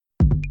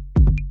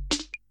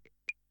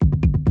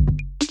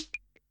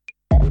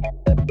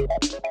Hey,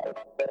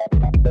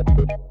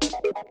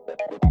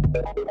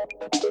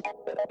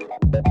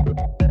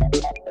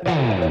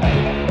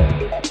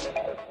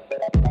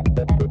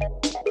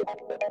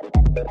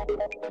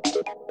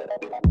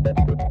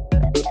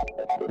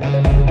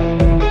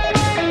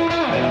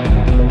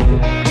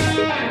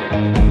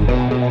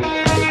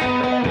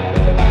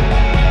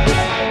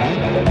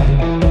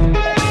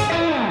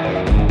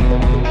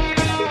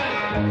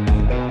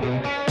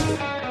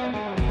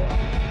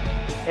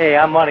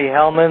 I'm Monty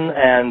Hellman,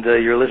 and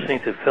you're listening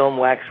to Film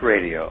Wax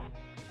Radio.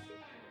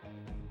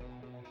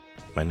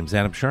 My name's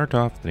Adam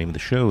Shartoff. The name of the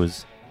show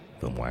is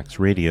Film Wax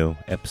Radio,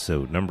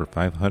 episode number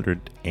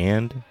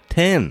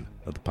 510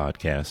 of the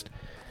podcast.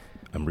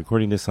 I'm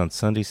recording this on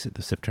Sunday,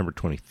 September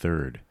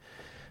 23rd,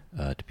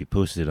 to be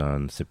posted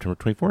on September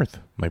 24th,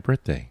 my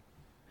birthday.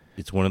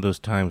 It's one of those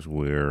times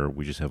where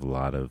we just have a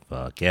lot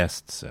of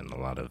guests and a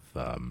lot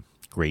of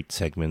great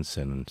segments,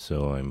 and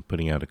so I'm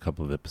putting out a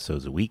couple of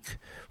episodes a week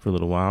for a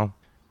little while.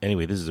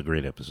 Anyway, this is a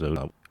great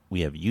episode. We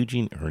have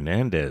Eugene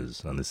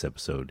Hernandez on this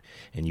episode,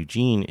 and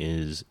Eugene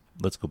is,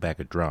 let's go back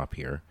a drop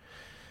here.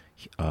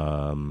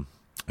 I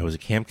was a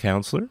camp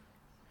counselor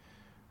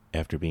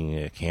after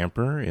being a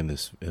camper in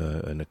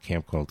a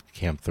camp called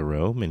Camp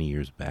Thoreau many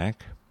years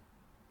back.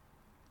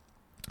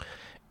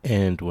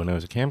 And when I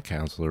was a camp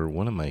counselor,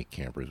 one of my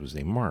campers was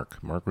named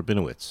Mark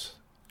Rabinowitz.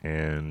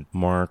 And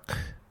Mark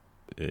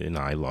and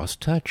I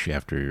lost touch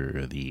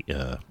after the,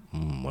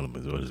 what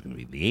is it going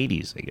to be, the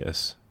 80s, I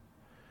guess.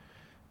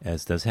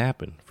 As does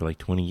happen, for like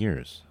 20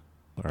 years.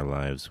 Our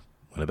lives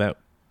went about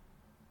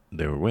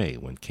their way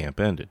when camp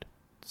ended.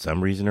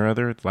 Some reason or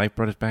other, life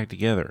brought us back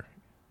together.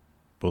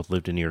 Both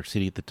lived in New York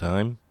City at the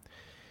time,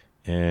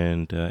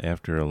 and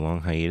after a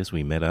long hiatus,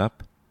 we met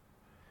up.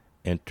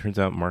 And it turns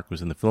out Mark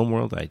was in the film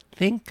world. I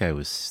think I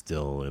was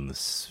still in the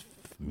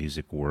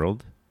music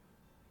world,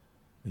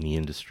 in the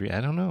industry.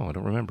 I don't know. I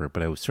don't remember.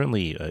 But I was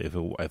certainly,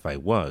 if I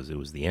was, it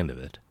was the end of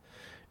it.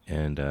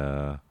 And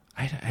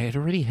I had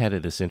already had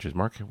this interest.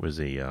 Mark was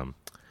the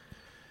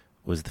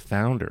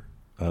founder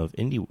of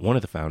one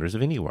of the founders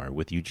of IndieWire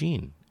with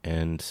Eugene,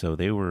 and so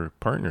they were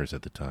partners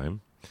at the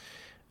time.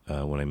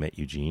 When I met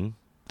Eugene,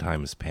 time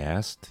has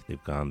passed;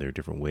 they've gone their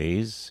different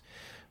ways.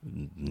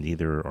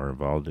 Neither are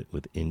involved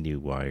with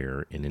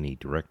IndieWire in any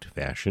direct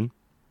fashion.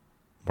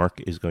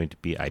 Mark is going to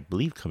be, I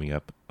believe, coming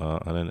up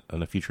on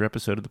a future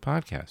episode of the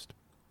podcast.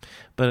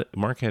 But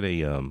Mark had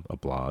a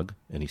blog,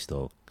 and I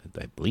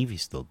believe he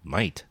still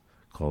might,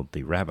 called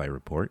The Rabbi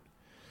Report.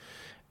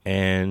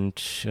 And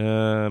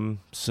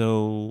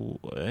so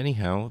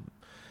anyhow,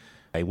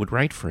 I would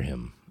write for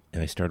him,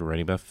 and I started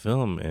writing about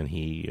film, and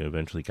he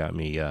eventually got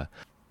me,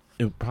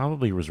 it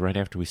probably was right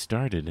after we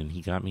started, and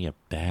he got me a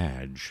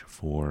badge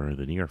for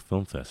the New York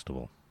Film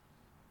Festival.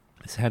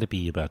 This had to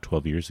be about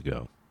 12 years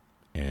ago,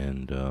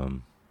 and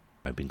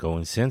I've been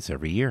going since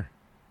every year,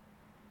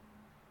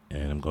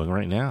 and I'm going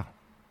right now.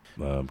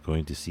 I'm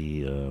going to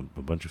see a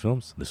bunch of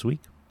films this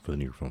week for the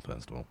New York Film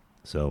Festival.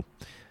 So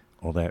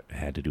all that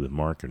had to do with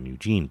Mark and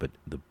Eugene, but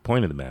the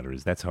point of the matter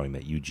is that's how I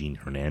met Eugene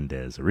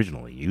Hernandez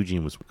originally.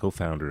 Eugene was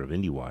co-founder of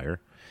IndieWire,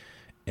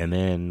 and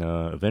then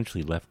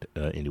eventually left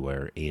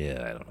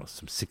IndieWire,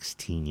 some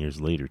 16 years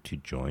later to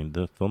join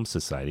the Film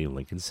Society of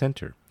Lincoln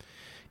Center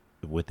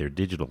with their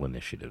digital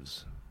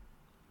initiatives.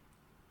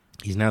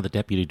 He's now the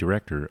deputy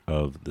director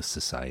of the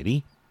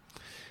Society,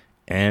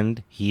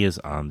 and he is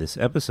on this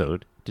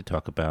episode to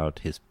talk about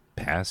his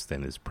past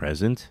and his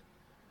present,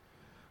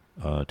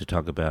 to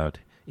talk about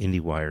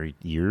IndieWire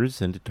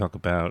years, and to talk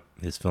about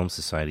his Film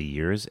Society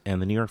years and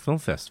the New York Film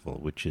Festival,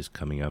 which is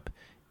coming up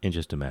in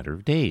just a matter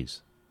of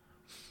days.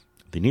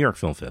 The New York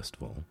Film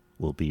Festival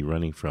will be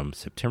running from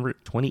September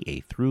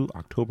 28th through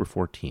October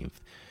 14th,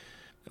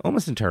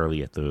 almost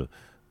entirely at the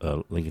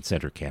Lincoln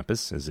Center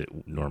campus, as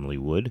it normally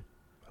would.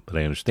 But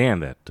I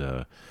understand that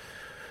the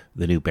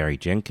new Barry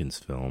Jenkins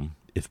film,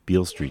 If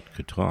Beale Street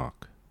Could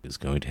Talk, is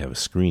going to have a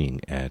screening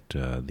at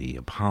the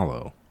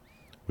Apollo,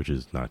 which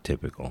is not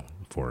typical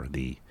for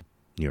the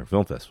New York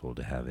Film Festival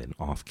to have an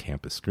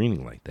off-campus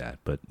screening like that,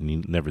 but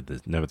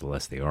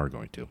nevertheless they are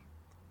going to.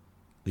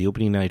 The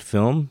opening night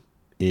film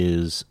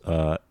is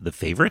The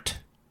Favorite,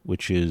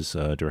 which is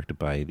directed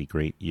by the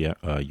great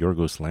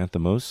Yorgos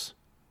Lanthimos.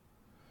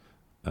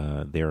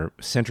 Their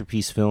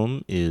centerpiece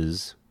film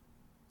is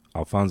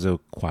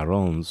Alfonso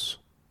Cuarón's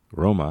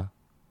Roma,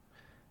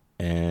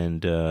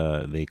 and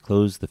they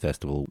close the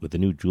festival with the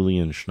new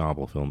Julian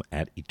Schnabel film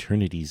At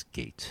Eternity's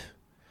Gate.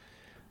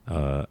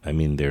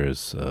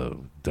 There's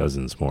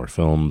dozens more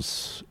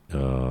films,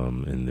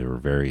 and there are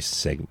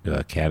various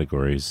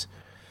categories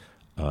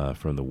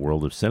from the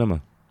world of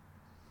cinema.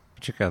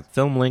 Check out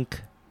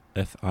FilmLink,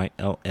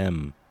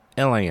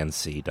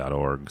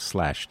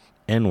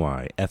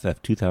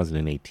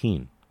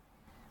 FilmLinc.org/NYFF2018,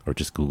 or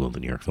just Google the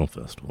New York Film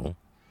Festival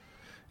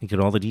and get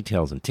all the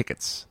details and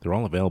tickets. They're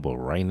all available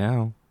right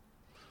now.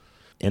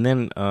 And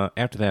then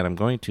after that, I'm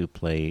going to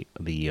play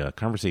the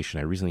conversation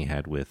I recently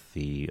had with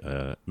the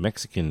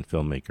Mexican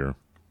filmmaker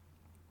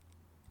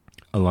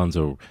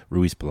Alonso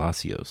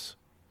Ruizpalacios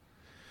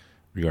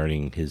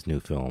regarding his new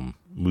film,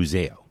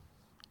 Museo,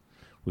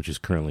 which is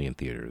currently in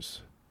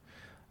theaters.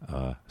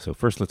 So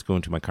first, let's go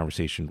into my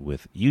conversation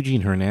with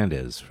Eugene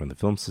Hernandez from the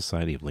Film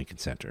Society of Lincoln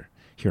Center,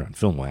 here on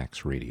Film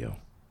Wax Radio.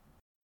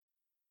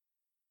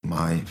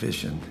 My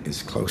vision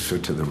is closer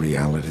to the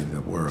reality of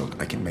the world.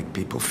 I can make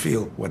people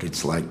feel what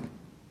it's like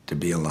to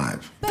be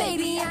alive.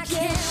 Baby, I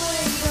can't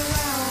wait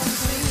around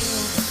for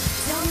you.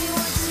 Tell me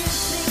what you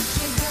think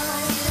you're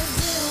going to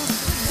do.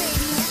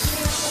 Baby, I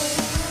can't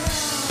wait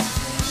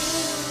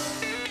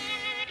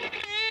around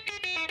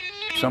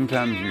for you.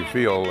 Sometimes you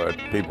feel that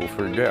people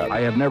forget.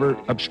 I have never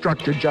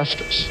obstructed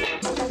justice.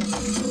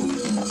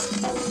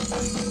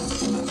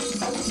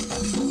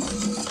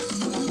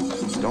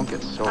 Don't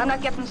get sore. I'm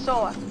not getting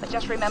sore, but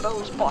just remember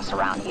who's boss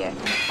around here.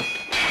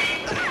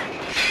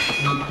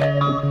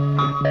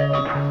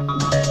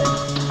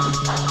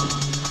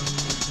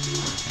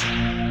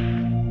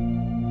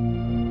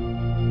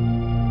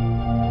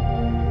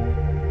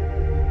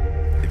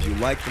 If you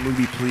like the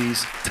movie,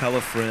 please tell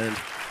a friend,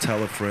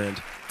 tell a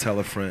friend, tell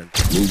a friend.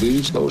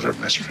 Movies, those are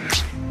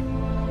mysteries.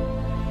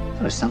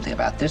 There was something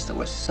about this that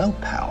was so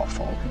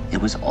powerful,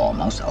 it was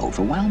almost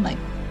overwhelming.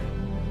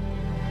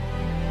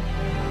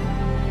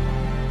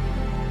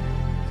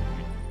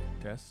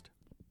 Test.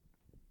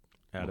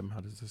 Adam, how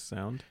does this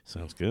sound?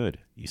 Sounds good.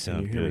 You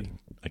sound you hear good. me?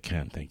 I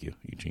can. Thank you,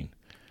 Eugene.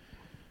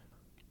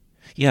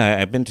 Yeah,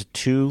 I've been to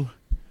two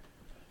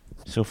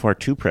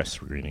press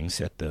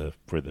screenings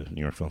for the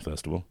New York Film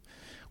Festival,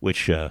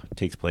 which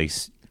takes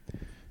place,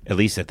 at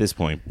least at this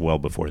point, well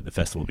before the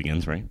festival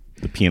begins, right?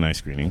 The P&I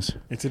screenings.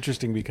 It's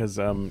interesting because,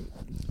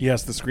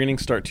 yes, the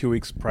screenings start 2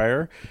 weeks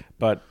prior,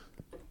 but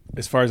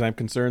as far as I'm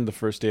concerned, the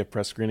first day of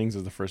press screenings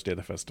is the first day of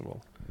the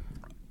festival.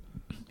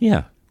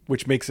 Yeah.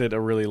 Which makes it a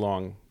really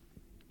long,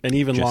 an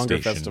even longer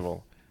Gestation.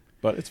 festival.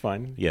 But it's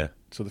fine. Yeah.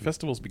 So the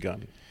festival's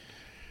begun.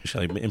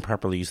 Shall I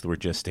improperly use the word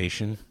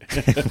gestation?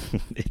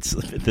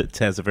 It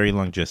has a very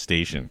long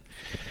gestation.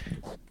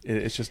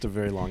 It's just a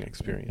very long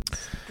experience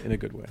in a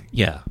good way.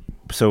 Yeah.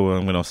 So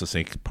I'm going to also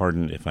say,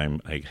 pardon if I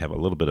have a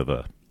little bit of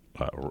a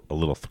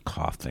little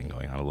cough thing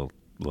going on, a little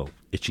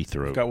itchy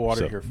throat. I've got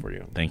water here for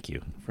you. Thank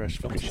you. Fresh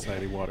Film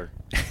Society water.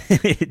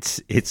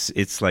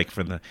 It's like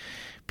from the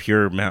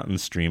pure mountain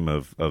stream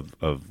of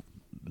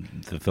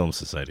the Film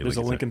Society. There's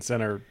a Lincoln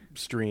Center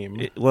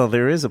stream. Well,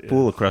 there is a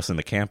pool across in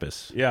the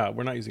campus. Yeah,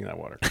 we're not using that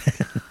water.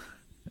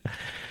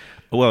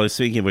 Well,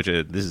 speaking of which,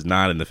 this is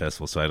not in the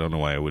festival, so I don't know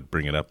why I would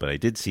bring it up, but I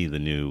did see the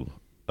new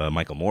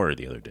Michael Moore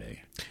the other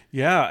day.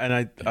 Yeah,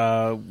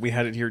 and we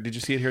had it here. Did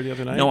you see it here the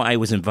other night? No, I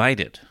was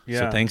invited. Yeah.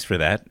 So thanks for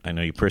that. I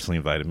know you personally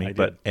invited me. I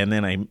did. And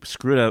then I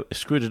screwed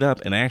it up,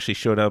 and I actually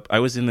showed up. I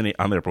was on the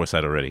Upper West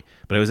Side already,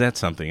 but I was at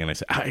something, and I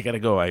said, I got to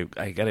go. I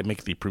got to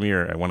make the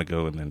premiere. I want to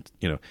go, and then,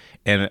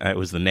 and it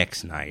was the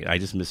next night. I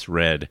just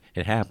misread.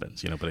 It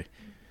happens, but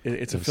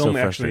it's a I'm film so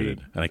actually.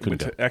 frustrated, and I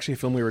couldn't go. Actually, a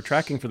film we were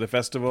tracking for the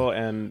festival,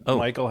 and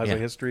Michael has a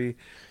history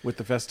with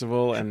the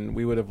festival, and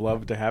we would have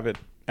loved to have it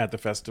at the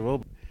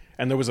festival.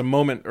 And there was a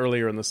moment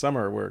earlier in the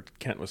summer where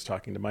Kent was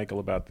talking to Michael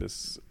about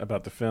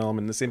the film,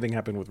 and the same thing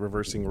happened with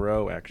Reversing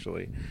Row,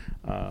 actually,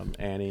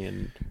 Annie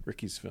and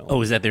Ricky's film.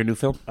 Oh, is that their new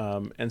film?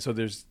 And so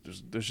there's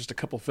just a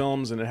couple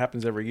films, and it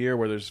happens every year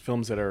where there's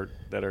films that are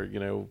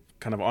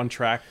kind of on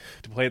track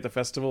to play at the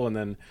festival, and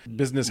then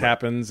business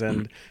happens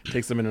and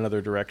takes them in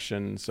another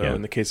direction. So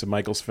in the case of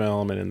Michael's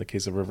film and in the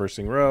case of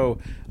Reversing Row,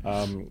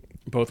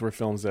 both were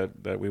films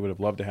that we would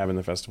have loved to have in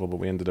the festival, but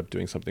we ended up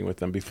doing something with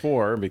them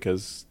before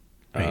because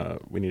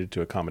we needed to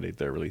accommodate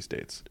their release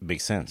dates.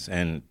 Makes sense.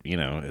 And,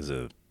 as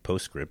a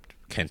postscript,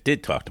 Kent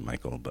did talk to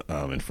Michael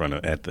in front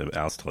of at the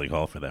Alice Tully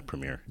Hall for that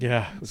premiere.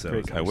 Yeah, it was a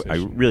great I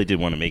conversation. really did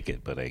want to make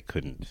it, but I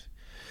couldn't.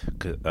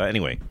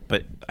 Anyway,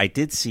 but I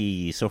did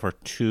see so far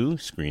 2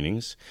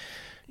 screenings,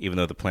 even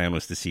though the plan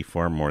was to see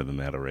far more than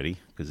that already,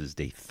 because it's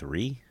day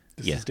 3.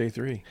 This is day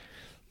 3.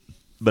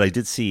 But I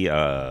did see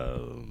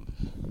American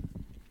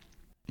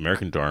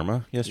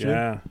Dharma yesterday.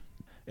 Yeah.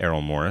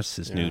 Errol Morris,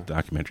 his new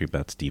documentary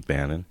about Steve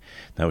Bannon.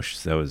 That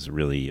was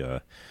really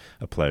a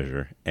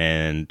pleasure.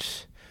 And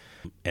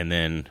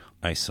then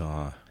I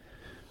saw,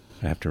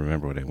 I have to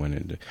remember what I went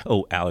into.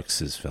 Oh,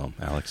 Alex's film,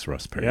 Alex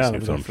Ross Perry's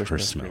new film,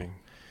 First Smell. screening.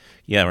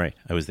 Yeah, right.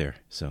 I was there.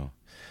 So,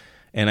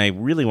 and I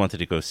really wanted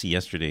to go see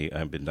yesterday.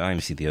 I've been dying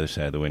to see The Other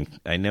Side of the Wind.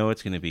 I know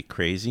it's going to be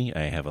crazy.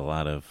 I have a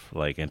lot of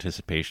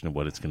anticipation of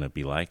what it's going to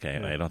be like.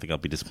 I don't think I'll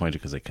be disappointed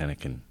because I kind of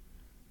can,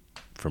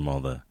 from all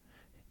the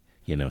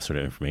sort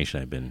of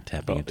information I've been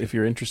tapping into. If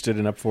you're interested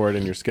and up for it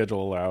and your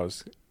schedule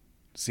allows,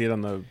 see it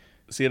on the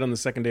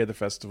second day of the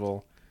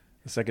festival,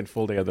 the second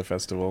full day of the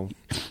festival.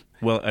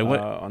 Well, I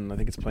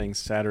think it's playing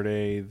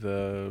Saturday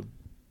the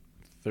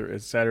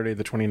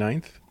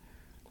 29th,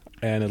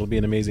 and it'll be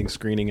an amazing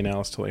screening in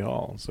Alice Tully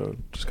Hall. So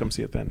just come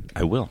see it then.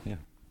 I will. Yeah.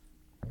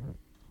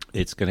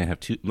 It's going to have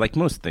 2, like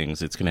most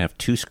things. It's going to have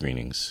 2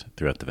 screenings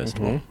throughout the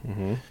festival.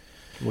 I'm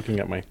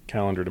looking at my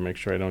calendar to make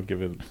sure I don't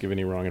give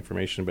any wrong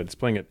information, but it's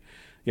playing at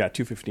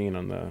 2:15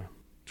 on the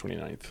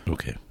 29th.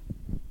 Okay.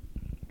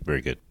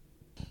 Very good.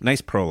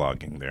 Nice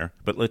prologuing there.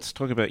 But let's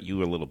talk about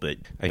you a little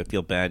bit. I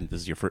feel bad.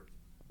 This is your first.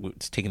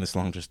 It's taking this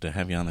long just to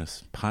have you on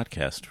this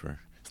podcast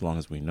for as long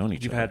as we've known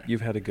each other.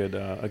 You've had a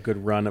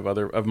good run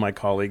of my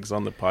colleagues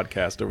on the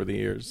podcast over the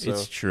years. So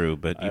it's true,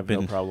 but I have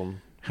no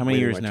problem. How many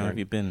waiting years my now turn. have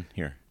you been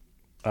here?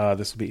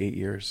 This will be 8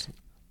 years.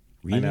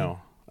 Really? I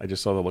know. I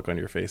just saw the look on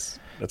your face.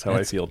 That's how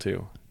I feel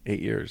too. 8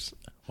 years.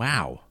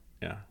 Wow.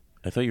 Yeah.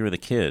 I thought you were the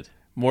kid.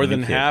 More The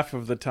new than kid. half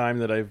of the time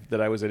that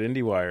I was at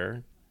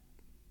IndieWire,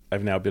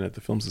 I've now been at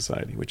the Film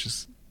Society, which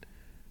is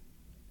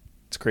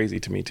it's crazy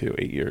to me too.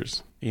 8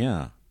 years.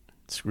 Yeah,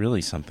 it's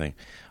really something.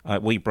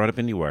 Well, you brought up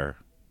IndieWire.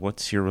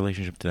 What's your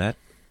relationship to that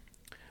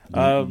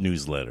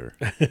newsletter?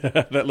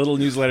 That little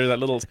newsletter,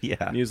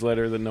 Yeah.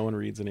 newsletter that no one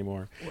reads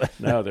anymore.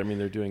 No, I mean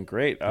they're doing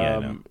great.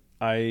 Yeah,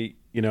 I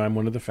know. I'm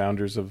one of the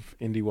founders of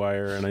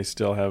IndieWire, and I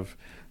still have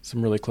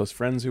some really close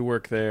friends who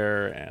work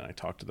there, and I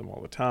talk to them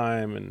all the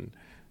time, and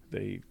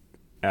they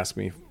ask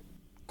me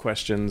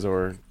questions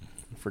or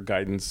for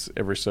guidance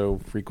ever so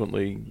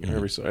frequently,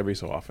 every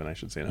so often, I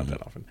should say, not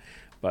that often.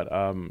 But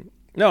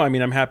no, I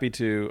mean I'm happy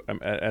to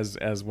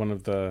as one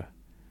of the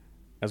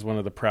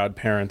proud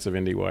parents of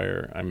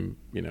IndieWire, I'm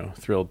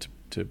thrilled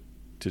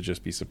to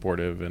just be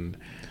supportive and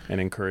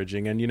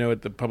encouraging. And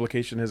the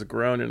publication has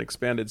grown and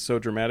expanded so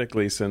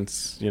dramatically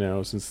since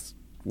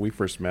we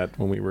first met,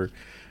 when we were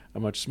a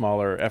much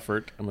smaller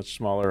effort, a much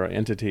smaller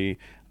entity.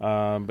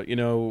 But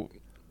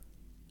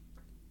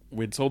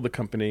we'd sold the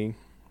company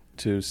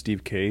to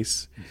Steve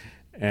Case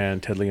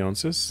and Ted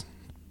Leonsis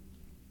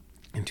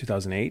in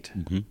 2008,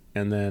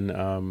 and then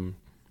a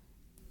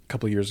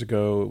couple of years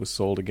ago it was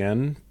sold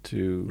again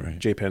to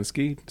Jay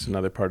Penske. It's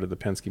another part of the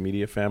Penske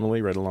Media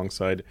family, right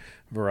alongside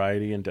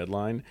Variety and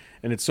Deadline.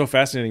 And it's so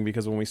fascinating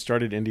because when we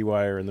started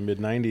IndieWire in the mid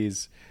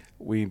 90s,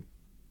 we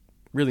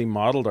really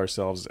modeled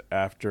ourselves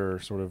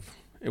after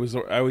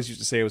I always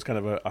used to say it was kind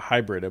of a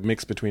hybrid, a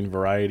mix between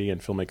Variety and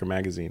Filmmaker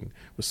Magazine.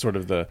 Was sort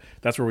of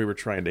that's where we were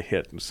trying to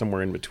hit,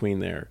 somewhere in between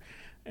there.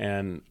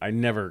 And I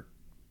never,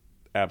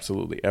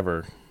 absolutely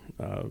ever,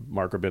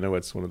 Mark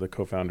Rabinowitz, one of the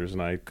co-founders,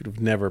 and I could have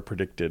never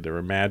predicted or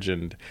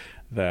imagined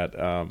that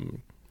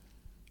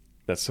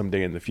that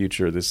someday in the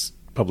future, this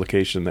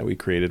publication that we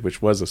created,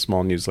 which was a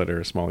small newsletter,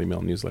 a small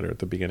email newsletter at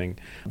the beginning,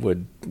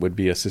 would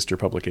be a sister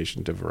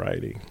publication to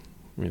Variety.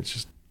 I mean, it's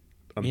just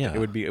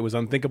it was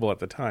unthinkable at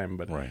the time,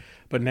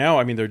 but now,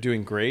 I mean, they're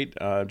doing great.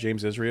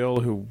 James Israel,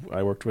 who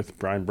I worked with,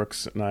 Brian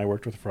Brooks and I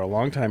worked with for a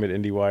long time at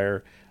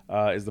IndieWire,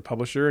 is the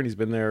publisher, and he's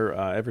been there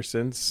ever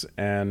since.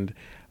 And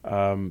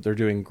they're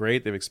doing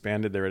great. They've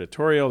expanded their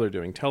editorial. They're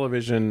doing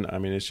television. I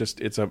mean,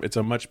 it's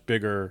a much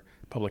bigger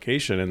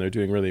publication, and they're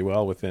doing really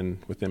well within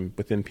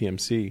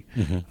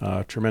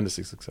PMC.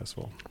 Tremendously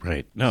successful.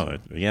 Right. No.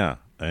 Yeah.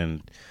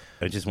 And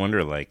I just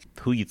wonder,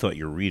 who you thought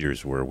your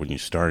readers were when you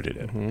started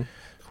it.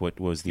 What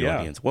was the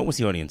audience? What was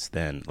the audience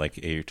then? Like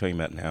you're talking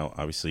about now,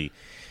 obviously,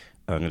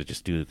 I'm going to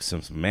just do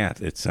some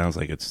math. It sounds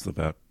like it's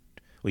about,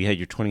 you had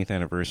your 20th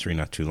anniversary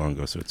not too long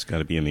ago, so it's got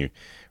to be in the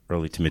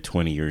early to mid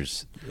 20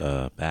 years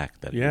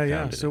back that you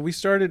founded So it. we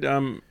started,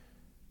 and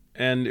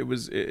it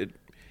was,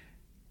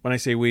 when I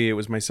say we, it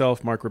was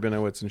myself, Mark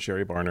Rabinowitz, and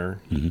Sherry Barner.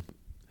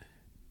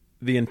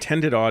 The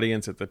intended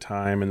audience at the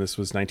time, and this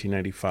was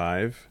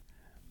 1995,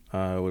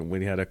 when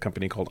we had a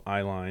company called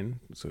Eyeline.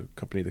 It's a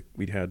company that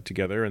we'd had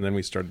together, and then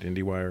we started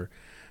IndieWire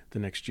the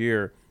next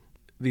year.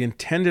 The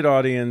intended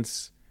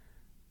audience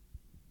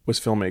was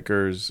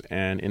filmmakers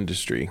and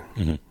industry,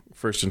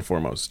 first and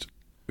foremost.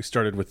 We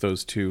started with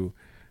those two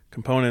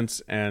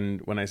components, and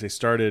when I say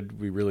started,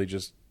 we really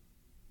just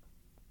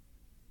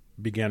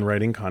began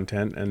writing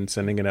content and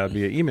sending it out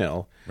via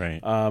email. Right.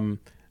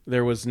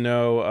 There was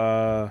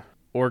no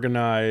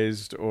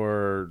organized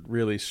or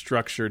really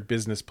structured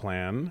business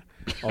plan,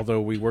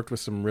 although we worked with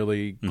some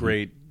really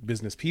great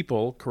business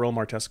people. Carol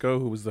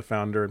Martesco, who was the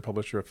founder and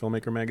publisher of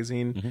Filmmaker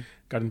Magazine,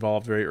 got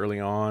involved very early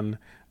on.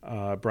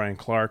 Brian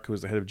Clark, who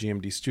was the head of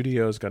GMD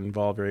Studios, got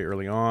involved very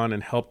early on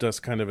and helped us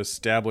kind of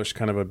establish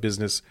kind of a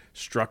business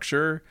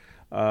structure,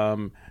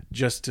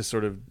 just to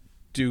sort of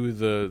do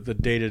the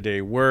day-to-day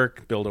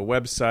work, build a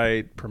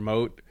website,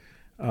 promote.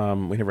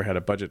 We never had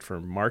a budget for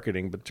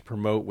marketing, but to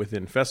promote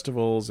within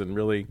festivals and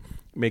really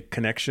make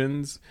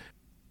connections.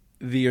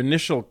 The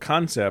initial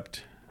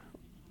concept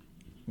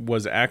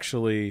was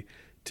actually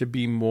to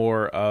be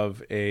more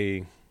of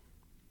a,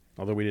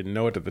 although we didn't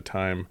know it at the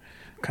time,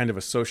 kind of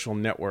a social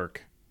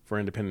network for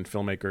independent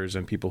filmmakers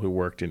and people who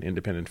worked in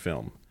independent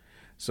film.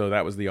 So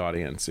that was the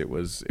audience. It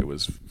was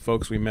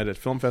folks we met at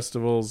film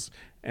festivals,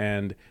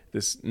 and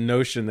this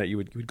notion that you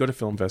would go to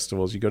film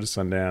festivals, you go to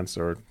Sundance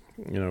or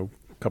a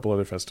couple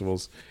other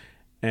festivals,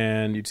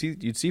 and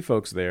you'd see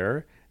folks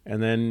there,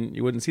 and then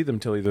you wouldn't see them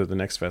till either the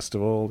next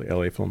festival, the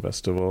LA Film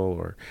Festival,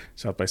 or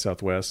South by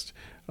Southwest,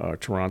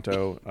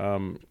 Toronto.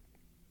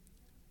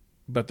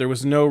 But there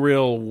was no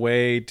real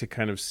way to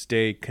kind of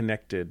stay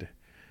connected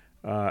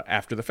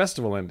after the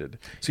festival ended.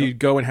 So you'd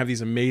go and have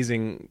these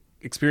amazing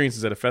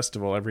experiences at a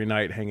festival every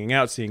night, hanging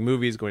out, seeing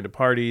movies, going to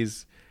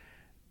parties,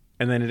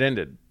 and then it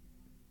ended.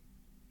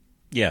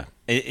 Yeah,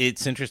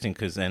 it's interesting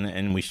because,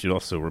 and we should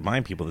also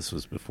remind people this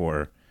was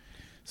before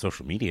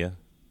social media.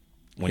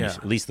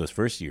 at least those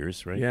first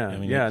years, right? Yeah, I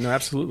mean, no,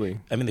 absolutely.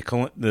 I mean,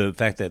 the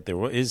fact that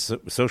there is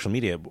social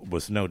media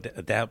was no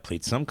doubt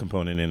played some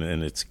component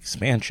in its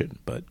expansion,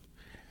 but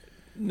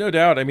no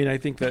doubt. I mean, I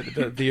think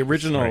that the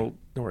original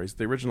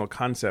the original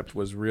concept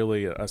was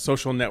really a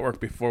social network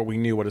before we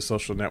knew what a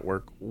social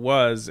network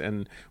was.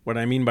 And what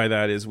I mean by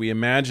that is we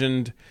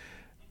imagined,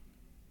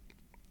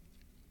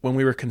 when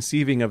we were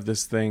conceiving of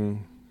this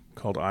thing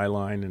called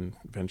Eyeline and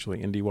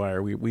eventually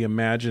IndieWire, we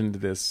imagined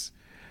this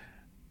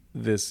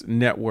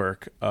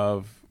network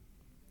of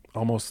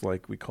almost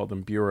like we called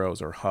them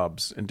bureaus or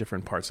hubs in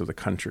different parts of the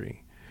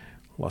country: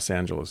 Los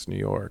Angeles, New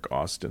York,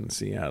 Austin,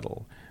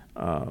 Seattle,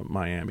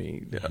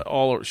 Miami,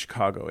 all over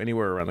Chicago,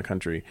 anywhere around the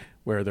country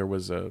where there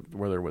was a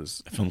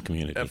film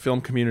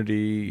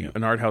community,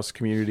 an art house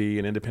community,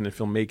 an independent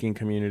filmmaking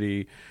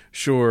community.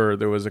 Sure,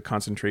 there was a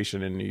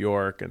concentration in New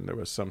York, and there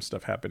was some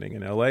stuff happening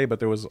in LA, but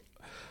there was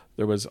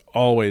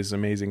always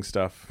amazing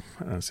stuff.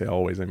 I say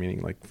always, I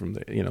mean like from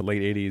the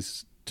late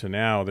 '80s to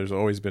now. There's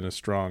always been a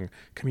strong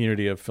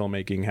community of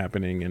filmmaking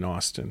happening in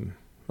Austin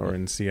or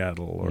in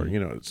Seattle or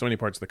so many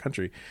parts of the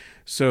country.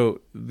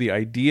 So the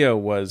idea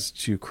was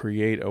to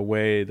create a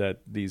way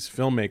that these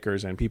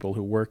filmmakers and people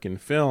who work in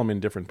film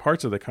in different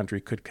parts of the country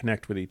could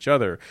connect with each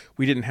other.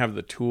 We didn't have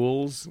the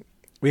tools.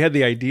 We had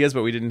the ideas,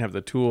 but we didn't have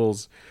the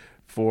tools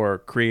for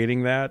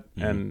creating that.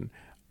 And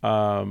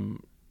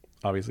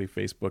obviously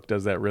Facebook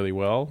does that really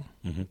well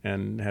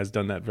and has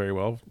done that very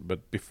well.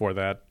 But before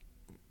that,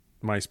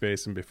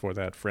 MySpace, and before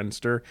that,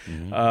 Friendster.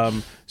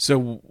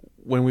 So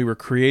when we were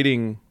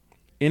creating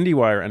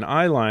IndieWire and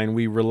Eyeline,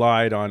 we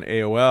relied on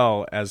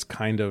AOL as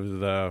kind of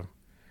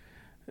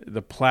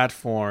the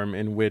platform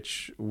in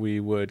which we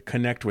would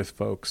connect with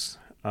folks.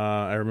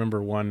 I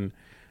remember one,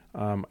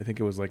 I think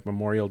it was like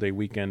Memorial Day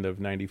weekend of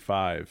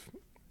 '95.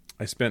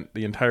 I spent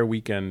the entire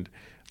weekend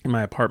in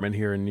my apartment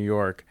here in New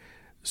York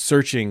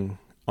searching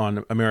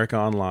on America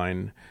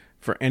Online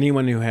for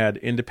anyone who had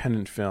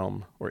independent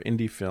film or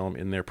indie film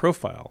in their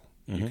profile.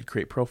 You could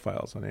create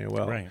profiles on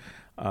AOL. Right.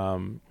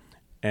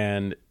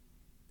 And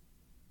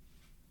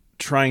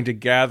trying to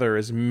gather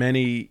as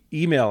many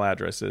email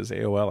addresses,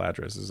 AOL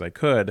addresses, as I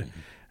could. And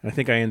I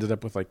think I ended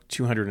up with like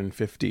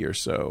 250 or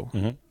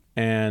so.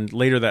 And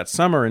later that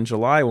summer in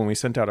July, when we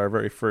sent out our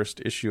very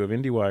first issue of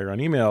IndieWire on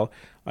email,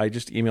 I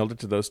just emailed it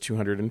to those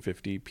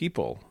 250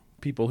 people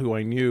who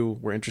I knew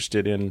were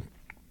interested in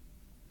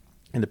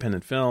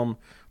independent film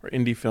or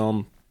indie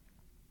film,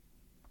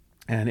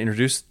 and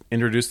introduced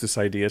this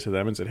idea to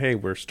them and said, hey,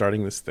 we're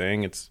starting this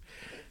thing. It's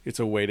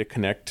a way to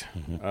connect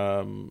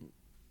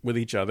with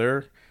each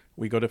other.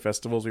 We go to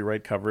festivals, we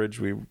write coverage,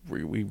 we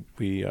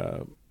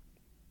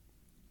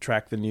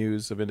track the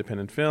news of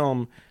independent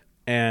film.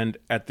 And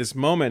at this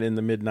moment in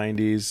the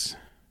mid-90s,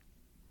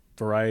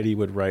 Variety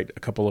would write a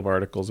couple of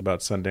articles about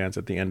Sundance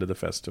at the end of the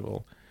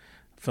festival.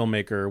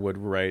 Filmmaker would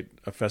write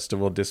a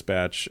festival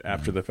dispatch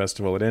after the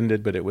festival had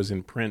ended, but it was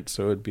in print,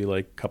 so it would be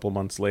like a couple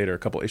months later, a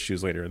couple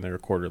issues later, and they were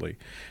quarterly,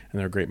 and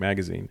they're a great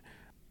magazine.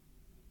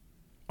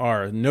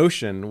 Our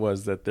notion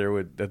was that there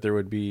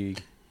would be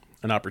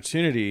an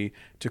opportunity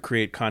to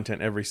create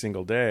content every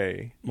single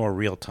day. More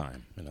real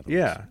time, in other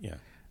words. Yeah.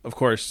 Of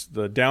course,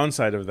 the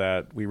downside of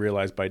that, we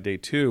realized by day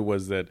 2,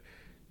 was that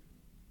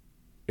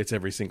it's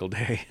every single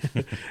day.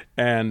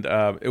 And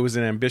it was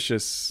an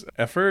ambitious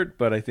effort,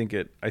 but I think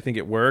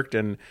it worked.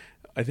 And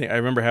I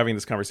remember having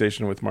this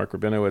conversation with Mark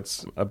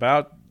Rabinowitz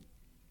about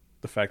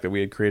the fact that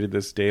we had created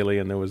this daily,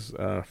 and there was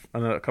a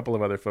couple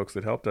of other folks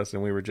that helped us,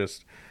 and we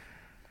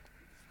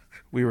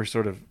were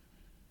sort of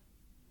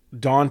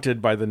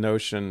daunted by the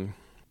notion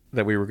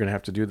that we were going to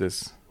have to do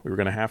this. We were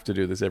going to have to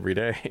do this every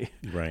day.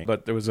 Right.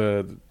 But there was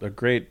a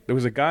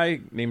guy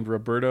named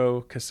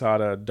Roberto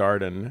Quesada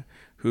Darden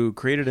who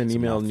created an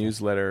email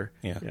newsletter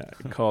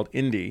called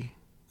Indie.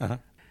 And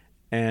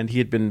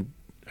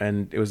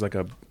it was like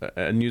a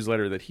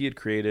newsletter that he had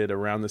created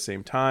around the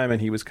same time, and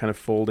he was kind of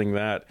folding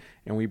that,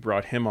 and we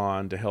brought him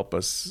on to help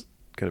us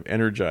kind of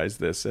energize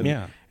this.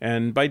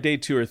 And by day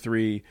 2 or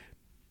 3,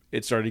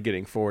 it started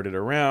getting forwarded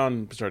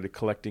around, started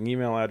collecting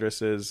email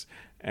addresses,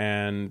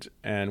 and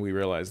we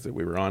realized that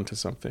we were onto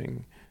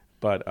something.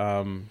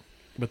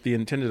 But the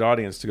intended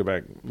audience, to go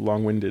back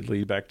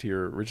long-windedly back to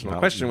your original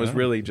question, was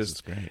really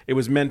just it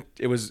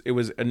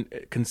was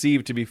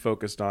conceived to be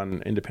focused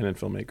on independent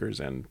filmmakers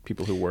and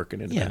people who work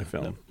in independent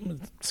film.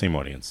 Same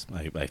audience.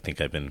 I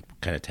think I've been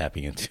kind of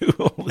tapping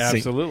into.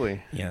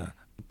 Absolutely. Yeah.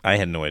 I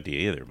had no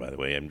idea either, by the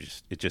way.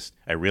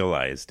 I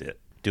realized it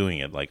doing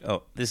it like,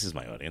 oh, this is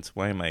my audience.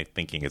 Why am I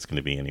thinking it's going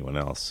to be anyone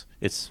else?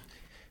 It's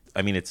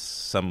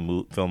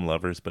some film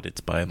lovers, but it's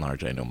by and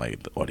large, I know my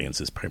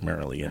audience is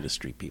primarily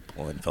industry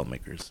people and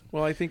filmmakers.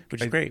 Well, I think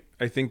which is great.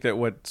 I think that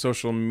what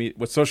social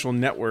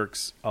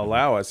networks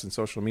allow us, and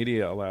social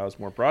media allows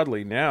more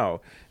broadly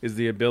now, is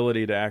the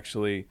ability to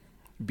actually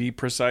be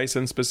precise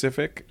and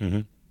specific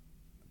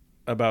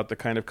about the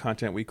kind of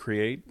content we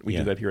create. We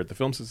do that here at the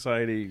Film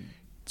Society.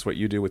 It's what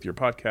you do with your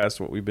podcast.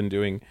 What we've been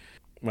doing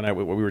what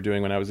we were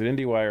doing when I was at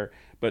IndieWire.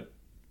 But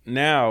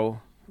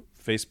now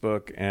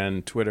Facebook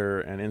and Twitter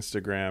and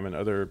Instagram and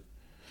other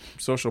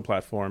social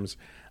platforms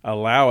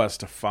allow us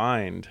to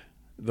find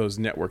those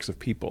networks of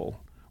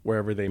people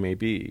wherever they may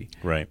be.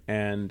 Right.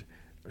 And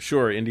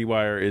sure,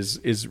 IndieWire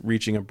is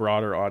reaching a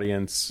broader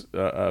audience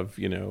of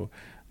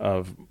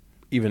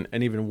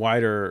even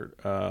wider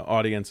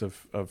audience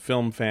of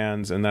film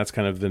fans, and that's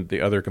kind of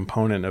the other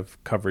component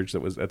of coverage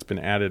that was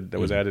added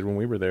when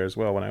we were there as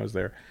well, when I was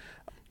there.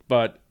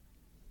 But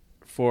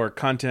for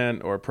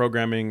content or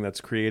programming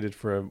that's created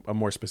for a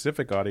more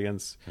specific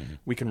audience,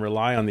 we can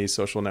rely on these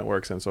social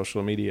networks and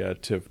social media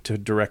to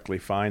directly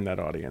find that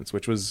audience,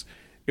 which was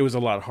a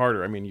lot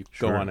harder. I mean, you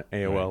go on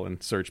AOL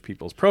and search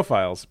people's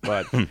profiles,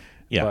 but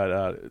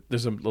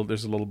there's a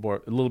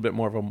little bit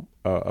more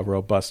of a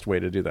robust way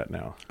to do that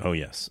now. Oh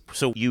yes.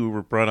 So you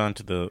were brought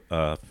onto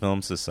the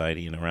Film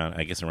Society in around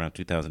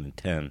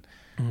 2010.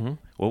 Mm-hmm.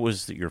 What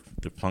was the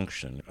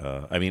function?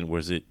 I mean,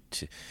 was it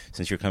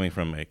since you're coming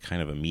from a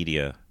kind of a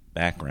media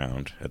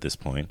background at this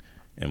point,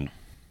 and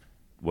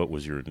what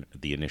was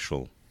the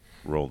initial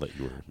role that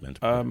you were meant to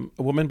play?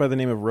 A woman by the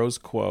name of Rose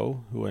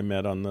Kuo, who I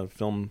met on the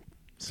film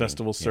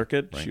festival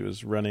circuit. Right. She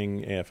was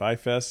running AFI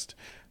Fest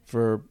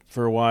for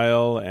a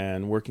while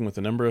and working with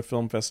a number of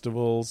film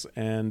festivals,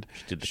 and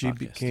she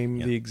became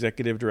the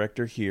executive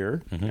director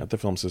here at the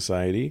Film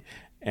Society.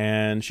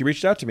 And she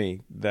reached out to me.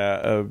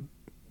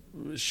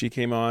 She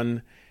came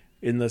on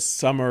in the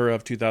summer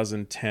of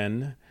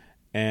 2010,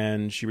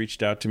 and she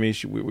reached out to me.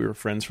 We were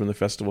friends from the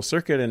festival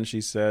circuit, and she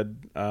said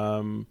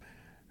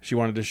she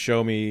wanted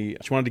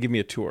to give me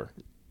a tour,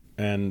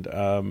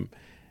 and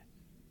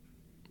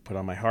put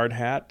on my hard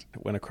hat,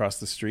 went across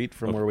the street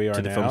from where we are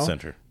to the now Film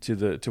Center,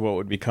 to what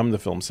would become the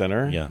Film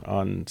Center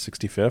on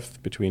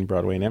 65th between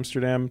Broadway and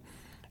Amsterdam,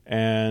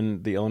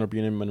 and the Eleanor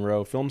Bunin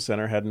Monroe Film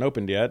Center hadn't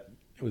opened yet.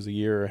 It was a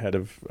year ahead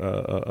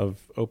of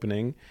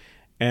opening.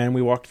 And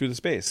we walked through the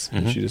space,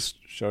 and she just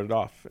showed it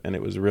off, and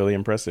it was really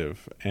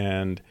impressive.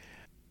 And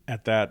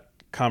at that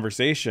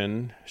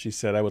conversation, she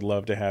said, I would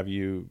love to have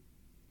you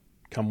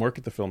come work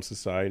at the Film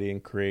Society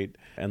and create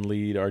and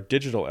lead our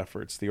digital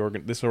efforts.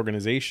 This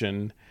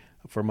organization,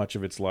 for much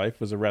of its life,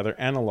 was a rather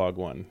analog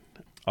one.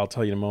 I'll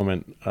tell you in a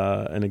moment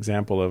an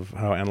example of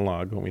how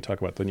analog when we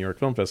talk about the New York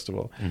Film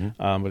Festival.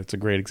 But it's a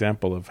great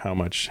example of how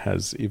much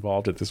has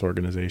evolved at this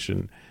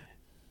organization.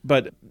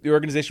 But the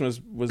organization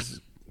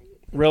was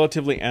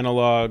relatively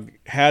analog,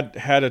 had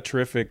a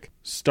terrific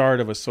start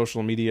of a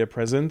social media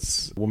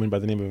presence. A woman by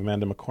the name of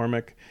Amanda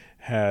McCormick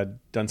had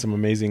done some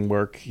amazing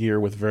work here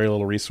with very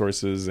little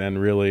resources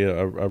and really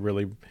a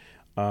really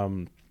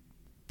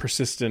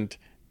persistent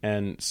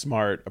and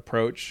smart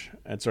approach,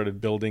 and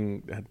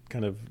had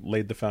kind of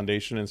laid the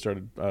foundation and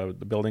started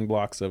the building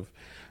blocks of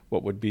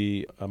what would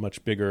be a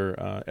much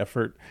bigger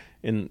effort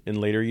in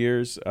later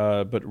years.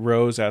 But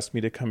Rose asked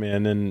me to come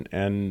in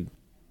and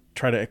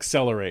try to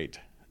accelerate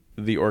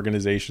the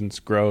organization's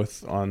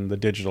growth on the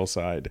digital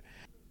side.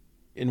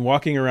 In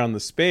walking around the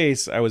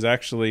space, I was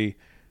actually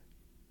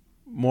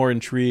more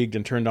intrigued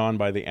and turned on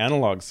by the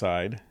analog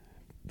side.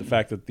 The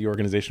fact that the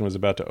organization was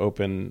about to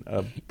open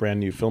a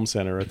brand new film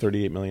center, a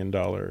 $38 million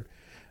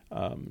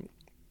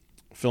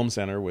film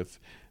center with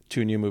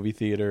 2 new movie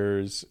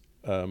theaters,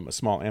 a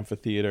small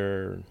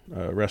amphitheater,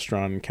 a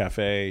restaurant and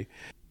cafe.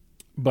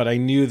 But I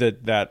knew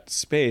that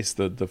space,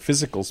 the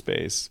physical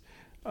space,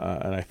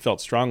 and I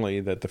felt strongly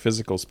that the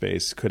physical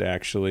space could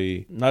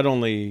actually not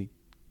only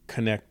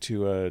connect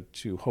to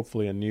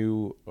hopefully a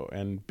new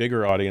and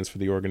bigger audience for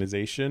the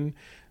organization,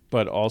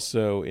 but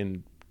also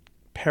in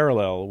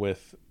parallel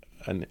with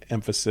an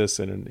emphasis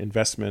and an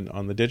investment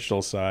on the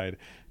digital side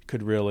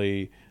could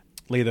really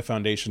lay the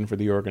foundation for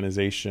the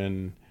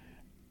organization's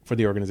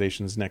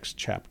next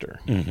chapter,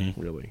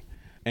 really.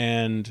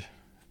 And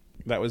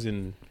that was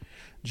in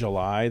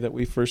July that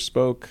we first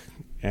spoke,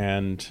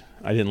 and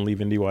I didn't leave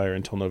IndieWire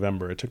until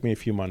November. It took me a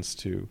few months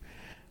to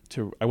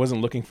I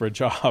wasn't looking for a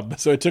job,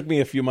 so it took me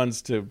a few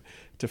months to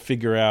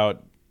figure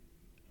out.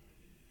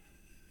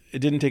 It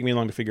didn't take me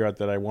long to figure out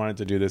that I wanted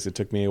to do this. It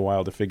took me a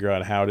while to figure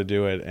out how to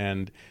do it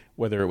and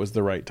whether it was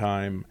the right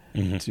time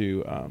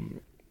to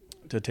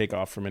take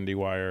off from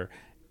IndieWire.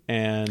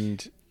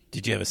 And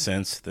did you have a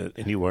sense that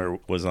IndieWire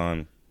was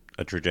on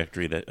a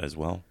trajectory that as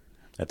well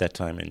at that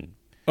time?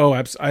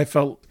 I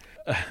felt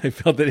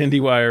that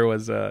IndieWire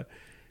was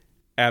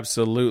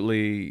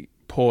absolutely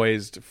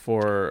poised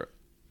for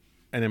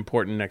an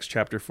important next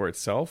chapter for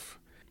itself.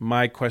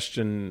 My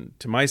question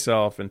to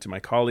myself and to my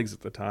colleagues at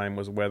the time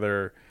was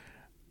whether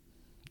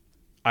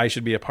I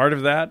should be a part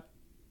of that,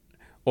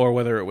 or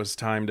whether it was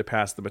time to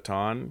pass the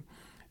baton.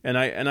 And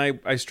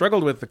I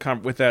struggled with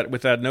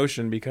that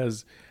notion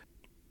because,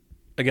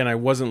 again, I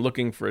wasn't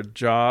looking for a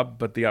job,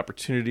 but the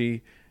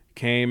opportunity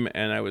came,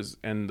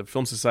 and the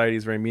Film Society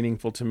is very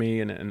meaningful to me,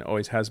 and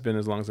always has been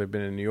as long as I've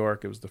been in New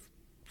York. It was the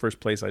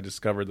first place I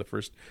discovered, the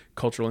first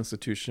cultural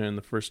institution,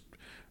 the first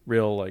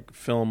real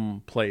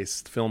film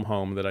place, film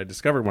home that I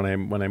discovered when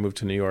I moved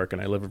to New York. And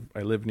I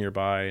live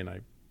nearby, and I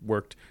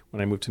worked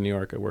when I moved to New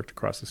York. I worked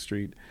across the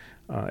street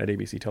at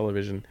ABC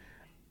Television.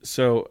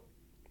 So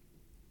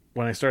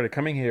when I started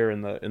coming here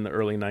in the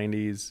early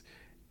 90s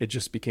it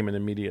just became an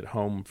immediate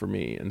home for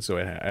me. And so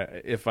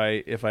if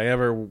I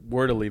ever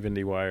were to leave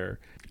IndieWire,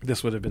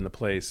 this would have been the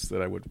place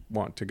that I would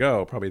want to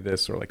go. Probably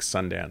this, or like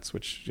Sundance,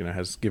 which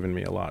has given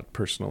me a lot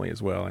personally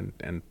as well, and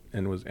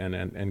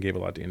gave a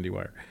lot to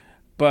IndieWire.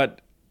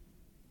 But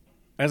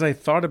as I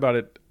thought about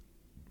it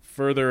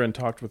further and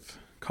talked with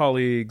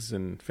colleagues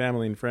and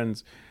family and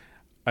friends,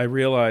 I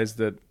realized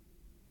that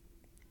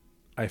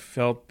I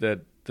felt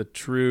that the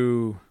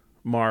true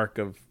mark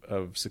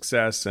of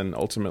success and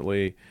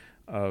ultimately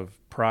of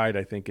pride,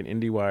 I think, in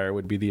IndieWire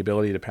would be the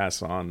ability to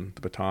pass on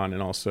the baton,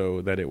 and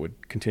also that it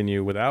would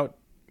continue without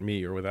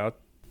me or without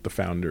the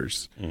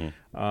founders.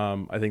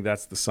 I think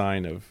that's the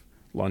sign of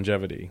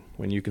longevity,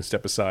 when you can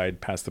step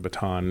aside, pass the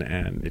baton,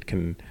 and it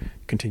can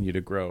continue to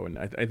grow. And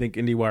I think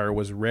IndieWire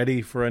was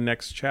ready for a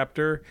next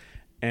chapter,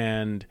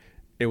 and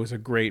it was a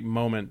great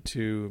moment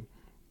to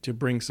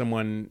bring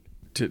someone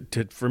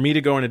for me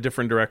to go in a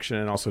different direction,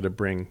 and also to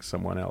bring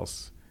someone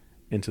else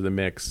into the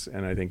mix.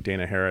 And I think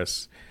Dana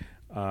Harris,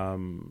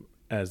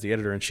 as the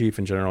editor-in-chief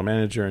and general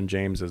manager, and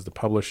James as the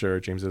publisher,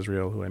 James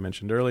Israel, who I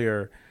mentioned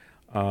earlier,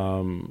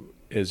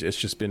 it's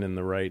just been in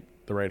the right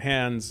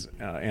hands.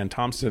 Ann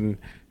Thompson,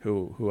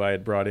 who I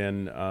had brought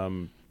in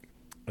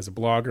as a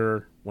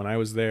blogger when I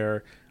was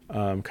there,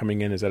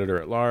 coming in as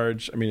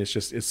editor-at-large. I mean,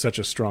 it's such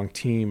a strong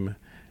team,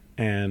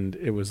 and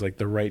it was like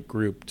the right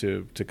group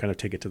to kind of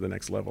take it to the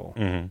next level.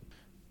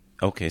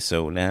 Okay,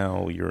 so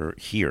now you're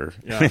here.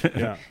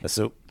 Yeah.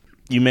 So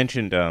you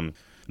mentioned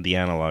the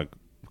analog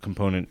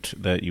component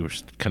that you were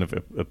kind of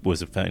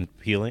was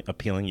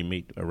appealing. You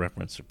made a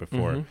reference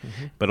before,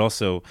 but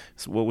also,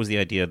 so what was the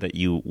idea that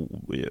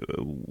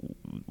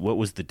what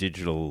was the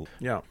digital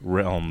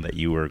realm that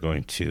you were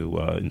going to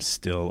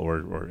instill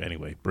or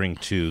anyway bring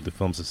to the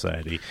Film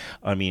Society?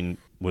 I mean,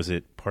 was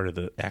it part of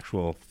the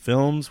actual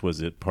films?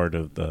 Was it part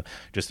of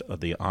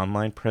the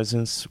online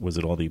presence? Was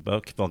it all the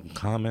above? Film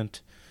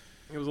comment?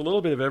 It was a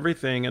little bit of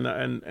everything, and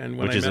when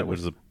which is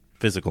a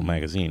physical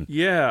magazine.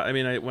 Yeah, I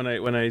mean,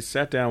 when I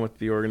sat down with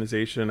the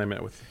organization, I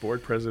met with the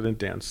board president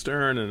Dan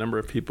Stern and a number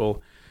of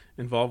people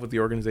involved with the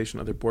organization,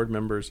 other board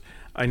members.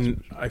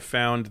 I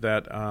found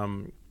that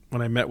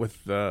when I met with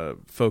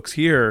folks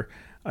here,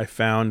 I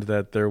found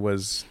that there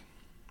was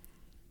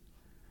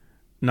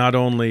not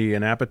only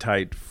an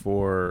appetite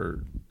for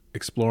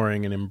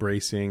exploring and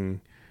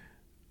embracing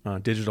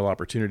digital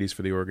opportunities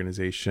for the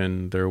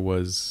organization, there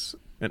was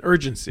an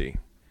urgency.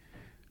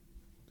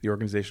 The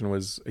organization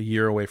was a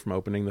year away from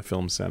opening the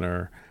Film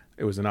Center.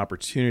 It was an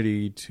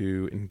opportunity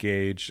to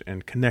engage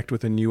and connect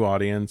with a new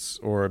audience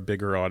or a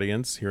bigger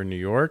audience here in New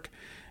York.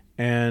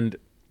 And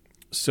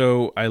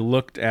so I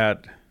looked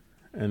at,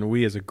 and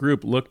we as a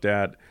group looked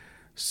at,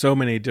 so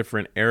many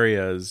different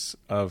areas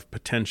of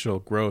potential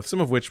growth, some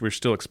of which we're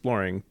still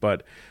exploring.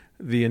 But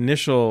the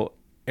initial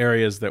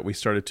areas that we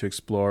started to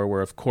explore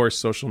were, of course,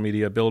 social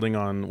media, building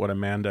on what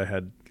Amanda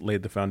had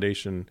laid the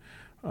foundation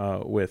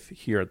with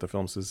here at the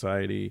Film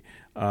Society,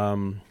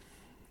 kind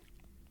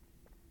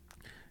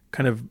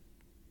of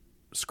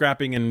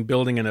scrapping and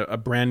building a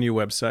brand new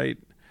website,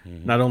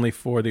 not only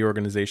for the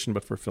organization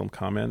but for Film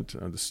Comment.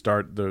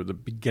 The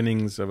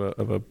beginnings of a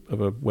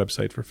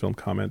website for Film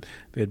Comment.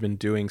 They had been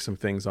doing some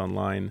things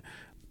online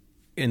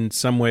in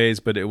some ways,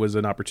 but it was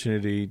an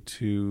opportunity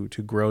to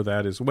grow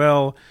that as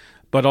well.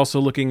 But also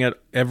looking at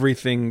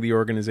everything the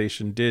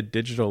organization did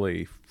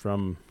digitally,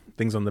 from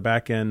things on the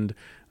back end,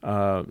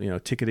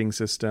 ticketing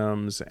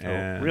systems,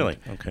 and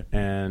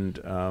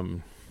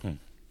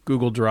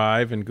Google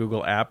Drive and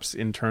Google Apps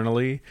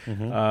internally.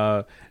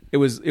 It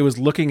was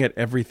looking at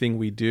everything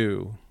we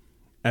do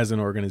as an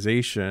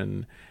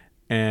organization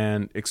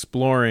and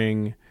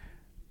exploring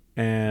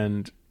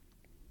and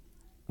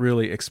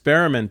really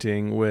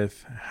experimenting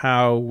with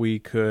how we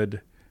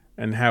could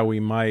and how we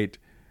might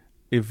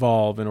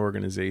evolve an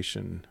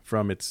organization,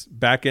 from its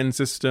back-end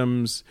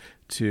systems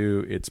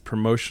to its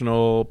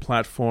promotional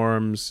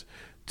platforms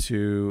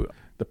to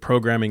the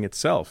programming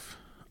itself.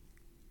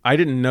 I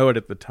didn't know it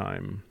at the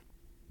time.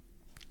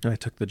 I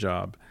took the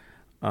job,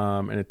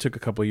 and it took a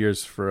couple of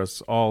years for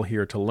us all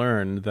here to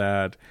learn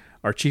that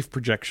our chief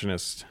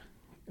projectionist,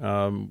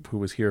 who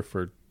was here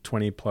for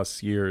 20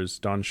 plus years,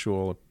 Don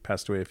Schul,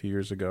 passed away a few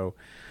years ago,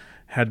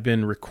 had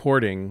been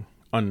recording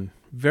on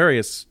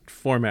various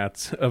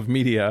formats of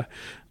media,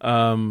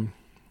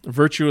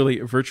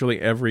 virtually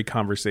every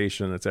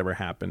conversation that's ever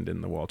happened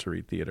in the Walter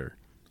Reed Theater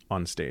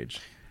on stage.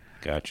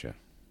 Gotcha.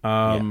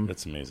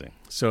 That's amazing.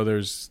 So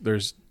there's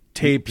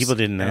tapes, people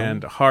didn't know,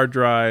 and hard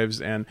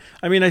drives, and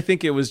I mean, I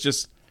think it was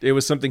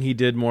something he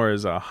did more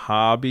as a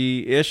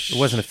hobby-ish. It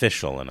wasn't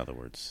official, in other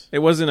words. It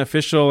wasn't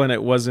official, and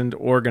it wasn't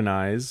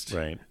organized,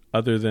 right?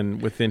 Other than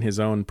within his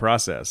own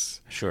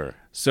process. Sure.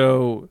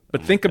 So,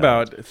 but think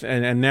about,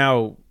 and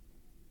now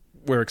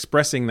we're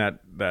expressing that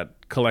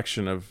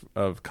collection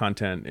of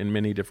content in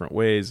many different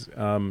ways,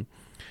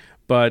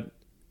 but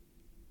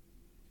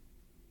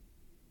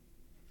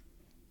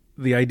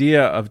the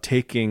idea of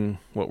taking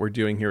what we're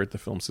doing here at the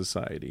Film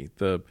Society,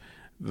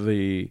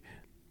 the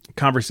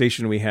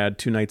conversation we had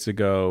 2 nights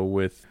ago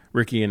with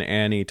Ricky and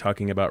Annie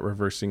talking about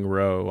reversing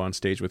Roe on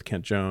stage with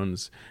Kent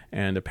Jones,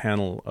 and a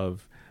panel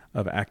of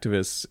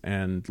activists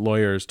and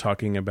lawyers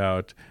talking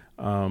about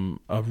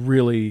a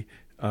really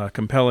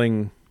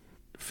compelling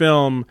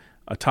film,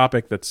 a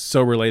topic that's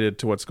so related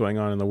to what's going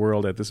on in the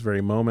world at this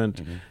very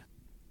moment,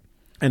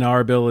 and our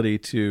ability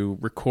to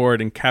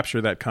record and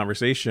capture that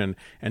conversation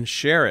and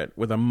share it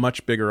with a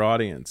much bigger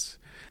audience.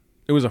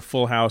 It was a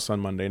full house on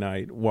Monday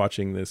night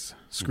watching this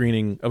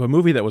screening of a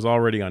movie that was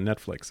already on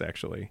Netflix,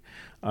 actually.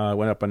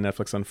 Went up on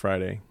Netflix on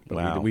Friday, but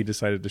Wow. we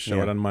decided to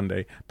show it on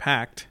Monday.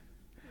 Packed.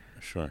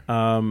 Sure.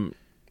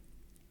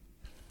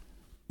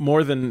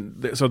 More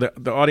than so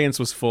the audience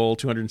was full,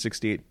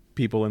 268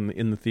 people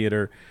in the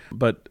theater,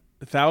 but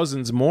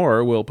thousands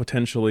more will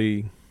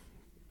potentially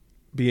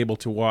be able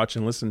to watch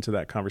and listen to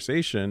that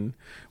conversation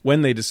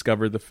when they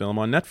discover the film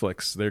on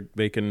Netflix.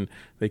 They can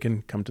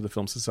come to the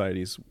Film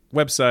Society's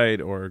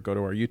website or go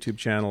to our YouTube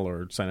channel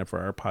or sign up for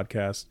our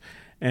podcast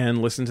and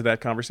listen to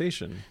that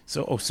conversation.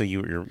 So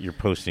you're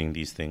posting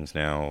these things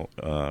now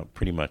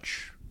pretty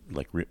much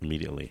like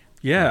immediately.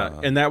 Yeah,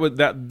 and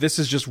this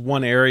is just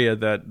one area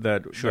that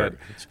Sure, that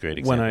it's a great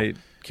example. When I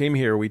came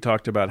here, we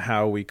talked about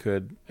how we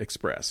could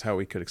express, how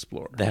we could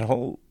explore. That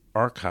whole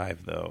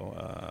archive,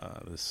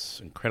 though, this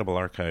incredible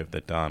archive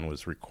that Don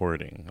was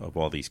recording of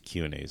all these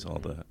Q&As, all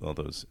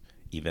those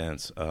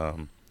events,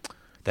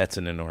 that's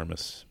an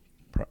enormous.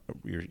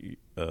 You're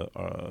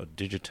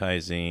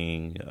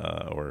digitizing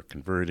or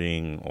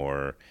converting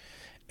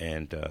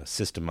and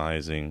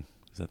systemizing.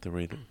 Is that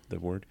the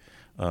word?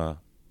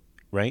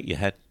 Right? You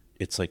had.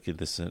 It's like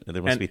this.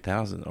 There must be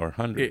thousands or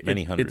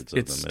many hundreds of them.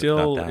 It's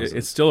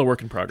still a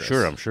work in progress.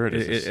 Sure, I'm sure it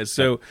is.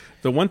 So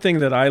the one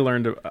thing that I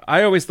learned,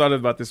 I always thought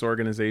about this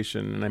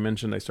organization, and I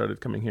mentioned I started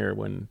coming here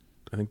when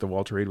I think the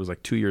Walter Reed was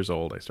like 2 years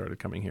old. I started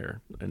coming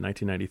here in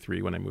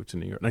 1993 when I moved to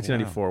New York.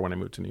 1994 when I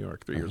moved to New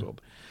York, 3 years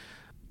old.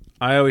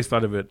 I always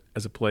thought of it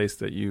as a place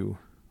that you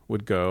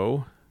would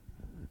go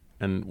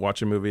and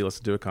watch a movie,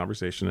 listen to a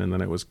conversation, and then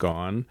it was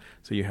gone.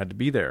 So you had to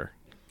be there,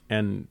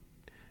 and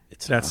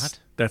that's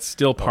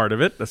still part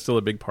of it. That's still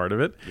a big part of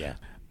it. Yeah.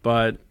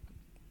 But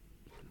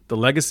the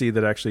legacy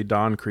that actually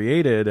Don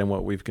created and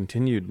what we've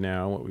continued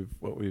now,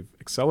 what we've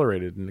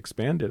accelerated and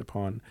expanded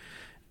upon,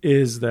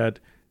 is that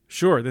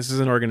sure, this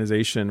is an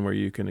organization where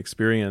you can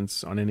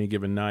experience on any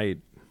given night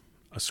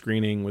a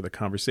screening with a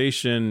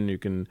conversation. You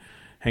can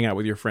hang out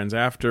with your friends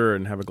after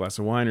and have a glass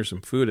of wine or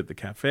some food at the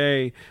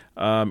cafe.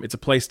 It's a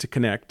place to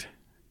connect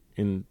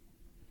in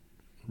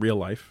real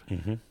life,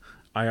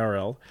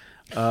 IRL.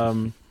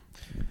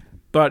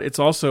 But it's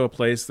also a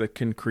place that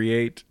can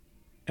create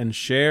and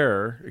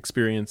share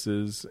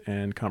experiences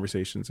and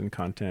conversations and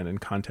content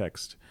and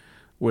context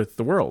with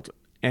the world.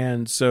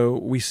 And so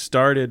we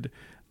started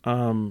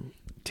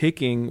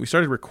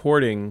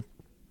recording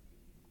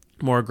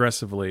more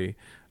aggressively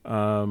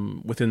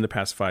within the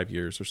past 5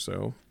 years or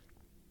so.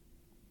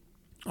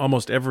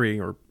 Almost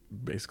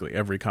basically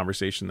every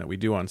conversation that we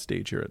do on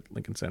stage here at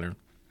Lincoln Center.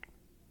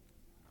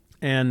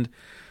 And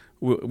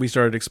we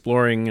started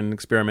exploring and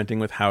experimenting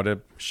with how to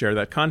share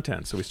that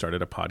content. So we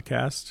started a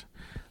podcast,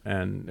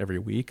 and every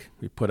week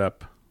we put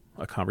up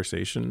a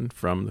conversation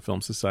from the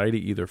Film Society,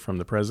 either from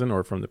the present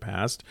or from the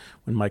past.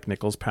 When Mike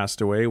Nichols passed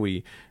away,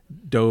 we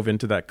dove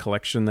into that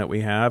collection that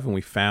we have, and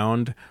we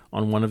found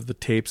on one of the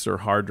tapes or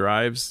hard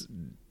drives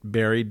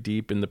buried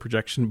deep in the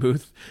projection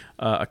booth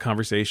a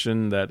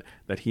conversation that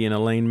he and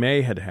Elaine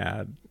May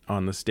had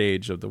on the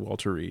stage of the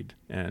Walter Reed.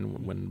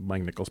 And when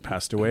Mike Nichols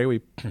passed away,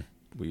 we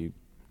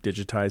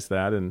digitized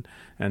that and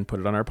put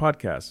it on our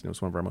podcast. It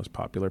was one of our most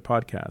popular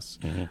podcasts.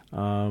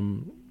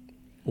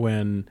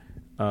 When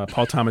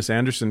Paul Thomas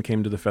Anderson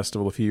came to the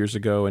festival a few years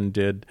ago and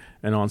did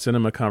an on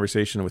cinema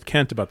conversation with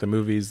Kent about the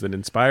movies that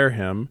inspire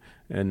him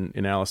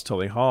in Alice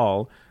Tully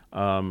Hall,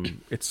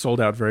 it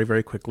sold out very,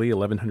 very quickly,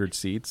 1,100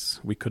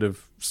 seats. We could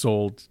have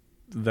sold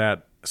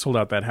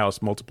out that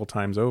house multiple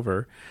times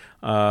over.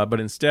 But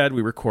instead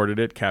we recorded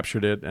it,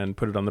 captured it, and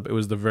put it on it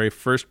was the very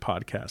first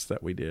podcast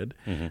that we did.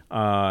 And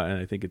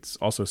I think it's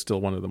also still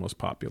one of the most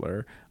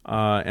popular.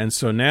 And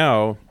so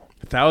now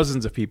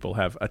thousands of people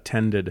have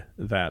attended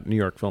that New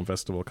York Film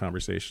Festival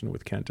conversation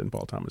with Kent and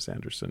Paul Thomas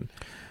Anderson.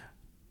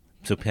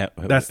 So Pat,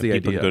 that's the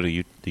people idea. Go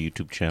to the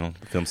YouTube channel,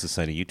 the Film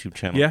Society YouTube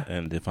channel,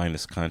 and they find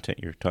this content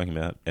you're talking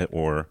about,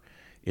 or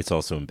it's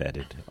also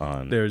embedded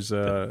on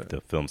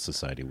the Film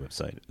Society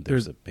website.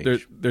 There's a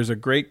page. There's a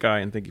great guy,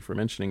 and thank you for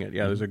mentioning it.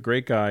 Yeah, there's a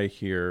great guy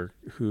here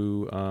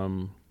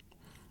who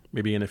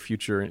maybe in a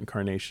future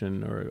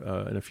incarnation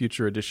or in a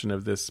future edition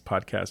of this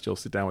podcast, you'll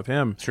sit down with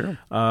him. Sure.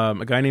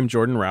 A guy named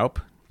Jordan Raup,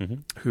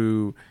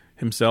 who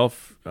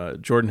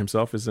Jordan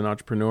himself is an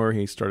entrepreneur.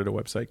 He started a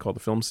website called The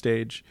Film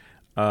Stage.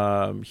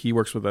 He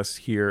works with us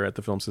here at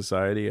the Film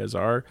Society as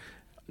our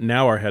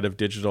head of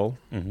digital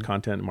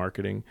content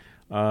marketing.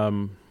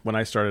 When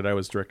I started, I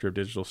was director of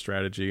digital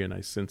strategy, and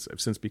I've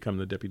since become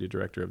the deputy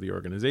director of the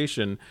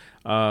organization.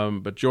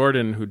 But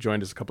Jordan, who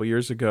joined us a couple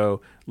years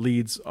ago,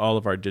 leads all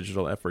of our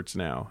digital efforts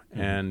now,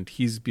 and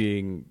he's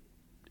being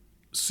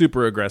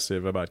super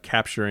aggressive about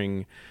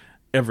capturing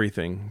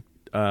everything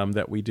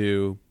that we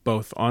do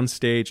both on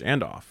stage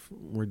and off.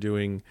 We're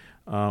doing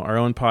our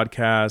own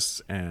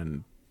podcasts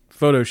and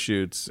photo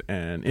shoots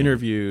and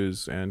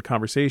interviews and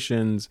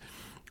conversations.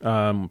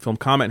 Film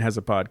Comment has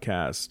a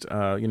podcast.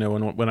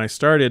 When I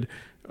started,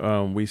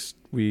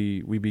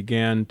 we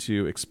began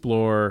to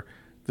explore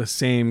the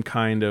same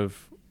kind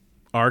of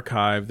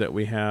archive that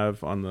we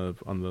have on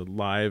the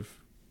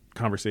live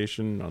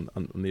conversation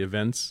on the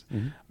events.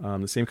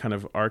 The same kind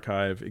of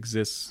archive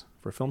exists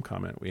for Film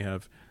Comment. We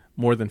have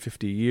more than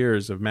 50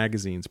 years of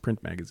magazines,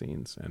 print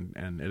magazines,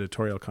 and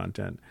editorial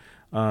content,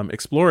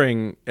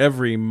 exploring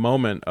every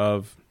moment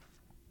of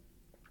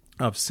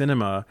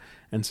cinema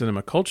and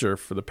cinema culture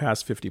for the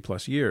past 50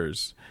 plus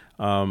years.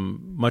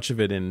 Much of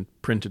it in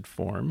printed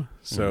form.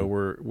 So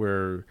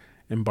we're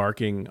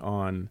embarking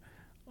on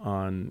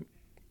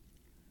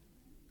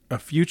a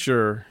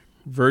future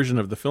version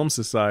of the Film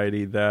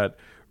Society that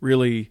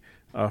really,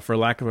 for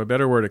lack of a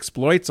better word,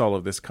 exploits all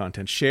of this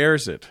content,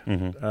 shares it,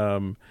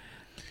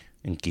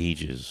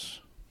 engages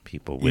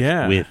people with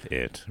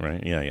it,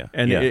 right? Yeah.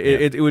 And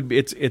it would be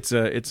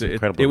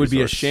it would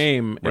be a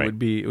shame. Right.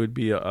 It would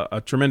be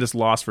a tremendous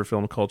loss for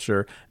film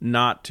culture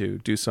not to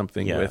do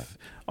something with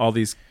all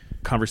these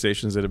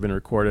conversations that have been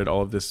recorded,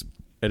 all of this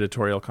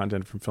editorial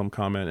content from Film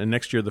Comment. And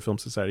next year the Film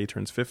Society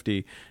turns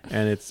 50,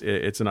 and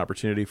it's an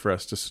opportunity for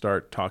us to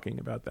start talking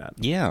about that.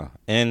 Yeah,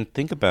 and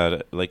think about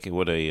it, like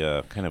what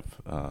a kind of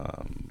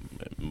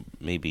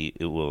maybe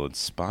it will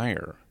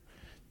inspire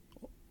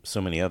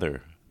so many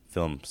other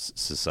film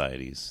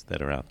societies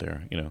that are out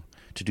there,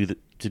 to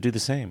do the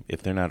same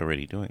if they're not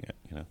already doing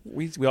it.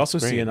 We also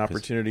see an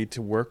opportunity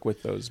to work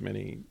with those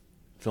many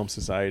film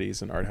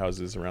societies and art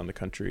houses around the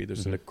country.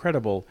 There's an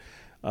incredible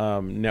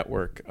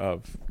network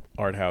of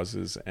art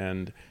houses,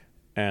 and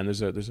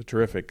there's a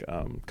terrific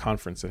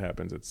conference that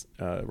happens. It's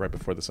right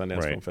before the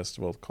Sundance Film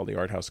Festival called the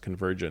Art House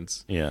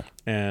Convergence. Yeah,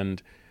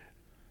 and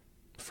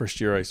first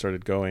year I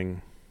started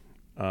going,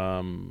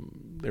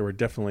 there were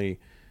definitely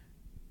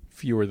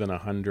fewer than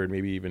 100,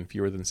 maybe even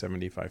fewer than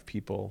 75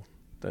 people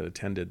that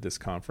attended this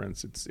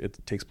conference. It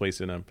takes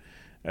place at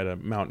a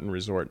mountain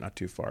resort not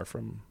too far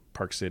from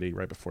Park City,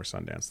 right before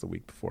Sundance, the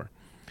week before.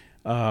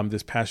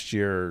 This past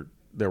year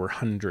there were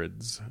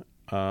hundreds,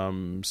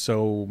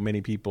 so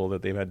many people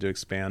that they've had to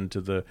expand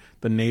to the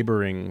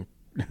neighboring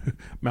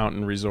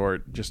mountain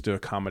resort just to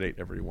accommodate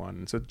everyone.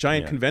 It's a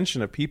giant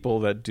convention of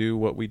people that do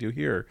what we do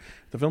here,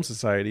 the Film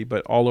Society,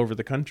 but all over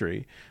the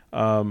country,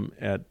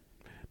 at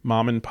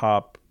mom and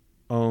pop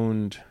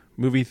owned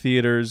movie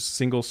theaters,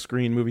 single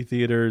screen movie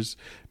theaters,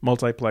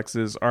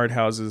 multiplexes, art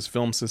houses,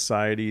 film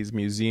societies,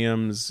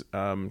 museums,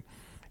 and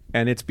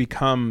it's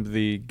become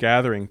the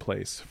gathering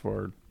place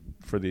for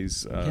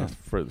these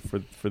for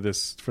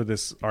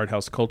this art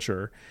house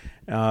culture,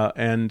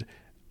 and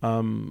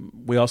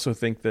we also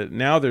think that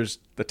now there's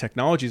the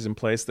technologies in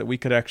place that we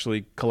could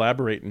actually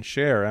collaborate and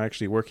share.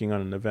 Actually, working on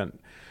an event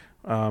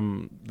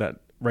that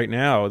right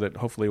now that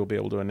hopefully we'll be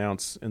able to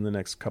announce in the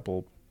next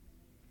couple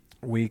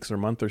weeks or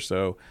month or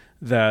so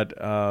that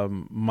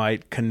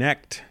might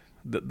connect.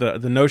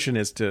 The notion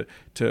is to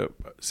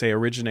say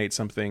originate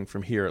something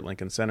from here at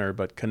Lincoln Center,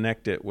 but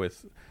connect it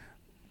with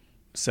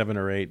 7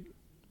 or 8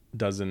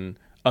 dozen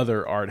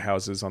other art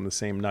houses on the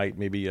same night,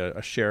 maybe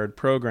a shared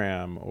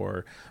program,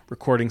 or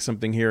recording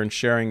something here and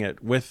sharing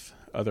it with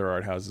other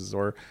art houses,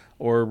 or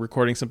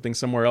recording something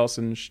somewhere else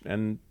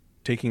and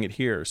taking it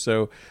here.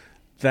 So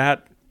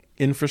that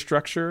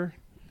infrastructure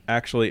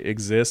actually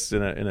exists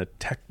in a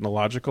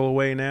technological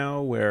way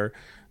now, where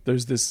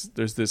there's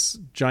this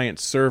giant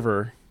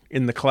server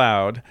in the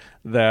cloud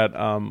that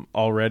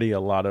already a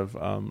lot of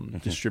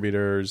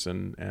distributors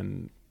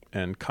and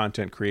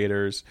content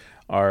creators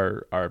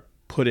are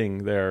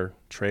putting their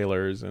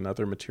trailers and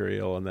other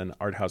material, and then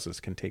art houses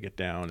can take it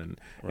down and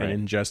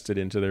ingest it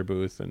into their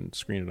booth and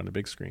screen it on a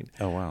big screen.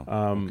 Oh, wow.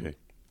 Okay.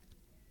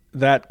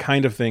 That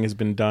kind of thing has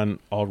been done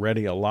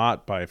already a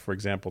lot by, for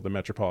example, the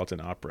Metropolitan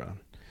Opera.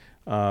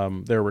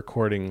 They're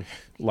recording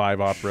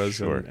live operas,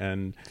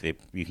 and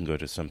you can go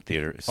to some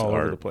theaters all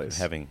over the place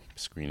having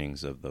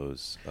screenings of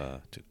those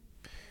to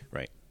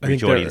I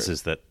reach think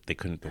audiences that they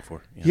couldn't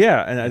before.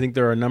 Yeah, and I think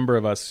there are a number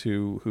of us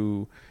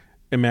who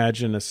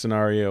imagine a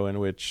scenario in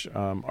which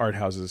art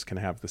houses can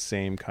have the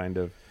same kind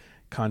of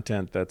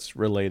content that's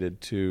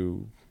related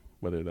to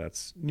whether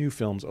that's new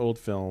films, old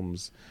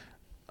films,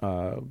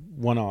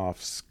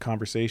 one-offs,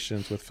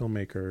 conversations with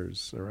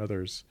filmmakers or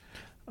others,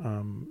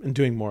 and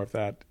doing more of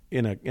that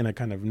in a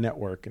kind of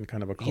network and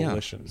kind of a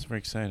coalition. Yeah, it's very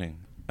exciting.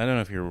 I don't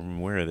know if you're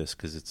aware of this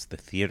because it's the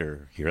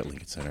theater here at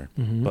Lincoln Center,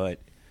 but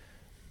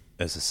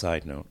as a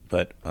side note,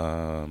 but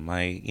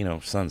my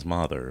son's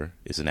mother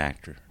is an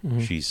actor.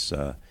 She's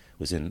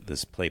was in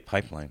this play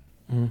Pipeline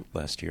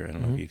last year. I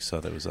don't know if you saw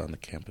that. It was on the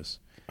campus.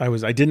 I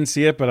didn't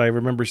see it, but I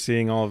remember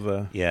seeing all of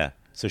the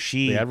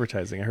the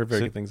advertising. I heard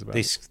very good things about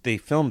it. They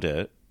filmed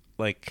it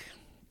like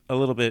a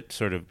little bit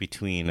sort of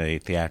between a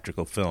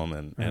theatrical film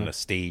and a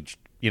staged,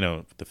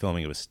 the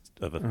filming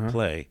of a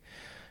play.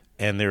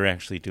 And they're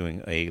actually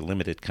doing a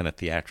limited kind of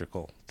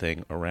theatrical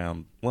thing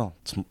around, well,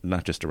 it's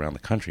not just around the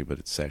country, but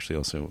it's actually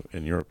also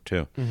in Europe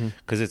too.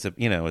 Because it's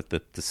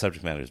the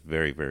subject matter is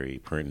very, very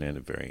pertinent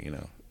and very,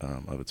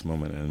 of its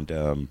moment.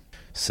 And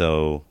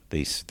so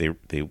they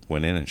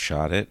went in and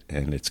shot it,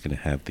 and it's going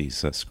to have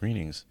these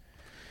screenings.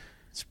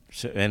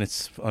 And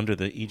it's under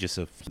the aegis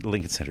of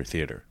Lincoln Center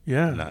Theater.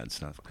 Yeah. No,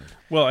 it's not.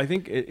 Well, I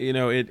think,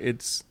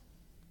 it's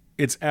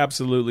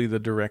absolutely the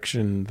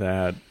direction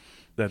that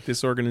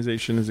this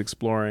organization is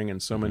exploring, and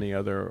so many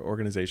other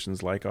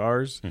organizations like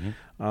ours.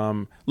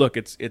 Look,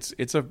 it's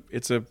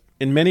a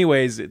in many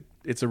ways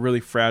it's a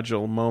really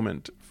fragile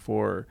moment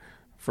for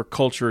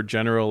culture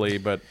generally,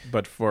 but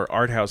for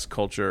art house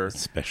culture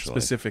especially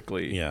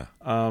specifically. Yeah.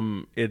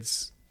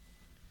 It's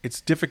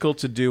difficult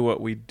to do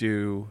what we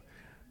do.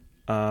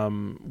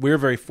 We're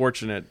very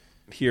fortunate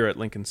here at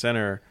Lincoln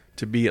Center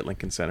to be at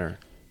Lincoln Center,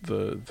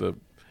 the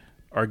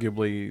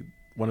arguably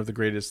one of the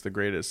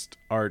greatest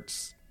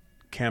arts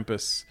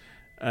campus,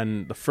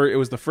 and it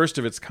was the first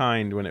of its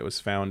kind when it was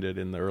founded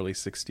in the early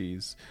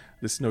 60s.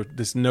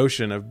 This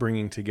notion of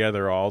bringing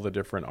together all the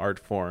different art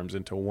forms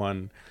into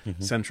one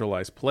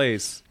centralized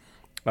place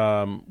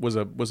was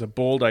a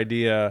bold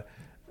idea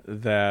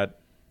that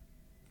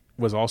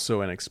was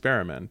also an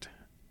experiment,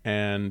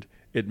 and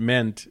it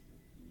meant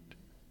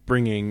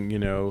bringing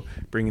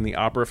the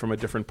opera from a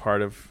different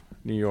part of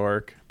New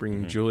York,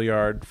 bringing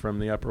Juilliard from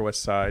the Upper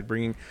West Side,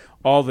 bringing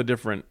all the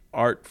different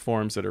art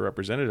forms that are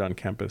represented on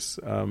campus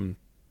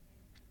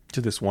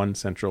to this one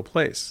central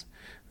place,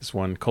 this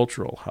one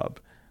cultural hub.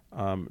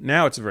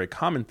 Now it's a very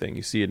common thing.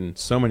 You see it in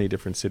so many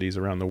different cities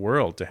around the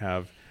world to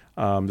have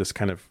this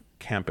kind of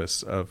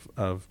campus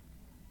of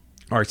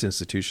arts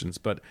institutions.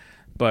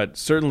 But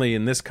certainly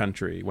in this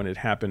country, when it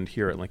happened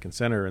here at Lincoln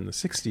Center in the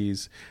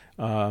 60s,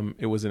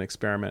 it was an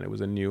experiment. It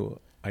was a new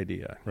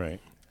idea. Right.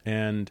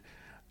 And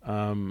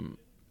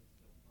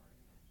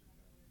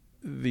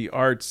the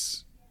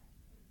arts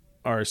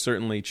are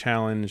certainly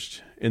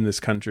challenged in this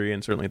country,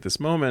 and certainly at this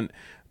moment,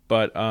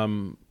 but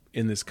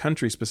in this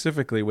country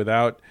specifically,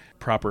 without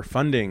proper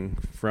funding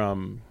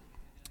from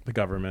the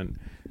government,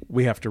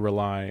 we have to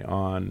rely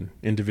on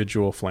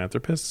individual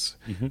philanthropists.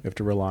 We have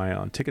to rely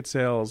on ticket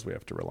sales. We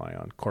have to rely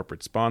on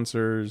corporate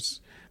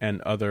sponsors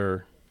and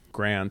other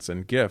grants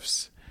and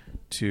gifts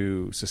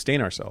to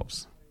sustain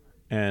ourselves.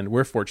 And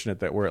we're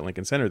fortunate that we're at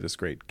Lincoln Center, this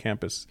great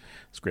campus,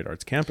 this great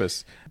arts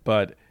campus,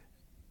 but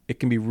it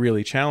can be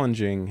really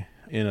challenging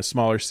in a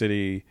smaller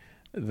city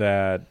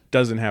that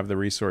doesn't have the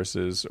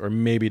resources, or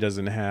maybe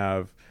doesn't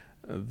have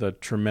the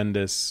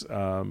tremendous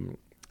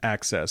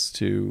access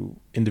to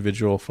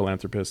individual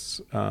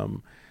philanthropists.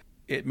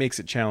 It makes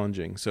it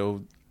challenging.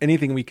 So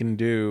anything we can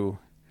do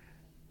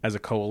as a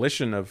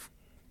coalition of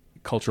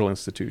cultural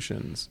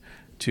institutions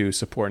to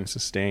support and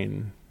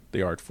sustain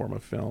the art form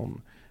of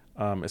film,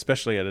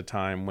 especially at a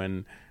time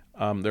when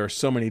there are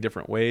so many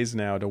different ways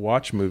now to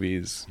watch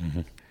movies.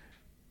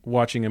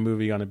 Watching a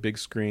movie on a big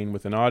screen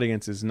with an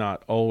audience is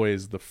not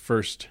always the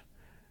first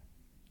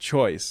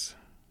choice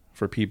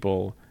for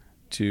people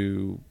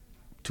to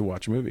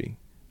watch a movie.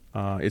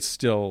 It's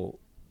still,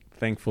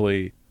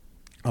 thankfully,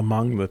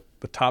 among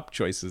the top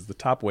choices, the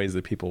top ways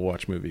that people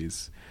watch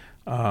movies.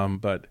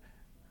 But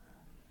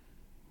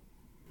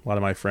a lot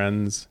of my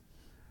friends,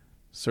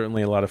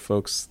 certainly a lot of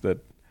folks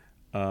that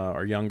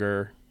are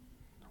younger,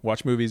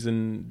 watch movies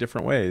in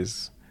different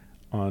ways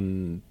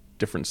on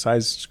different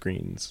size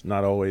screens,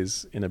 not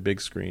always in a big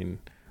screen,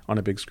 on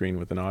a big screen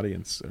with an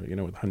audience, with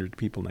 100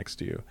 people next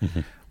to you.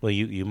 Well,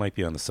 you might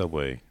be on the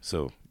subway,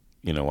 so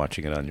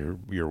watching it on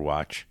your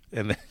watch,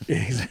 and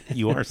then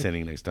you are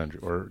standing next to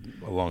or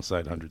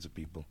alongside hundreds of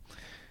people.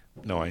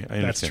 No, I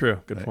understand. That's true.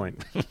 Good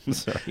point.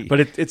 Sorry, but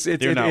it's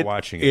they're not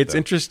watching it. It's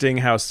interesting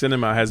how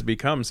cinema has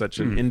become such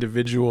an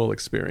individual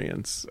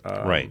experience,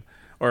 right,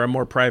 or a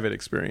more private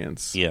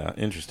experience. Yeah,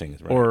 interesting.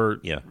 Right. Or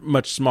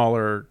much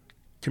smaller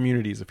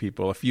communities of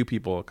people, a few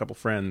people, a couple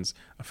friends,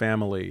 a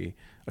family,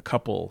 a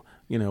couple,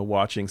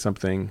 watching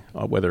something,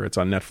 whether it's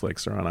on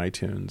Netflix or on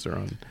iTunes or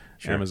on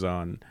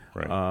Amazon.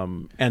 Right.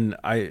 And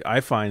I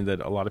find that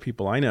a lot of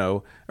people I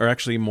know are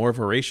actually more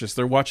voracious.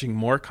 They're watching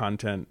more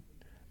content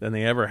than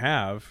they ever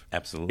have.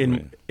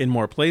 Absolutely. In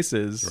more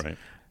places. Right.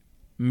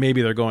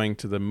 Maybe they're going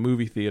to the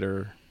movie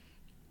theater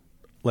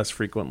less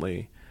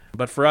frequently.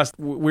 But for us,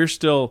 we're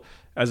still,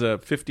 as a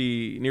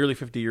nearly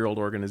 50-year-old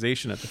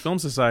organization at the Film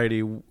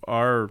Society,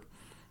 our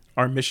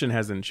mission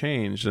hasn't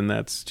changed, and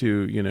that's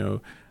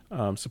to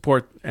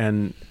support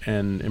and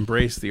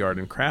embrace the art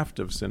and craft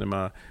of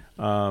cinema,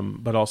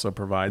 but also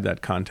provide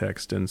that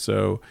context. And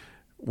so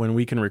when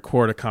we can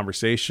record a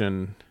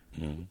conversation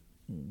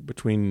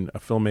between a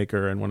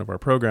filmmaker and one of our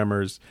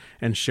programmers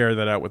and share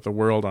that out with the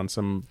world on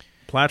some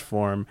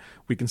platform,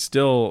 we can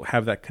still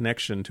have that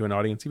connection to an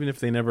audience, even if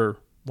they never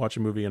watch a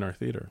movie in our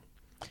theater.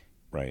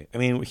 Right. I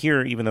mean,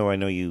 here, even though I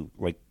know you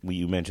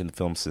mentioned the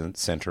Film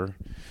Center,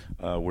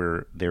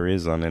 where there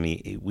is on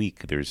any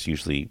week, there's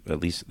usually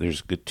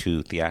there's good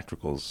 2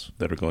 theatricals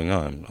that are going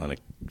on a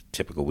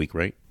typical week,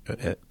 right?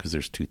 Because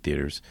there's 2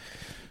 theaters.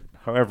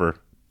 However,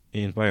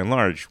 And by and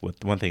large,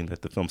 one thing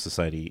that the Film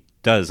Society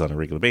does on a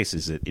regular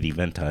basis is it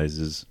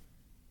eventizes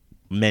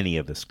many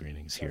of the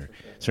screenings here.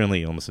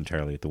 Certainly almost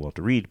entirely at the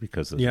Walter Reed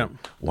because of the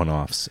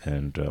one-offs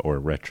and or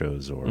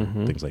retros or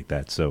things like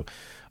that. So,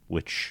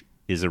 which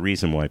is a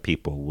reason why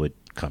people would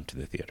come to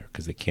the theater,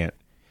 because they can't,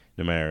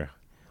 no matter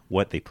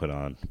what they put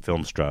on,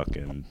 Filmstruck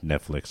and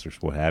Netflix or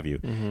what have you,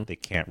 they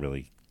can't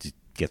really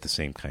get the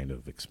same kind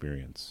of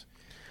experience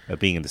of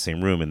being in the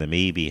same room and then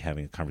maybe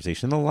having a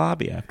conversation in the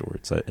lobby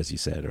afterwards, as you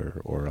said,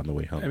 or on the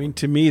way home. I mean,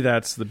 to me,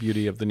 that's the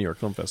beauty of the New York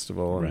Film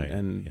Festival,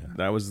 and,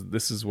 right.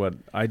 This is what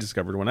I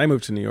discovered when I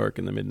moved to New York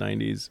in the mid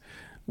 '90s,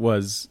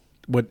 was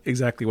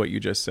exactly what you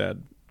just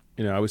said.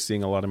 You know, I was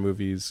seeing a lot of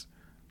movies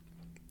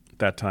at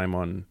that time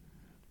on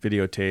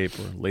videotape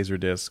or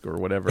Laserdisc or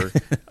whatever,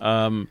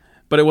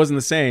 but it wasn't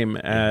the same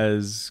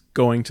as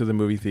going to the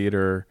movie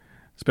theater,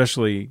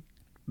 especially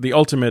the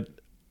ultimate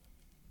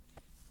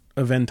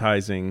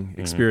eventizing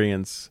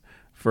experience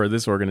for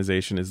this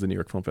organization is the New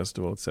York Film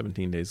Festival. It's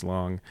 17 days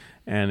long,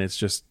 and it's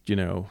just,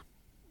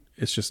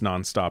 it's just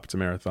nonstop. It's a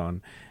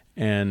marathon.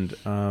 And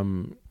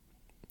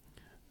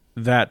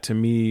that to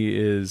me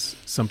is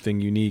something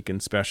unique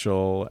and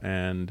special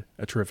and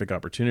a terrific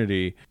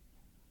opportunity.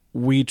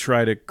 We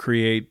try to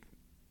create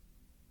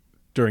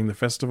during the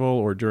festival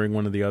or during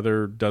one of the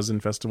other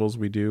dozen festivals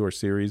we do or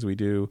series we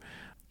do,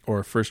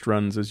 or first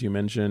runs, as you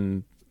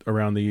mentioned,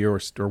 around the year,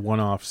 or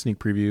one-off sneak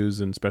previews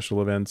and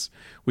special events.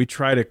 We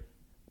try to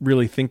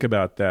really think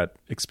about that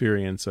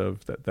experience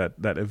of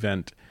that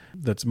event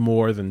that's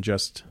more than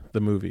just the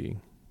movie.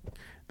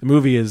 The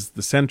movie is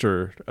the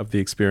center of the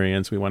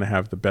experience. We want to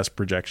have the best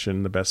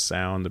projection, the best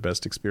sound, the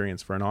best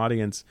experience for an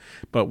audience.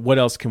 But what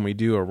else can we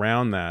do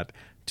around that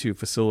to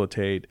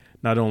facilitate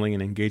not only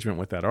an engagement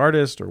with that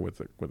artist or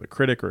with a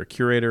critic or a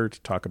curator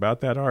to talk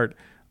about that art,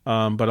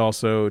 but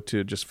also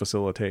to just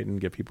facilitate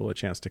and give people a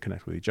chance to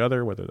connect with each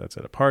other, whether that's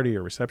at a party,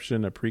 a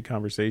reception, a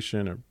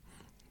pre-conversation, or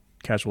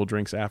casual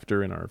drinks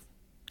after in our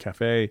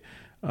cafe.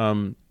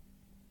 To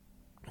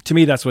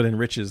me, that's what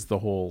enriches the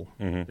whole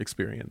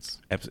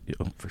experience.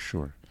 Absolutely, for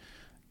sure.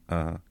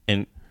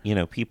 And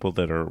people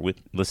that are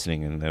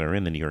listening and that are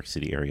in the New York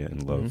City area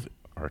and love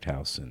art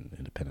house and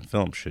independent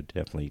film should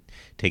definitely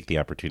take the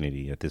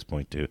opportunity at this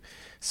point to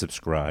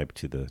subscribe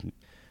to the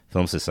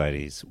Film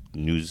Society's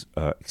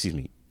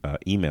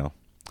email,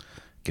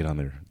 get on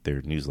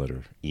their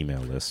newsletter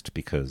email list,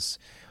 because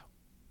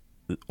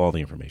all the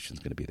information is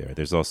going to be there.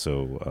 There's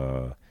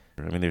also,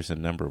 there's a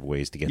number of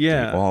ways to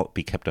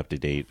be kept up to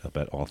date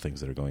about all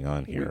things that are going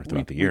on here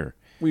throughout the year.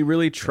 We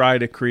really try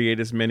to create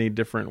as many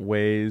different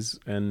ways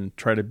and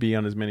try to be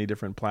on as many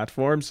different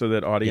platforms so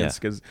that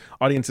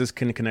audiences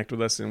can connect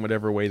with us in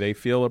whatever way they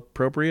feel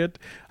appropriate.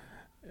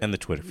 And the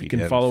Twitter feed. You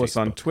can follow us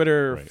on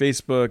Twitter,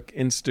 Facebook,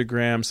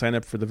 Instagram, sign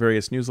up for the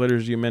various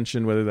newsletters you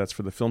mentioned, whether that's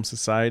for the Film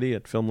Society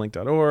at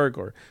filmlink.org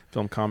or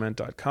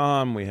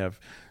filmcomment.com. We have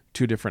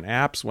 2 different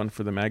apps, one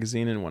for the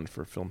magazine and one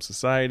for Film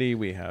Society.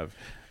 We have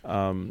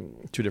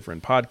 2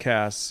 different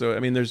podcasts. So,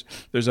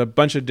 there's a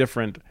bunch of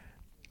different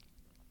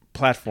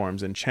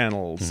platforms and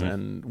channels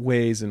and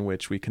ways in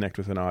which we connect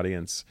with an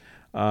audience.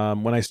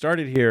 When I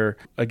started here,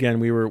 again,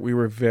 we were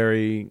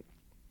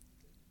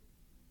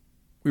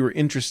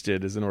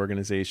interested as an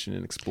organization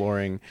in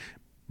exploring,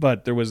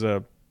 but there was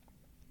a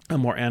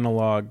more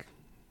analog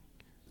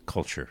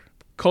culture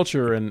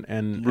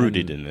and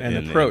rooted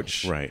and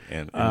approach, right?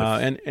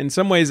 And in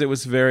some ways, it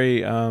was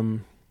very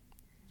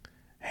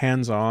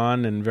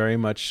hands-on and very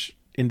much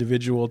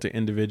individual to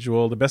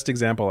individual. The best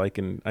example I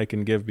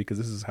can give, because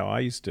this is how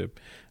I used to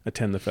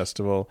attend the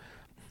festival.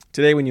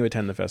 Today, when you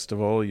attend the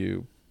festival,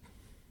 you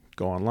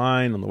go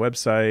online on the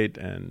website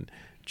and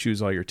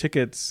choose all your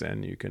tickets,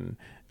 and you can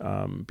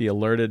be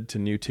alerted to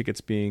new tickets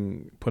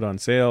being put on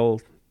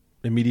sale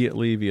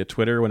immediately via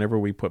Twitter. Whenever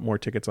we put more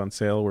tickets on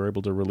sale, we're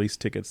able to release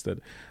tickets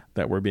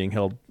that were being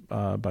held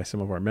by some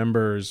of our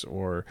members,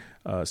 or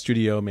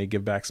studio may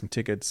give back some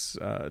tickets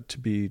to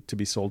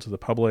be sold to the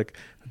public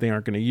that they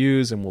aren't going to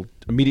use, and we'll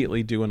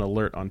immediately do an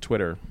alert on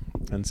Twitter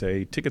and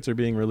say tickets are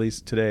being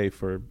released today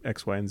for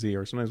X, Y, and Z,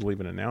 or sometimes we'll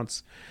even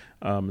announce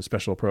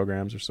special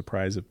programs or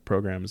surprise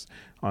programs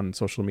on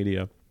social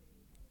media.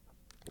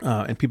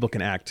 And people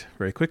can act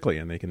very quickly,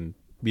 and they can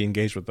be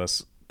engaged with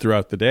us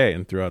throughout the day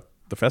and throughout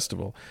the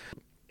festival.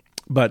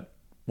 But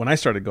when I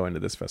started going to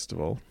this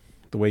festival,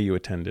 the way you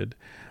attended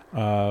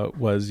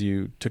was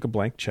you took a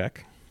blank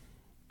check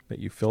that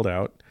you filled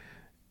out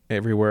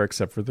everywhere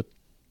except for the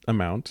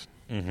amount,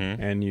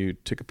 and you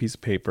took a piece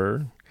of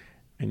paper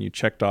and you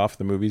checked off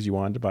the movies you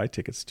wanted to buy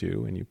tickets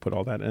to, and you put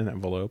all that in an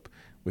envelope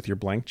with your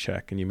blank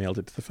check, and you mailed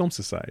it to the Film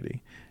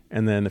Society.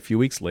 And then a few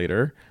weeks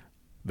later,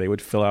 they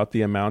would fill out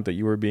the amount that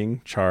you were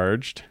being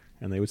charged,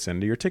 and they would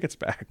send you your tickets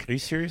back. Are you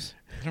serious?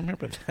 I don't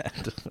remember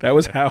that. That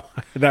was how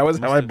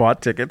I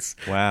bought tickets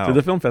to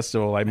the film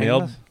festival. I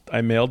mailed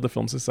the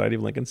Film Society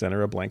of Lincoln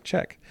Center a blank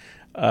check.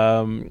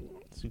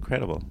 It's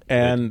incredible.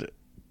 And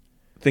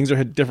things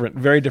are different,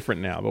 very different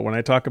now. But when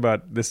I talk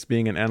about this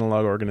being an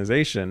analog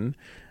organization,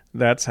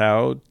 that's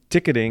how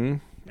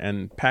ticketing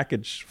and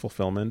package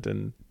fulfillment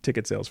and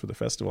ticket sales for the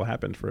festival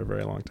happened for a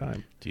very long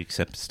time. Do you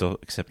still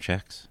accept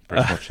checks,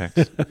 personal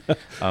checks?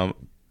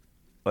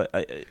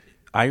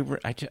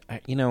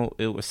 You know,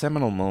 it was a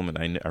seminal moment.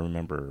 I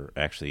remember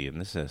actually,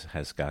 and this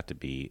has got to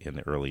be in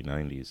the early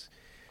 '90s.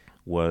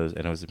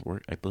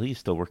 I believe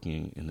still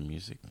working in the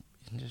music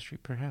industry,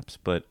 perhaps,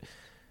 but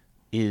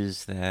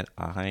is that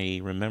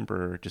I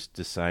remember just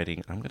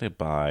deciding I'm going to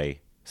buy.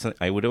 So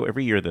I would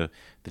every year the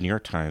New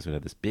York Times would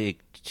have this big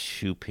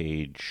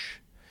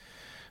 2-page,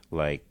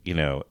 like, you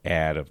know,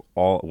 ad of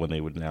all when they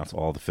would announce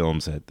all the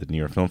films at the New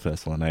York Film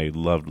Festival, and I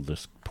loved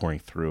just pouring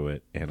through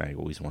it. And I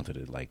always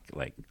wanted to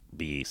like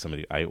be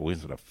somebody. I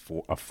always would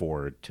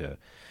afford to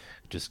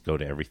just go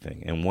to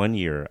everything. And one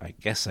year, I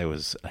guess I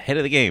was ahead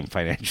of the game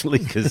financially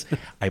because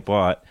I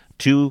bought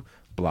 2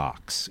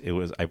 blocks.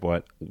 I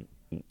bought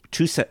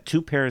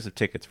two pairs of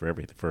tickets for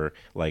everything for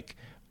like.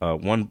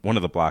 One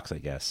of the blocks, I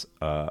guess,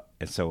 and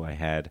so I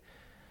had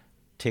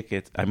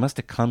tickets. I must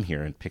have come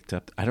here and picked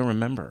up. I don't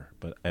remember,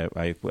 but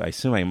I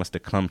assume I must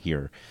have come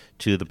here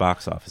to the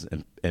box office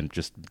and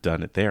just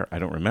done it there. I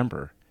don't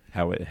remember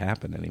how it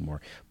happened anymore.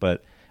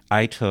 But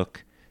I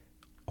took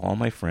all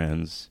my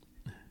friends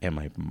and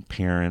my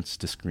parents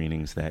to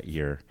screenings that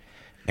year,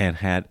 and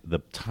had the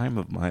time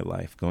of my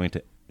life going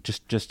to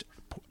just.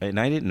 And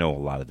I didn't know a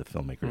lot of the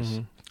filmmakers.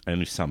 Mm-hmm. I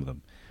knew some of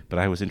them. But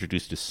I was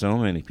introduced to so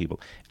many people.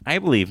 I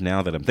believe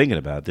now that I'm thinking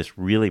about it, this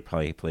really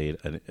probably played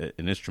an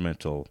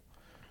instrumental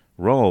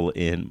role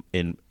in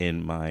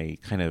my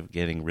kind of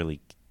getting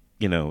really,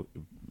 you know,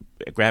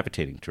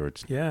 gravitating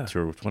towards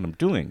what I'm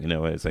doing, you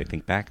know, as I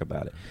think back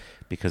about it.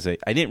 Because I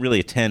didn't really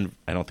attend,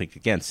 I don't think,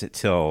 against it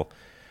till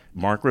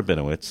Mark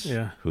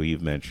Rabinowitz, who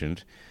you've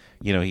mentioned.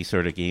 You know, he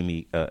sort of gave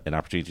me an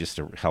opportunity just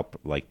to help,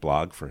 like,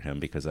 blog for him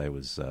because I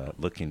was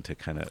looking to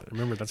kind of...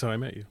 Remember, that's how I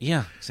met you.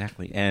 Yeah,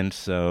 exactly. And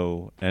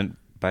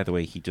by the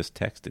way, he just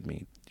texted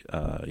me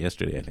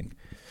yesterday, I think,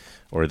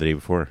 or the day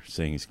before,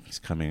 saying he's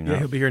coming up.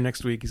 He'll be here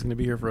next week. He's going to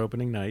be here for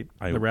opening night.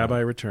 The Rabbi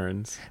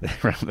returns. The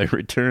Rabbi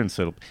returns,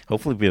 so it'll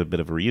hopefully be a bit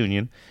of a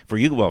reunion for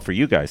you. Well, for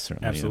you guys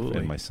certainly, absolutely,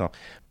 and myself.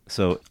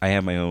 So I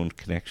have my own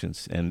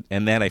connections, and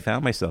then I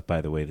found myself, by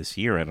the way, this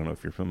year. I don't know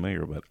if you're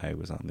familiar, but I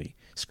was on the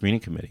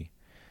screening committee.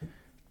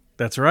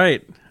 That's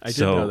right. I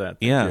did know that.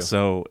 Thank you.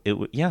 So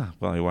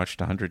well, I watched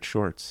 100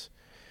 shorts,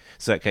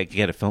 so I could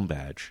get a film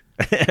badge.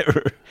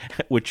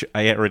 Which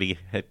I already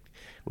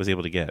was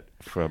able to get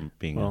from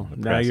being in the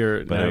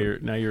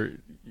press. Now you're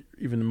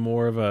even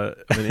more of an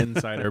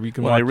insider. You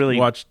can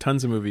watch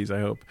tons of movies, I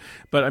hope.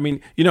 But I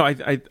mean, you know,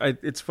 I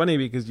it's funny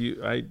because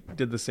I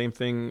did the same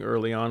thing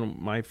early on.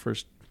 My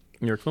first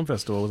New York Film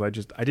Festival was I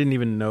didn't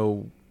even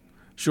know.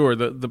 Sure,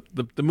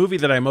 the movie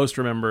that I most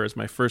remember as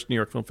my first New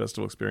York Film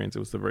Festival experience, it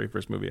was the very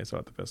first movie I saw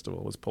at the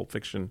festival, was Pulp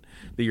Fiction,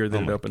 the year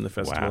that it opened the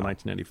festival in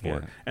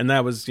 1994. Yeah. And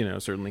that was, you know,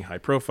 certainly high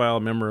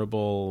profile,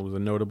 memorable, it was a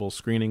notable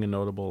screening, a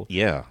notable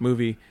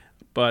movie.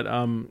 But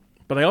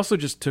I also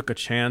just took a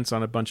chance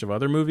on a bunch of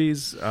other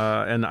movies,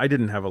 and I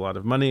didn't have a lot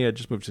of money. I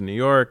just moved to New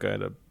York.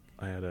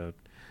 I had a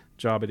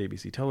job at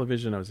ABC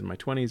Television. I was in my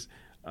 20s.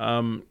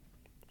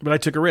 But I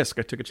took a risk.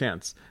 I took a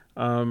chance.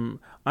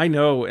 I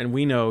know, and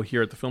we know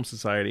here at the Film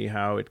Society,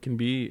 how it can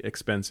be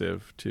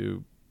expensive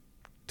to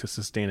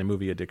sustain a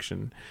movie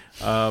addiction.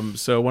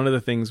 So one of the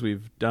things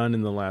we've done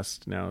in the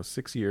last now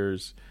 6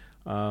 years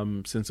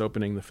since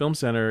opening the Film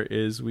Center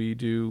is we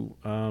do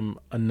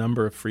a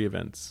number of free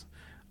events.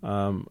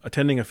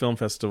 Attending a film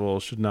festival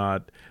should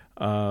not...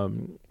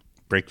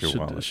 break your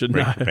wallet,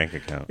 break your bank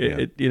account.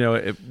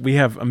 We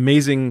have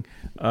amazing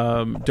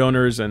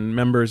donors and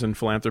members and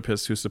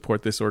philanthropists who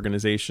support this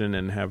organization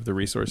and have the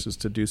resources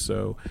to do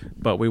so.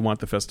 But we want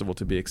the festival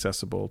to be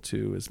accessible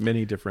to as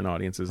many different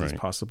audiences as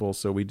possible.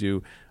 So we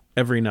do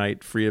every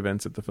night free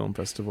events at the film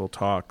festival,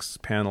 talks,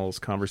 panels,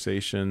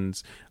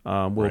 conversations.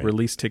 We'll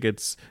release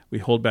tickets. We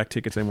hold back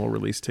tickets and we'll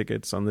release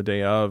tickets on the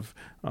day of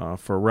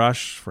for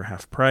rush, for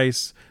half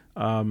price.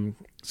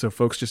 So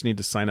folks just need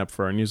to sign up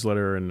for our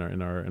newsletter and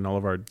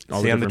all the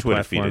different Twitter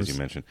platforms, feed, as you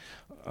mentioned,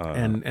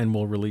 and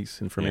we'll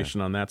release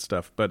information on that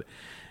stuff. But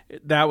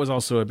that was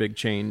also a big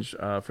change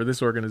for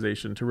this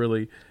organization to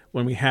really,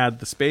 when we had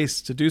the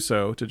space to do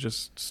so, to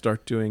just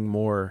start doing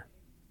more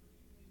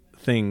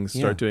things,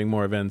 start doing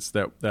more events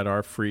that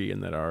are free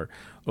and that are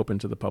open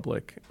to the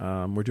public.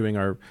 We're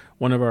doing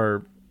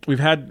we've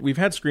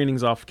had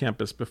screenings off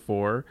campus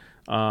before,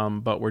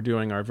 but we're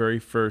doing our very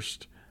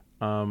first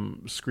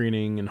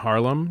screening in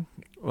Harlem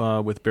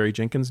with Barry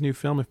Jenkins' new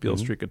film, If Beale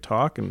Street Could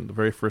Talk, and the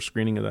very first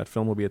screening of that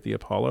film will be at the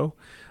Apollo,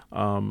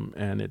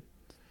 and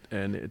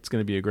it's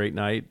going to be a great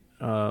night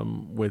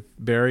with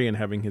Barry, and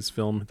having his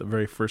film, the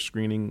very first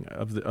screening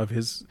of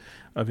his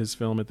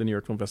film at the New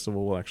York Film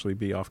Festival will actually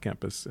be off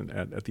campus and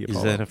at the Apollo.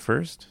 Is that a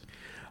first?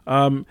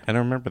 I don't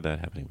remember that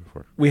happening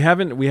before. We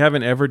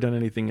haven't ever done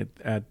anything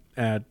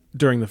at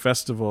during the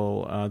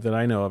festival that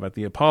I know of at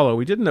the Apollo.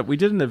 We did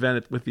an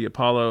event with the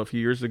Apollo a few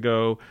years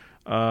ago.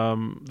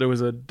 There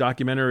was a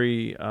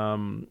documentary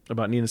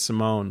about Nina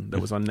Simone that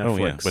was on Netflix.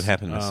 Oh, yeah. What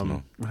Happened, Miss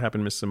Simone? What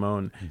Happened, Miss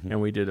Simone? Mm-hmm.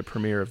 And we did a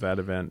premiere of that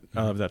event,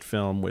 of that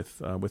film with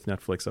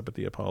Netflix up at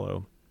the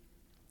Apollo.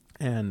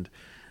 And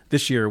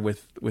this year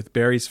with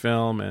Barry's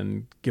film,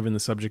 and given the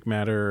subject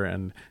matter,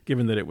 and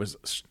given that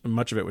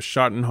much of it was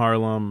shot in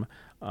Harlem,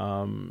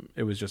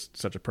 it was just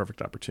such a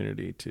perfect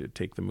opportunity to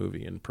take the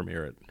movie and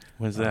premiere it.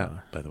 When's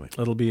that, by the way?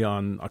 It'll be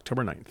on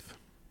October 9th.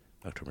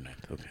 October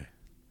 9th, okay.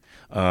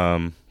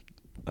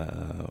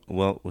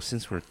 Well,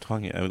 since we're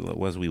talking,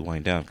 as we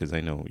wind down, because I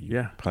know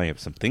you probably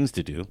have some things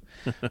to do,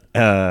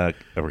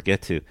 or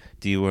get to,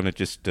 do you want to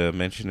just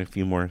mention a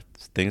few more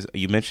things?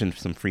 You mentioned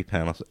some free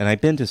panels, and I've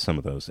been to some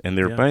of those, and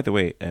they're, by the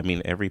way, I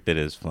mean, every bit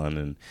as fun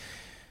and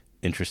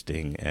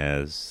interesting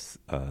as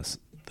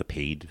the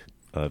paid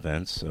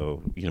events.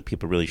 So,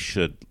 people really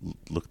should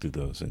look through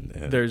those. And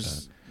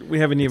we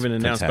haven't even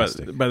announced,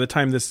 fantastic. by the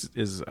time this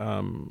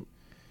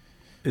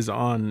is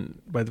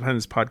on, by the time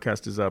this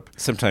podcast is up,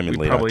 sometime in we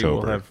late probably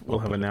October, we'll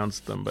have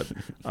announced them. But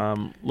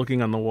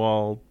looking on the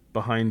wall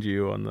behind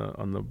you on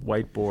the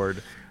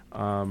whiteboard,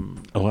 oh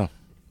wow,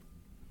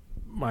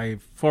 my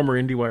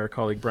former IndieWire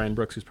colleague Brian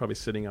Brooks, who's probably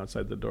sitting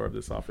outside the door of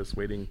this office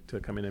waiting to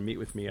come in and meet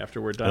with me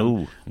after we're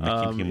done,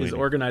 is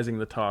organizing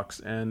the talks,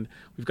 and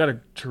we've got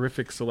a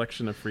terrific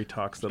selection of free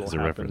talks that'll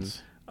happen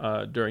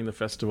during the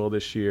festival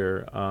this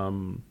year.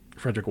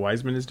 Frederick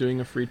Wiseman is doing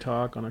a free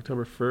talk on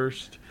October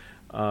 1st.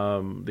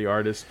 The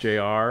artist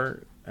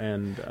JR,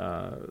 and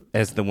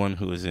as the one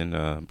who was in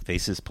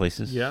Faces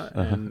Places,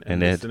 and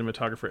the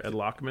cinematographer Ed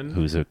Lockman,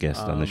 who's a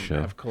guest on the show.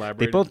 Have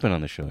collaborated. They've both been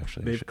on the show,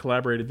 actually. They've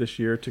collaborated this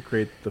year to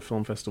create the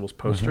film festival's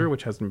poster,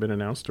 which hasn't been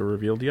announced or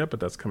revealed yet, but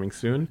that's coming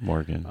soon.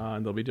 Morgan,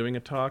 and they'll be doing a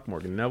talk.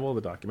 Morgan Neville,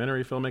 the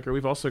documentary filmmaker.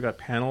 We've also got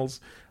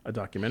panels, a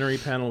documentary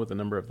panel with a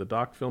number of the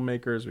doc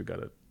filmmakers. We've got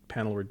a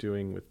panel we're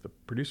doing with the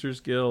Producers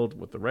Guild,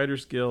 with the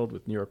Writers Guild,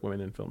 with New York Women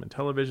in Film and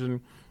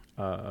Television.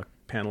 A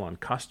panel on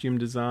costume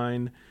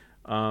design.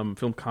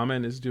 Film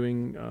Comment is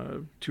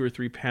doing 2 or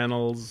 3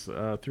 panels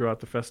throughout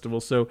the festival.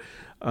 So,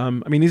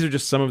 these are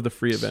just some of the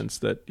free events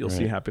that you'll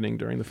see happening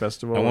during the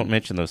festival. I won't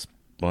mention those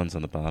ones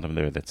on the bottom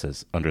there that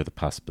says Under the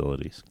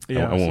Possibilities.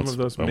 Yeah, some of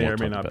those may or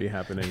may not be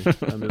happening.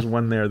 There's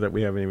one there that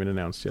we haven't even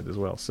announced yet as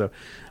well. So,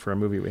 for a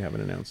movie we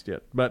haven't announced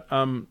yet. But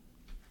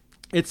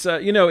it's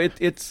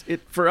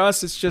for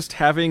us, it's just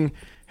having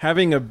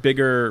a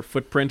bigger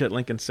footprint at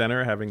Lincoln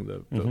Center, having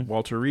the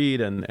Walter Reed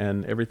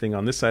and everything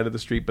on this side of the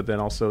street, but then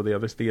also the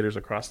other theaters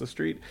across the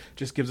street,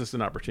 just gives us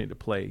an opportunity to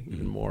play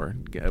even more,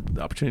 the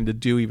opportunity to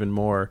do even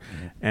more,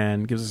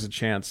 and gives us a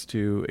chance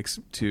to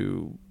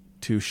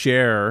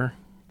share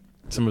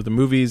some of the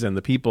movies and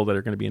the people that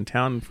are going to be in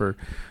town for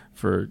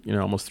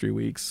almost 3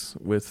 weeks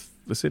with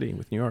the city,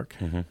 with New York.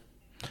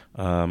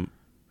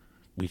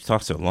 We've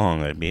talked so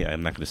long.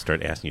 I'm not going to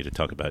start asking you to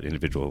talk about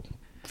individual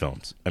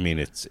films. I mean,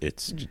 it's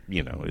it's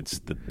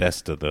the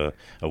best of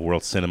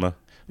world cinema,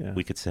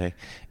 we could say.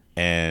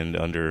 And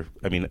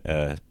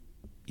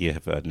you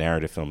have a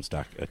narrative films,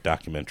 a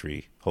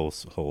documentary,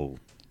 whole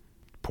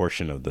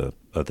portion of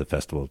the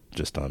festival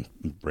just on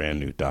brand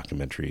new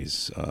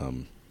documentaries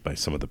by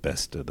some of the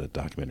best of the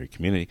documentary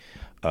community.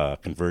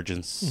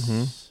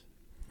 Convergence,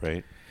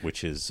 right?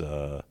 Which is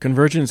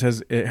Convergence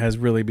has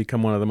really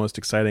become one of the most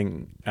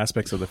exciting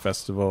aspects of the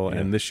festival,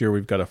 and this year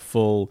we've got a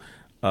full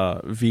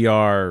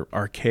VR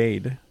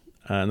arcade,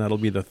 and that'll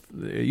be it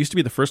used to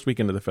be the first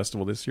weekend of the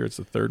festival. This year it's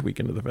the third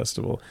weekend of the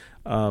festival,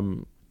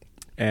 and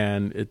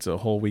it's a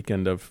whole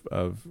weekend of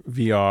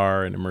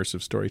VR and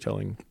immersive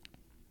storytelling.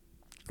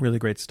 Really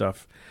great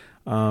stuff.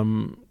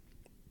 On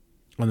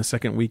the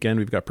second weekend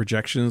we've got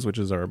Projections, which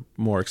is our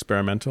more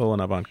experimental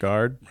and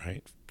avant-garde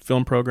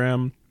film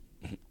program.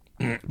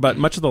 But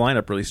much of the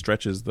lineup really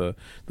stretches the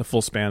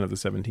full span of the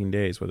 17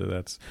 days, whether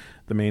that's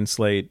the main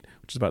slate,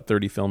 which is about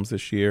 30 films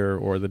this year,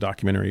 or the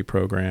documentary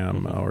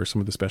program, or some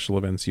of the special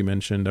events you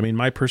mentioned. I mean,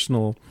 my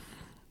personal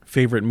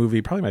favorite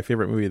movie, probably my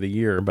favorite movie of the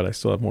year, but I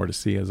still have more to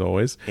see as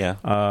always,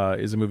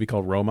 is a movie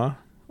called Roma,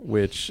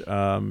 which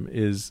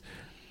is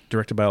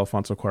directed by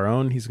Alfonso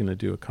Cuarón. He's going to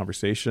do a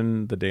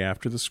conversation the day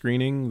after the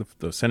screening.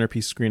 The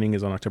centerpiece screening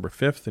is on October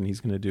 5th, and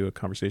he's going to do a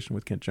conversation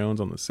with Kent Jones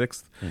on the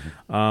 6th.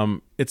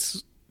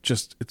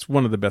 It's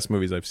one of the best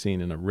movies I've seen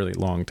in a really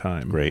long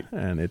time. Great.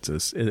 And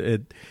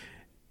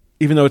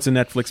even though it's a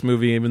Netflix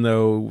movie, even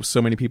though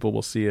so many people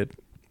will see it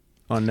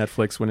on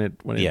Netflix when it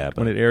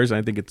airs, and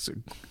I think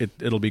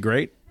it'll be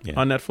great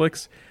on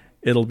Netflix.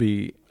 It'll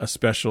be a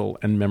special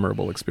and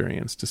memorable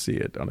experience to see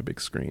it on a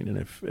big screen, and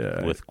if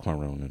with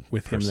Cuarón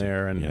with him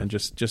there, and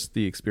just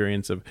the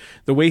experience of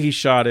the way he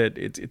shot it.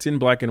 It's in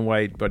black and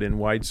white, but in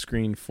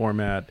widescreen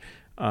format,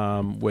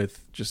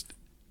 with just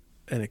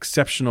an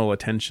exceptional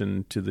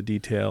attention to the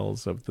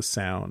details of the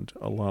sound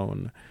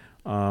alone.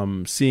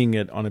 Seeing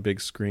it on a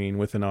big screen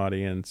with an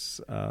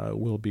audience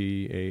will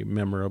be a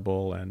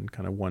memorable and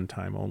kind of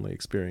one-time only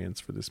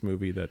experience for this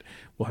movie that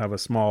will have a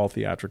small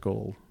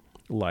theatrical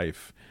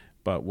life,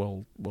 but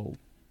will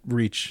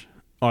reach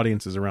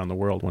audiences around the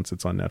world once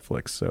it's on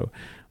Netflix. So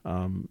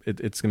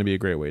it's going to be a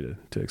great way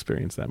to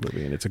experience that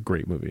movie, and it's a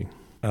great movie.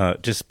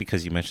 Just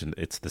because you mentioned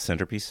it's the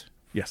centerpiece.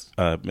 Yes.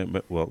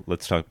 Well,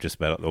 let's talk just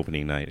about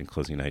opening night and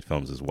closing night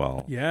films as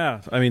well.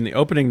 Yeah. I mean, the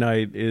opening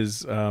night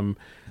is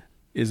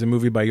is a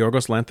movie by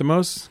Yorgos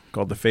Lanthimos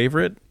called The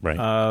Favorite. Right.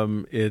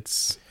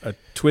 It's a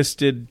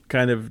twisted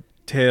kind of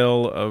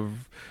tale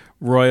of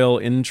royal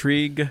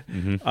intrigue.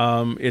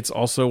 It's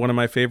also one of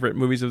my favorite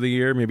movies of the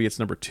year. Maybe it's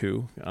number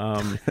 2.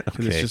 'Cause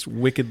it's just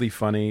wickedly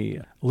funny.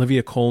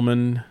 Olivia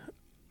Colman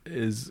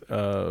is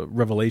a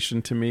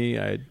revelation to me.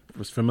 I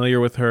was familiar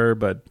with her,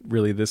 but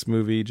really this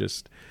movie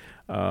just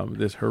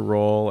her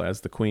role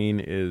as the Queen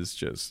is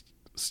just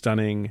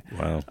stunning.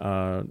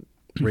 Wow.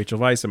 Rachel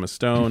Weisz, Emma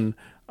Stone.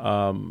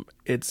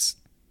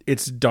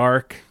 It's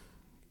dark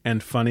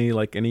and funny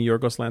like any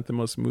Yorgos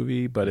Lanthimos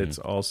movie, but it's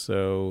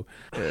also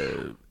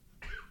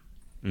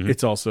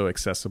it's also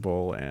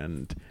accessible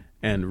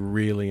and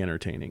really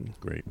entertaining.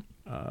 Great.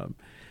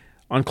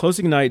 On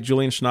closing night,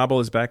 Julian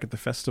Schnabel is back at the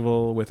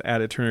festival with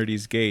At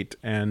Eternity's Gate,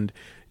 and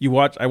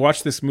I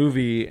watched this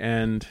movie,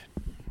 and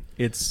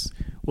it's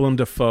Willem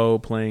Dafoe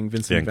playing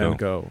Vincent Van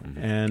Gogh,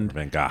 and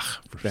Van Gogh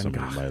for some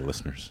of my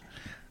listeners.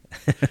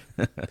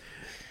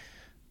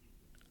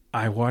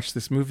 I watched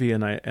this movie,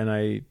 and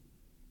I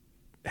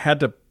had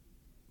to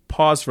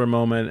pause for a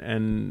moment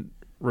and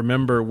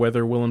remember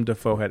whether Willem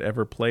Dafoe had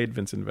ever played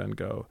Vincent Van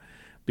Gogh,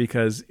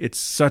 because it's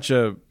such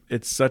a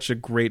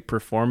great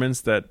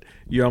performance that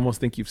you almost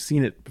think you've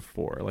seen it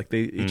before. Like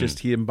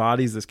he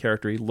embodies this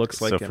character. He looks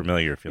it's like so him.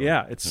 familiar.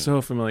 Yeah, it's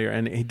so familiar,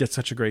 and he did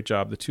such a great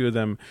job. The two of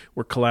them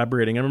were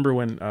collaborating. I remember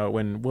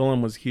when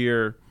Willem was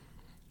here,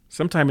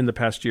 sometime in the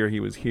past year, he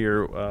was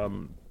here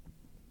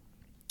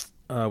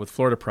with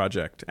Florida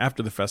Project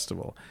after the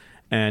festival,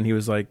 and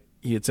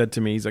he had said to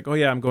me, he's like, "Oh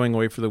yeah, I'm going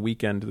away for the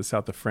weekend to the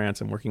south of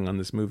France. I'm working on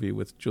this movie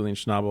with Julian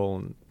Schnabel,"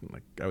 and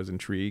like I was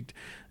intrigued.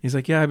 He's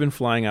like, "Yeah, I've been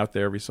flying out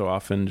there every so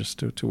often just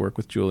to work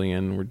with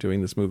Julian. We're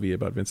doing this movie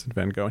about Vincent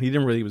Van Gogh." And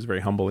he was very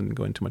humble and didn't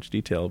go into much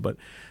detail, but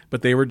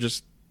they were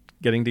just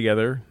getting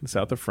together in the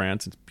south of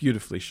France. It's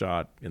beautifully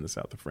shot in the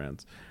south of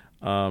France,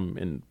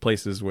 in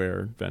places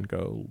where Van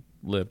Gogh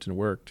lived and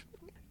worked.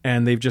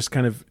 And they've just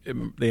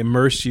they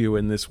immerse you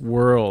in this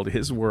world,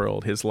 his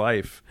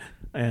life,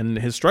 and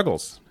his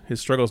struggles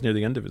near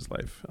the end of his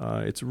life.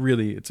 It's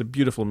a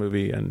beautiful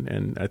movie,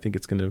 and I think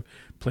it's going to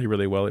play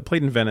really well. It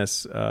played in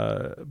Venice,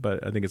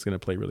 but I think it's going to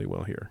play really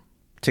well here.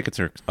 Tickets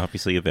are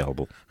obviously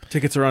available.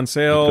 Tickets are on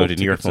sale. Go to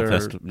New York Film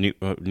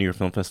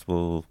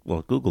Festival.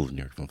 Well, Google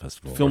New York Film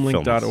Festival.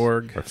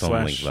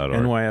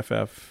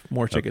 Filmlink.org/NYFF.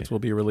 More tickets will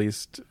be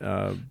released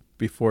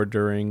before,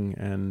 during,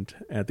 and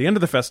at the end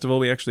of the festival.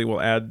 We actually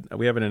will add.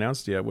 We haven't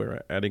announced yet.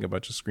 We're adding a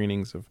bunch of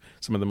screenings of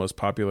some of the most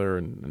popular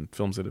and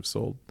films that have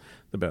sold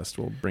the best.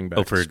 We'll bring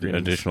back for an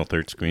additional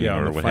third screening. Yeah,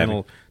 or on the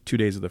final 2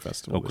 days of the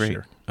festival. Great. This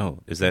year. Oh,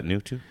 is that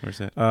new too, or is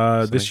that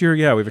this year?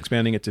 Yeah, we're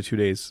expanding it to 2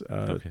 days.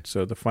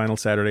 So the final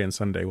Saturday and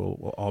Sunday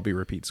will all be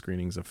repeat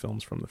screenings of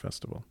films from the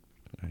festival.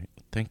 All right.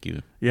 Thank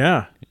you.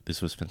 Yeah,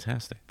 this was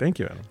fantastic. Thank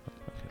you, Adam.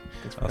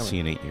 Okay. I'll see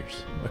you in 8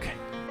 years. Okay.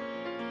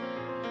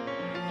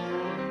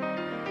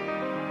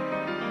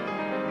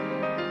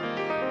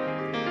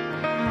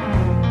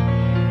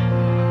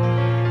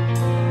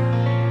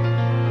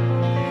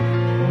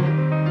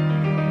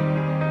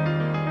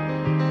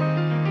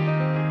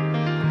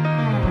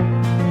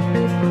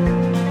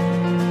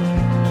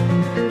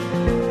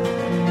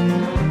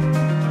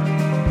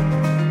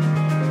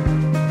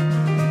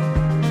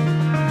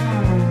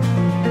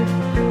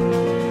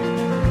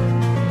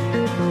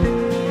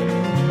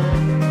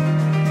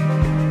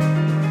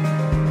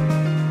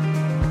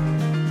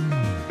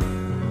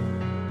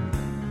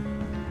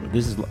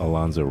 This is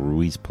Alonso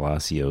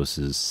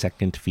Ruizpalacios'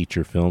 second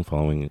feature film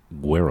following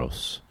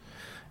Güeros.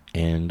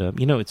 And,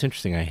 it's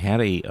interesting. I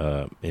had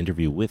a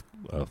interview with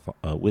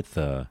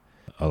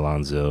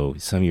Alonso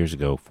some years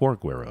ago for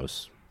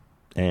Güeros,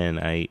 and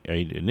I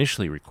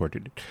initially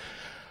recorded it.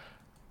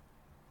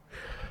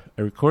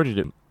 I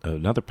recorded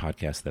another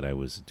podcast that I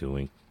was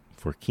doing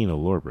for Kino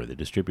Lorber, the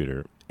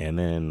distributor, and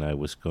then I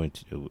was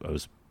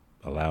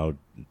allowed,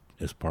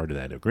 as part of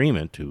that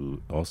agreement,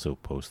 to also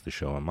post the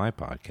show on my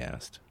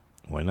podcast.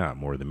 Why not?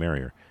 More the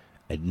merrier.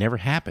 It never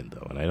happened,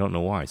 though, and I don't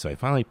know why. So I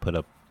finally put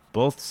up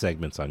both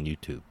segments on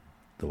YouTube.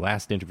 The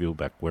last interview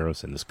about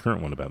Güeros and this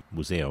current one about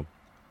Museo.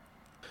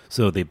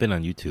 So they've been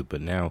on YouTube,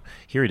 but now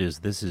here it is.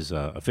 This is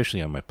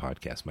officially on my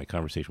podcast, my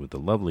conversation with the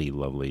lovely,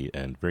 lovely,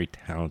 and very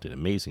talented,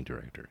 amazing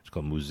director. It's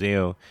called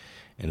Museo,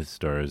 and it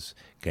stars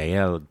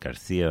Gael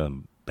Garcia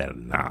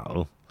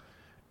Bernal,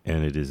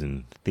 and it is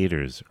in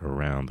theaters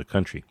around the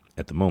country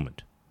at the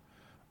moment.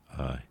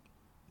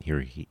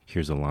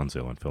 Here's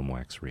Alonso on Film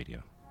Wax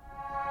Radio.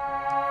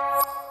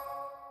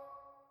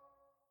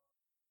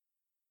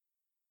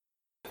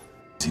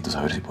 Necesito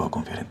saber si puedo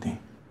confiar en ti.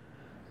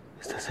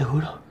 ¿Estás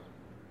seguro?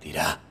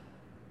 Tira.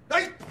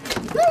 ¡Ay!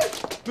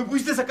 ¡Me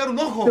pudiste sacar un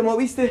ojo! ¿Te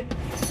moviste?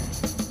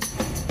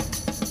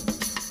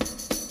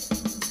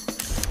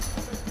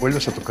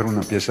 Vuelves a tocar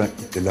una pieza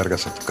y te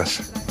largas a tu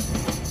casa.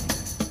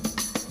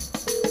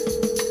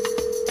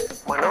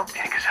 Bueno,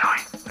 tiene que ser hoy.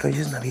 Pero hoy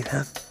es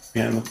Navidad.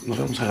 Mira, nos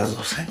vemos a las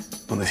 12,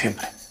 donde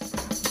siempre.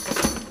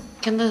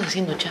 ¿Qué andas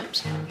haciendo,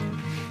 Chaps?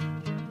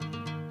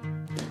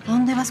 ¿A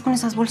dónde vas con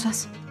esas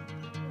bolsas?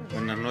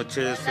 Buenas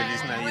noches,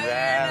 feliz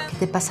Navidad. ¿Qué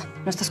te pasa?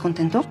 ¿No estás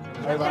contento?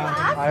 Ahí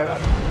va, ahí va.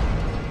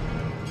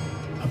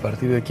 A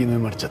partir de aquí no hay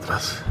marcha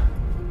atrás.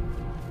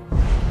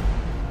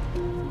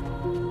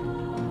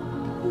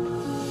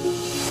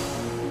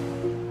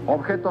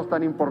 Objetos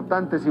tan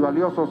importantes y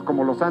valiosos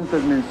como los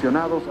antes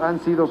mencionados han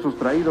sido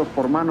sustraídos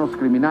por manos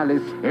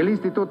criminales. El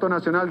Instituto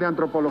Nacional de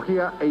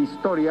Antropología e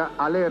Historia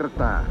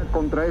alerta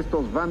contra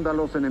estos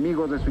vándalos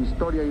enemigos de su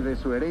historia y de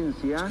su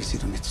herencia. Los que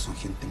hicieron esto son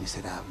gente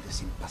miserable,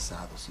 sin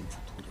pasado, sin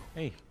futuro.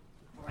 Hey.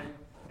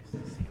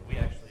 We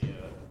actually,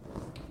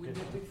 we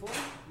met before?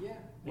 Yeah.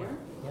 Where?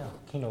 Yeah,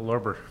 Kino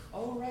Lorber.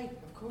 Oh, right,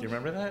 of course. Do you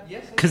remember that?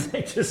 Yes. Because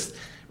I just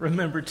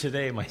remembered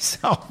today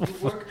myself. You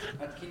work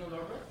at Kino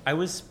Lorber? I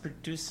was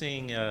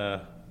producing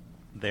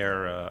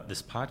their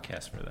this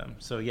podcast for them.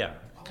 So yeah,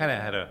 kind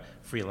of had a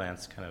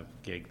freelance kind of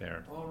gig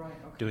there,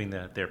 doing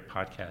their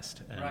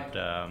podcast,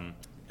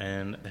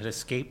 and it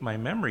escaped my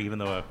memory. Even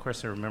though, of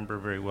course, I remember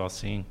very well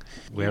seeing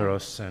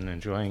Hueros and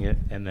enjoying it.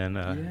 And then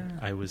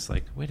I was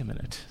like, wait a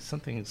minute,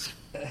 something's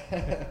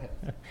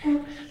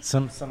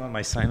some of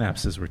my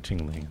synapses were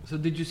tingling. So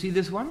did you see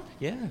this one?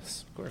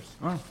 Yes, of course.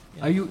 Oh.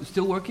 Yeah. Are you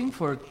still working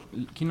for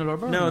Kino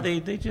Lorber? No, they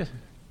just.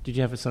 Did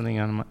you have something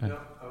on? No,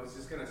 I was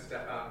just gonna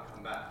step out and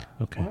come back.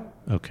 Okay.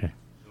 Okay.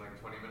 In like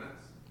 20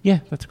 minutes. Yeah,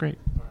 that's great.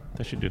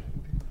 That should do.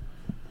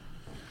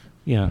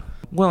 Yeah.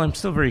 Well, I'm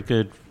still very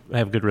good. I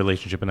have a good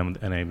relationship, and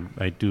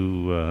I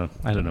do.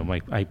 I don't know.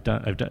 I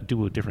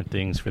do different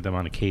things for them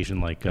on occasion.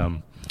 Like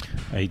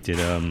I did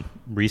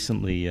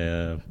recently.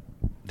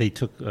 They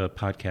took a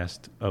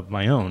podcast of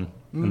my own,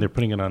 and they're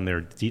putting it on their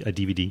a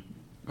DVD.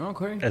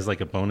 Okay. As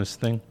like a bonus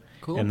thing.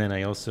 Cool. And then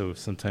I also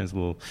sometimes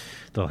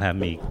they'll have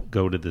me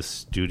go to the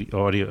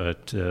studio audio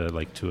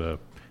like to a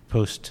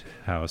post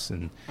house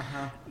and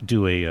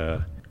do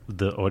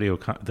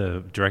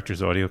the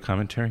director's audio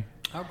commentary.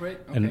 Oh, great.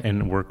 Okay.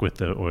 And work with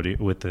the audio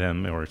with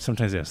them, or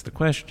sometimes ask the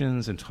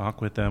questions and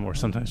talk with them, or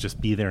sometimes just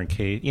be there in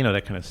case,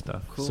 that kind of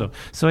stuff. Cool.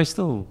 So I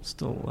still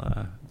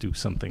do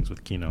some things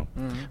with Kino.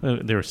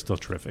 They're still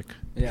terrific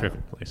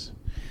place.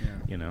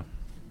 Yeah.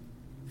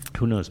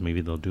 Who knows?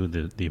 Maybe they'll do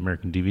the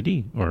American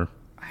DVD, or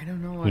I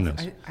don't know. Who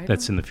knows? I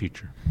That's in the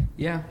future.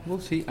 Yeah, we'll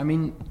see. I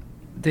mean,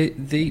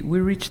 we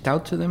reached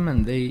out to them,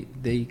 and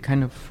they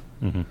kind of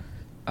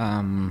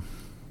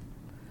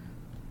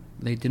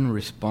they didn't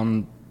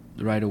respond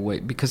right away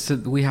because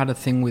we had a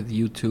thing with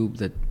YouTube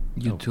that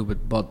YouTube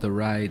had bought the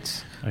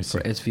rights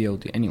for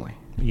SVOD anyway.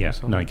 Yeah,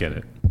 so, I get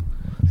it.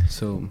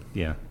 So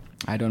yeah,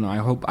 I don't know.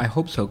 I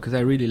hope so because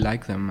I really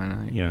like them, and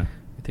I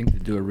think they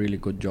do a really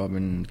good job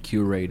in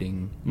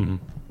curating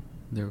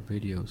their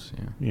videos.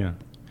 Yeah.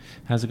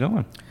 How's it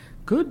going?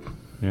 Good.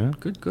 Yeah.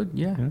 Good.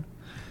 Yeah.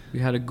 We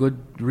had a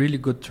really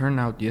good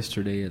turnout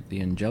yesterday at the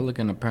Angelic,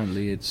 and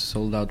apparently it's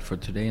sold out for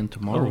today and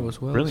tomorrow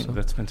as well. Brilliant! So.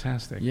 That's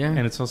fantastic. Yeah,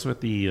 and it's also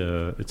at the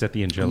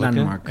Angelic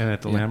Landmark. and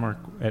at the Landmark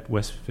at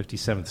West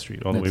 57th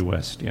Street, all the way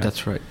west. Yeah,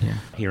 that's right. Yeah,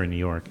 here in New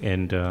York.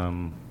 And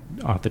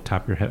off the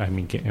top of your head, I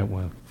mean,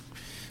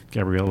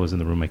 Gabrielle was in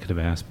the room. I could have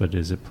asked, but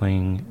is it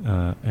playing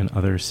in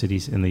other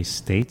cities in the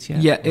States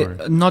yet?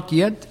 Yeah, not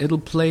yet. It'll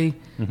play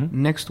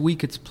next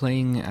week. It's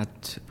playing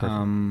at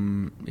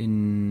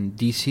in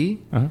DC.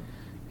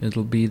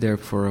 It'll be there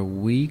for a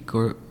week,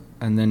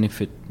 and then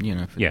if it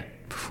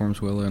performs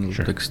well,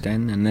 it'll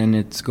extend, and then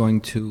it's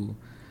going to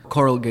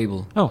Coral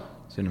Gable.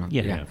 Cinema.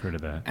 Yeah, I've heard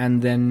of that.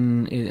 And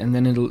then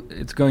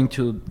it's going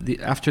to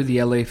after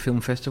the LA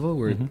Film Festival,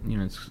 where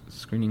it's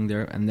screening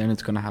there, and then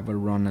it's going to have a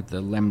run at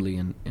the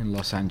Laemmle in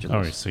Los Angeles.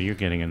 All right, so you're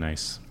getting a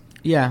nice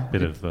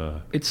bit of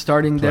it's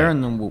starting there,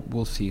 and then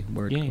we'll see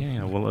where it goes.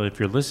 Yeah. Well, if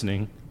you're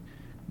listening,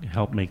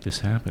 help make this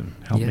happen.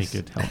 Make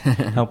it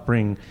help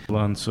bring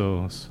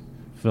Alonso's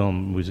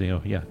film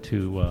Museo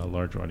to a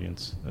large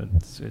audience.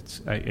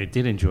 I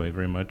did enjoy it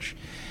very much,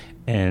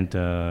 and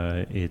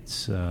it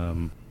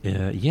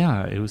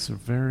was a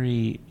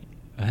very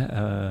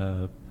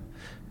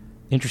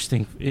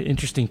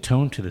interesting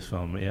tone to this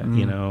film.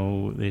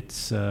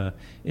 It's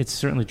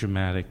certainly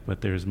dramatic, but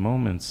there's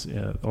moments,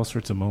 all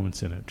sorts of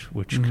moments in it,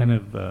 which kind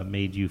of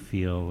made you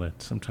feel that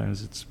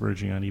sometimes it's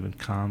verging on even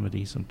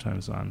comedy,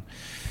 sometimes on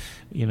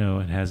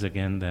it has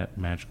again that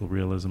magical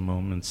realism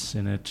moments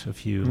in it, a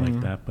few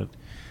like that, but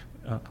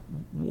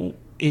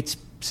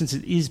since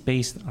it is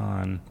based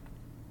on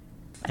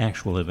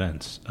actual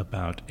events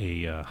about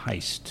a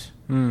heist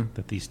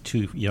that these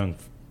two young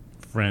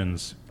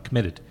friends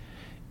committed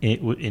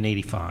in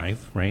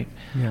 85, right?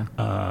 Yeah.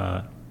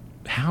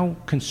 How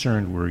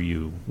concerned were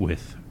you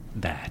with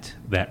that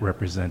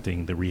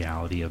representing the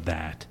reality of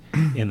that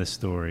in the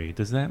story?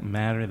 Does that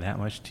matter that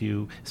much to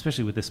you,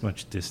 especially with this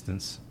much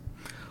distance?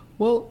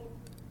 Well,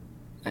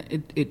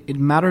 it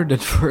mattered at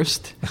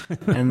first,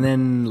 and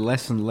then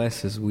less and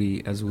less as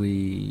we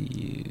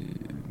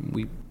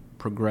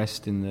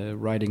progressed in the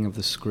writing of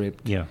the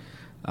script. Yeah.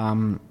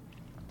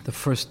 The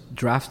first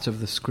drafts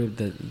of the script,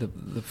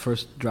 the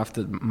first draft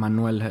that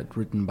Manuel had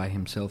written by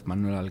himself,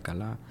 Manuel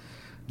Alcalá.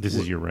 This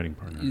is your writing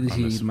partner.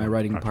 He's my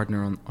writing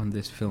partner on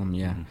this film.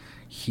 Yeah,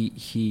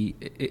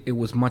 it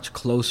was much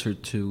closer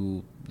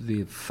to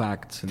the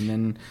facts,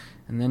 and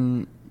And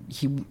then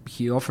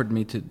he offered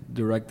me to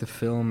direct the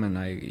film, and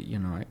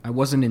I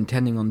wasn't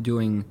intending on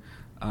doing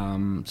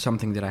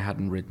something that I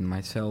hadn't written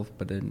myself,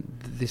 but then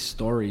this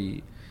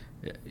story,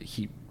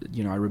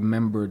 I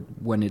remembered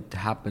when it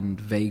happened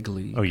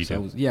vaguely. Oh, you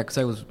did?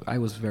 Because I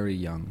was very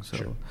young, so.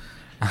 Sure.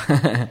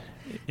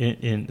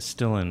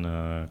 Still in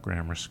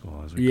grammar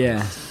school, as we call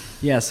it.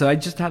 Yeah. So I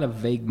just had a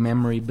vague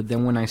memory, but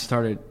then when I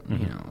started,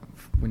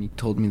 when he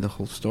told me the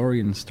whole story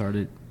and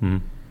started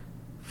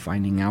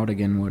finding out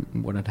again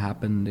what had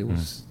happened, it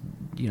was,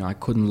 I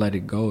couldn't let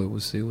it go. It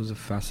was a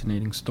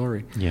fascinating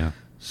story. Yeah.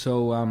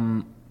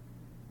 So,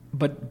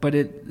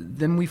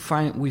 then we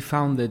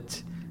found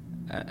that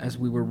as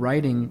we were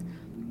writing,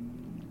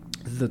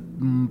 the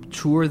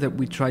truer that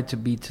we tried to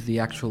be to the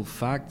actual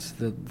facts,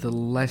 the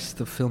less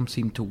the film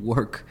seemed to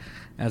work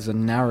as a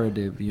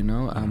narrative.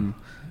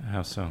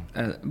 How so?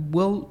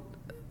 Well,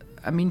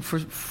 I mean,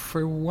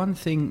 for one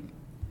thing,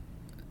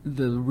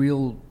 the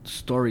real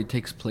story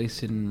takes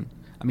place in.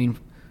 I mean,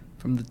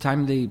 from the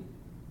time they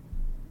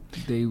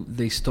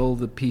stole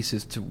the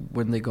pieces to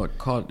when they got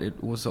caught,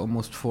 it was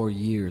almost 4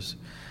 years.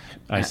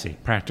 I see.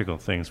 Practical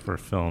things for a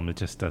film, it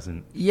just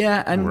doesn't.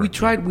 Yeah, and work. we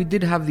tried. We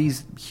did have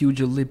these huge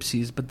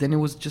ellipses, but then it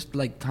was just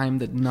like time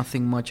that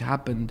nothing much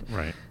happened.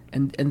 Right.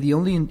 And the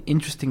only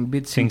interesting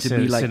bit seemed to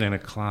be like sit in a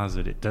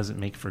closet. It doesn't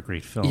make for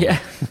great film. Yeah,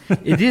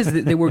 it is.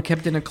 They were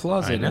kept in a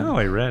closet. I know.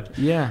 I read.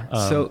 Yeah.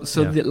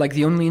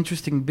 The only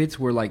interesting bits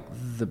were like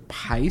the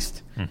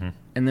heist, and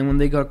then when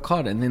they got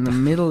caught, and in the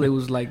middle it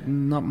was like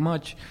not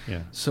much.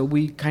 Yeah. So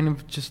we kind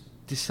of just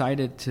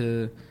decided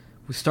to.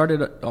 We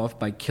started off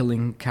by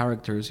killing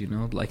characters,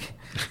 like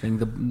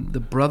the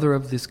brother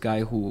of this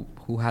guy who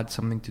had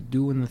something to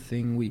do in the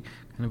thing. We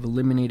kind of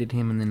eliminated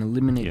him, and then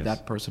eliminated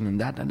that person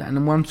and that.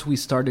 And once we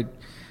started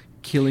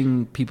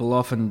killing people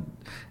off and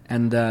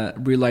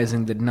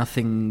realizing that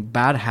nothing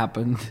bad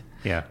happened,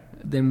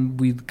 then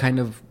we kind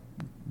of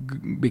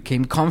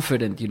became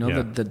confident,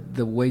 that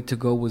the way to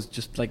go was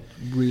just like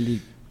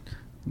really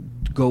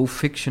go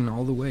fiction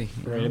all the way.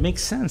 Right. It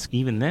makes sense.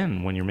 Even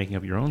then, when you're making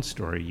up your own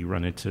story, you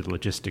run into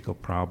logistical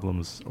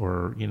problems,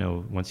 or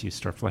once you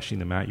start fleshing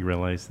them out, you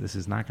realize this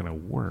is not going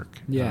to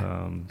work.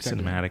 Exactly.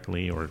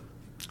 Cinematically, or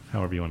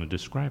however you want to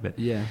describe it.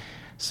 Yeah.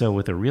 So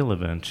with a real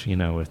event,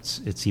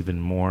 it's even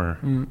more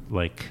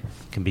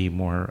can be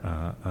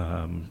more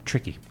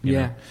tricky. You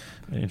know?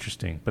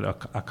 Interesting. But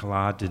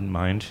Alcalá didn't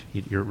mind.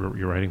 Your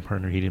writing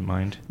partner, he didn't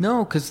mind.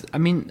 No, because I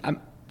mean.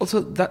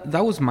 Also,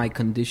 that was my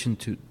condition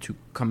to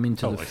come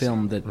into the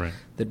film, that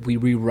we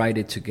rewrite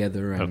it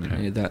together.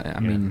 And I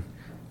mean,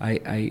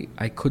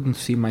 I couldn't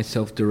see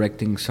myself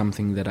directing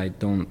something that I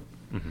don't.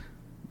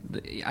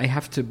 I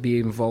have to be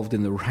involved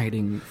in the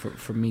writing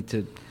for me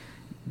to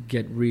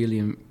get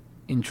really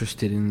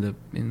interested in the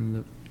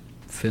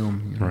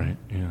film. Right.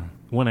 Yeah.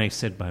 When I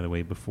said, by the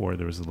way, before,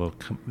 there was a little.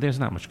 There's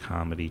not much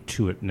comedy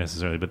to it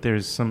necessarily, but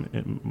there's some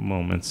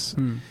moments.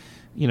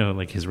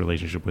 Like his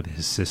relationship with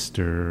his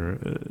sister,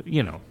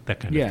 that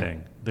kind of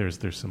thing. There's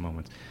some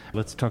moments.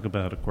 Let's talk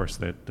about, of course,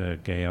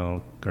 that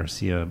Gael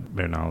Garcia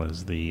Bernal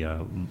is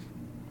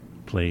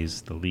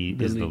plays the lead.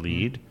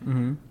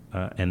 Mm-hmm.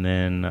 And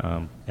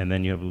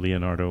then you have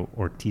Leonardo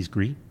Ortiz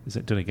Gris.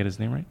 Did I get his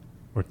name right?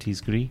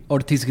 Ortiz Gris.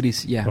 Ortiz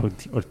Gris, yeah.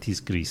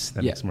 Ortiz Gris.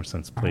 That makes more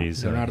sense.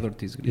 Plays Leonardo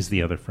Ortiz Gris. Is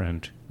the other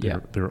friend.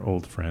 They're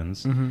old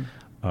friends.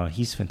 Mm-hmm.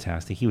 He's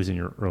fantastic. He was in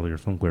your earlier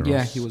film, Güeros.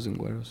 Yeah, he was in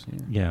Güeros.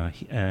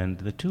 And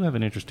the two have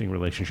an interesting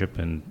relationship,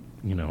 and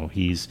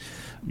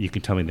you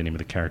can tell me the name of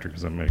the character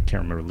because I can't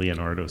remember.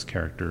 Leonardo's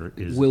character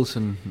is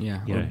Wilson,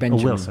 or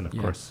Benjamin. Wilson, of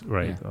course,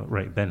 right,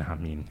 right.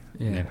 Benjamin.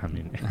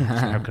 Benjamin.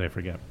 How could I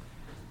forget?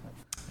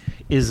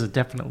 Is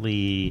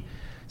definitely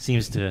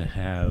seems to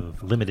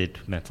have limited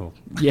mental,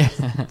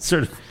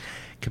 sort of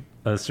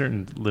a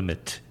certain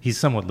limit. He's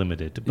somewhat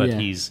limited, but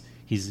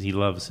he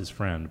loves his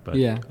friend, but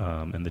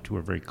and the two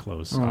are very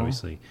close,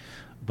 obviously.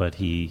 But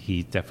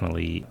he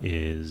definitely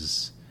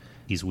is.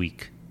 He's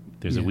weak.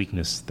 There's a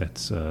weakness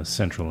that's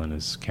central in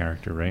his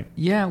character, right?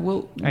 Yeah.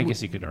 Well, I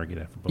guess you could argue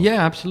that for both.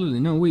 Yeah,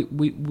 absolutely. No,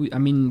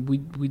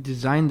 we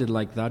designed it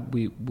like that.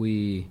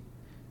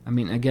 I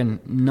mean, again,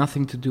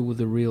 nothing to do with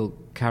the real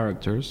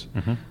characters.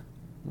 Mm-hmm.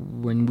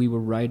 When we were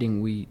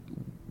writing,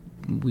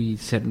 we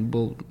said,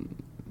 well,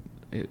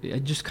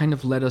 it just kind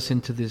of led us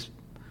into these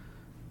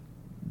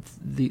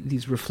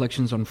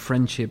reflections on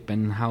friendship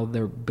and how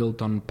they're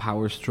built on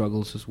power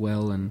struggles as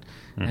well, and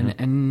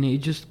it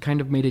just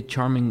kind of made it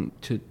charming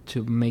to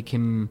make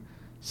him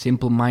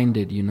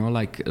simple-minded,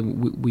 like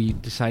we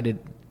decided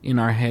in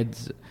our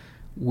heads,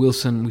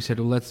 Wilson, we said,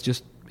 well, let's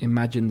just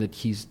imagine that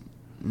he's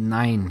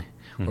 9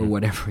 or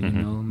whatever,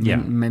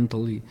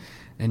 mentally,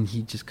 and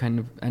he just kind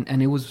of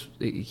and it was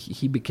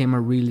he became a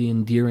really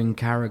endearing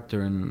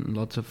character and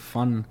lots of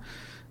fun.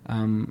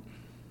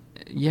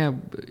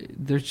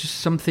 There's just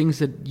some things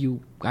that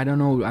I don't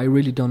know. I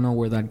really don't know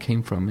where that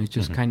came from. It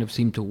just kind of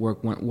seemed to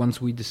work once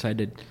we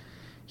decided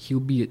he'll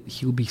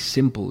be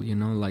simple,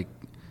 like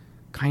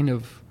kind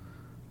of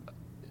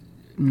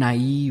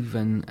naive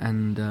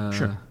and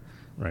sure.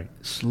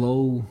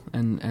 slow,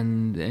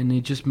 and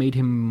it just made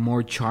him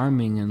more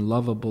charming and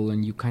lovable,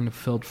 and you kind of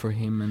felt for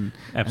him, and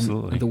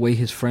absolutely, and the way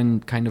his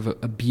friend kind of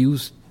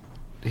abused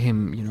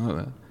him,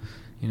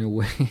 in a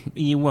way.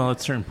 Well, at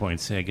certain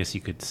points, I guess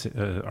you could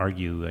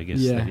argue, that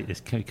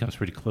it comes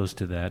pretty close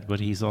to that. But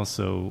he's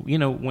also,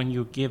 when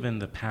you're given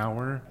the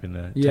power in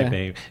the type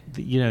A,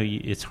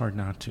 it's hard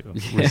not to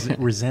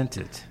resent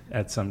it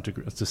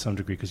to some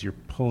degree, because you're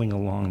pulling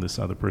along this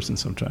other person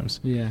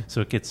sometimes. Yeah.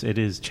 So it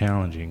is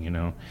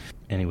challenging,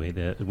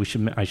 Anyway,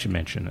 I should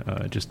mention,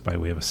 just by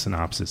way of a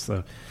synopsis,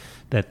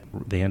 that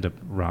they end up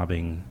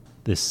robbing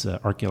this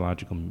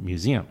archaeological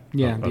museum.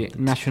 Yeah, the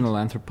National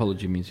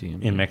Anthropology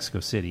Museum in Mexico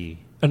City.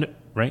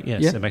 Right?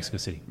 Yes, in Mexico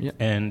City. Yeah.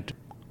 And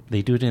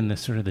they do it in the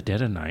sort of the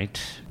dead of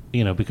night,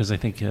 because I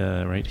think,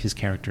 his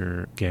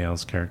character,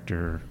 Gail's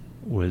character,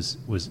 was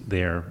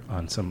there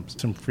on some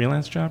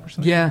freelance job or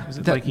something? Yeah. Was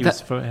it he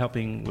was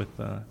helping with...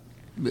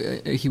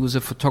 he was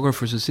a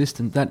photographer's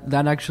assistant.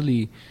 That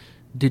actually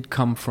did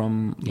come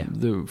from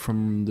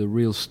the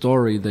real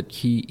story, that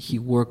he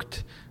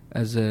worked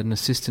as an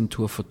assistant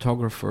to a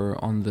photographer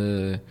on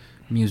the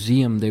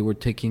museum. They were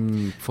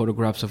taking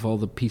photographs of all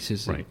the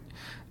pieces. Right.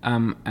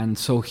 And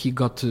so he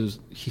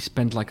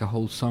spent like a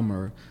whole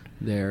summer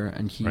there,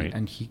 and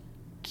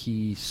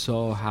he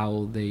saw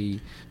how they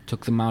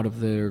took them out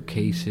of their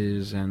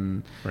cases,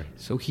 and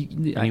so he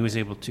was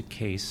able to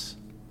case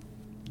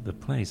the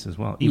place as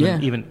well,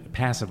 even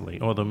passively,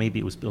 although maybe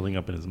it was building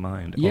up in his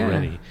mind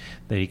already,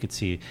 that he could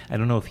see. I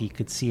don't know if he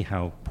could see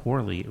how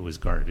poorly it was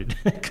guarded,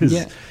 because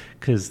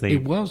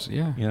it was,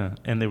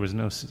 and there was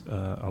no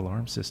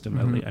alarm system.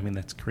 Mm-hmm. I mean,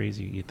 that's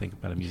crazy. You think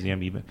about a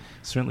museum, even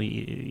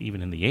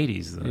in the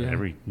 80s,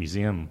 every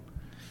museum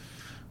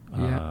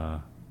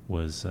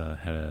was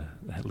had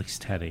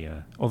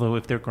a. Although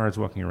if there are guards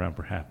walking around,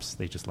 perhaps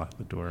they just lock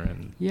the door,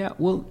 and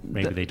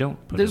maybe they don't.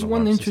 There's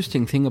one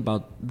interesting thing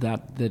about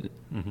that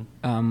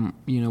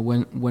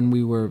when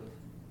we were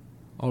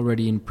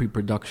already in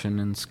pre-production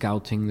and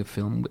scouting the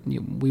film,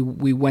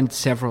 we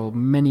went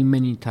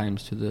many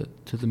times to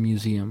the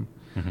museum,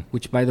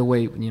 which, by the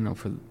way,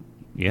 for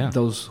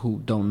those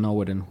who don't know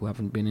it and who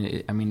haven't been in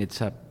it, I mean, it's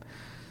a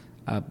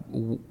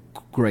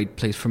great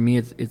place. For me,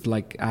 it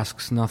like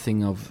asks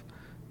nothing of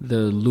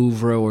the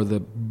Louvre or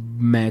the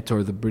Met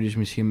or the British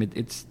Museum.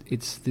 It's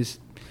this.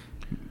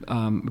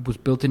 It was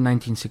built in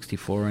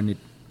 1964, and it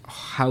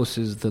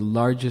houses the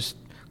largest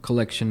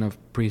collection of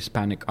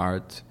pre-Hispanic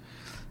art.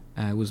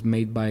 It was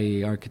made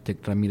by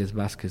architect Ramirez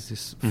Vasquez,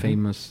 this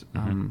famous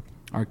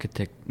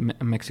architect,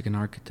 Mexican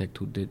architect,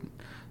 who did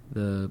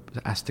the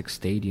Aztec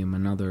Stadium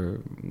and other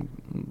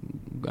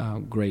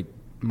great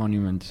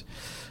monuments.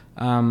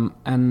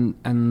 And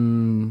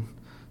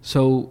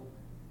so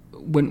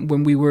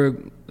when we were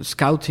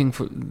scouting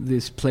for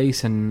this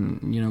place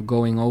and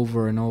going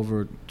over and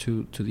over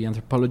to the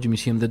Anthropology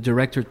Museum, the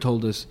director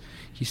told us,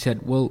 he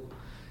said, well,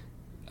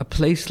 a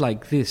place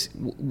like this,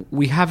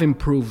 we have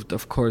improved,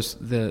 of course,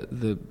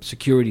 the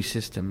security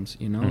systems,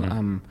 they've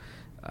been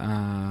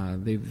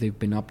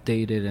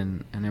updated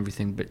and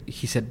everything, but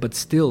he said, but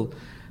still,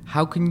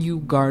 how can you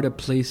guard a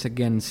place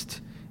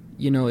against,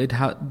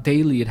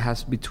 daily it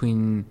has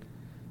between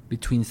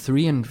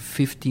 3 and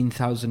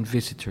 15,000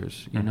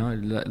 visitors,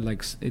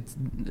 like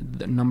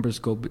the numbers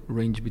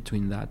range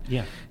between that.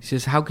 Yeah. He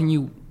says, how can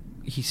you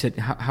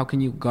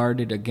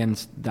guard it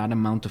against that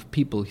amount of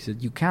people? He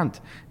said, you can't.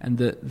 And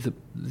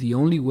the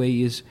only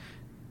way is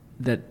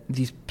that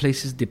these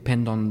places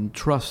depend on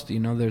trust.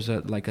 There's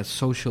a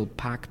social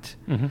pact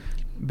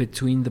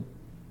between the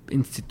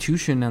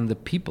institution and the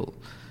people.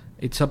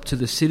 It's up to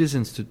the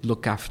citizens to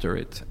look after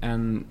it,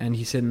 and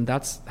he said, and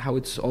that's how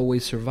it's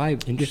always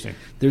survived. Interesting.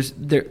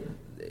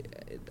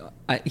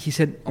 He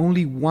said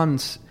only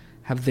once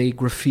have they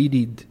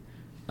graffitied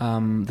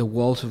the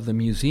walls of the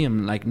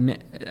museum,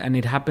 and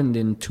it happened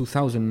in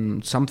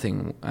 2000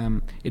 something.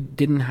 It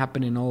didn't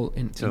happen in all.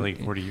 So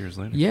 40 years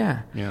later.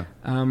 Yeah. Yeah.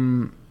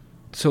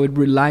 So it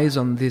relies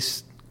on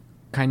this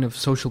kind of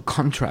social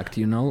contract,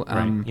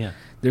 Right. Yeah.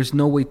 There's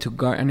no way to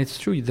guard, and it's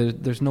true.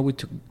 There's no way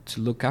to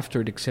look after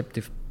it except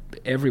if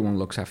everyone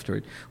looks after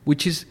it,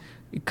 which is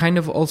kind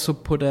of also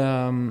put.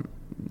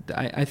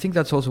 I think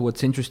that's also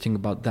what's interesting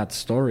about that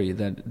story,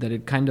 that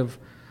it kind of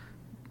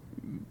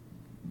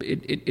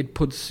it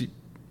put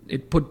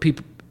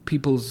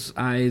people's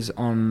eyes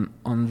on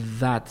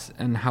that,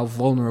 and how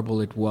vulnerable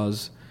it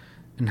was,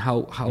 and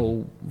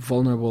how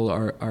vulnerable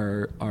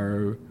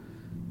our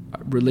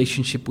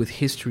relationship with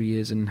history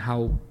is, and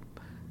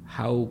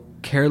how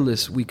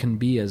careless we can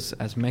be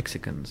as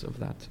Mexicans of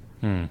that.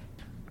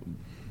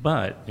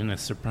 But in a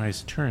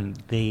surprise turn,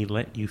 they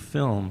let you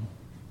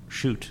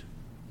shoot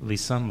at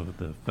least some of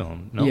the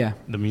film. No, yeah.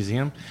 The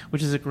museum,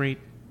 which is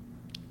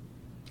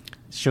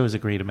shows a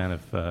great amount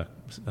of.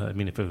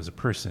 If it was a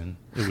person,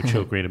 it would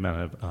show a great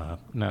amount of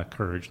not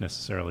courage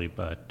necessarily,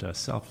 but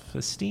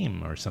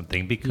self-esteem or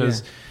something.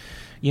 Because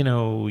here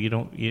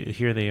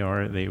they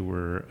are. They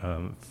were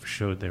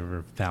showed they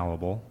were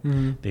fallible.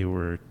 Mm-hmm. They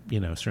were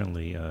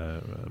certainly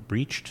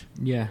breached.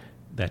 Yeah.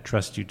 that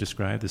trust you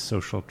described, this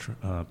social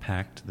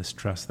pact, this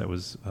trust that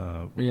was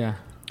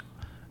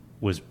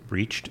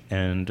breached,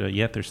 and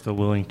yet they're still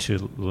willing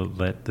to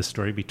let the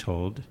story be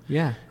told.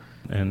 Yeah.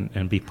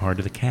 And be part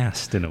of the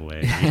cast in a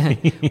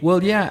way.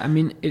 Well, yeah, I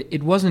mean,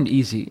 it wasn't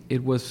easy.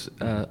 It was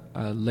a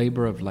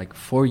labor of like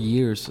 4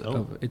 years.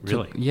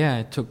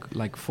 It took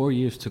like 4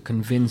 years to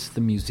convince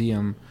the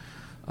museum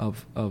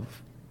of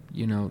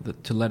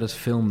to let us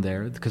film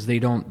there, because they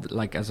don't,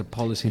 like, as a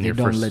policy, they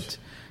don't let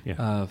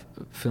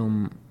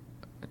film.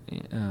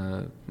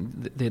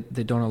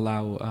 They don't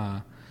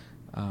allow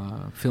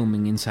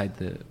filming inside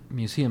the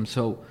museum.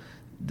 So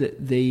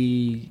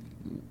they.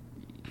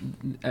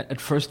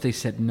 At first they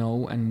said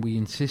no, and we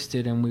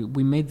insisted, and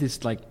we made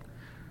this like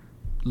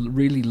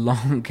really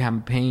long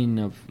campaign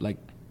of like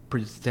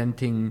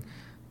presenting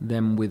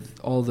them with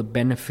all the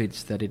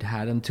benefits that it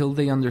had, until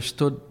they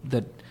understood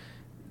that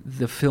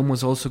the film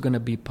was also going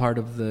to be part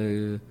of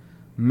the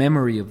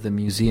memory of the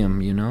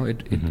museum.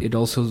 It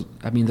also,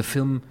 I mean, the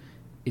film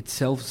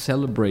itself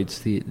celebrates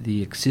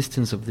the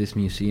existence of this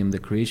museum, the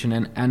creation,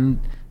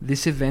 and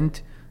this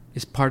event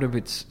is part of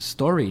its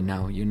story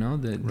now,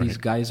 These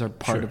guys are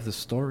part of the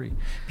story.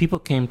 People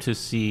came to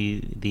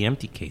see the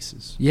empty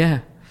cases.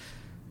 Yeah,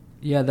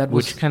 that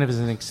was... Which kind of is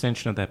an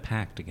extension of that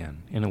pact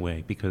again, in a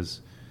way,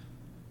 because,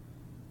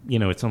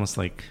 it's almost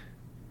like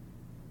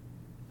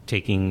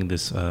taking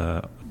this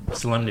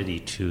solemnity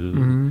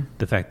to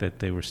the fact that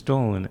they were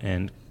stolen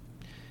and,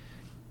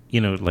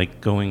 like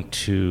going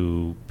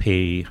to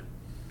pay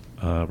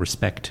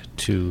respect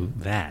to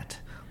that.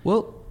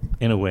 Well...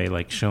 in a way,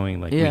 like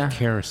showing like we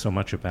care so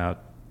much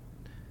about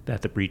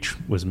that the breach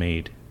was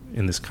made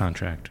in this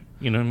contract.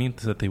 You know what I mean?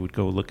 So that they would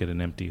go look at an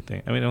empty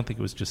thing. I mean, I don't think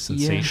it was just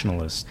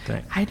sensationalist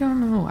thing. I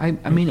don't know.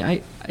 I mean,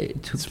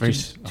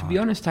 to be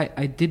honest,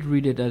 I did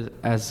read it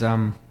as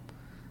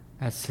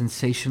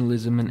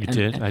sensationalism. And, you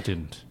did? I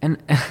didn't.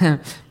 And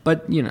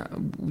but you never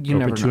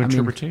know. Open to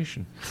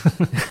interpretation.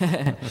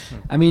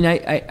 I mean,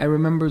 I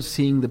remember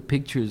seeing the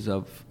pictures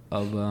of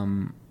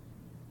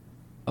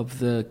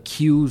the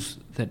queues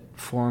that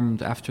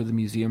formed after the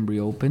museum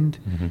reopened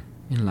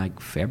in like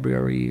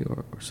February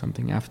or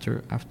something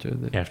after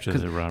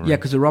the robbery. Yeah,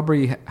 because the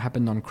robbery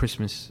happened on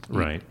Christmas.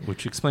 Right,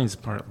 which explains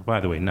part. By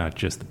the way,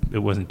 it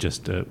wasn't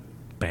just a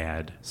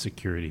bad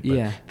security,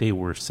 but they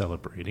were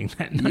celebrating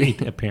that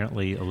night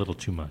apparently a little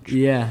too much.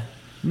 Yeah,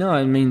 no,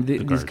 I mean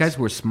these guys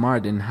were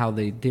smart in how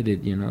they did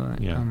it.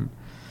 Yeah.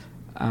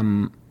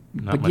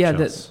 Not but much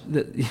else.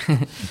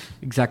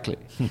 Exactly.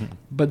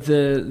 But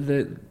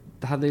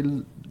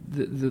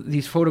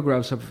these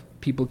photographs of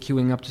people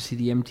queuing up to see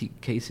the empty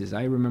cases,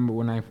 I remember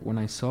when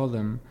I saw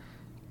them,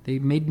 they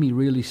made me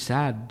really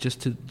sad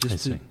just to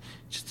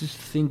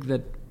think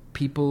that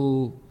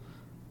people,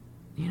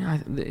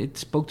 it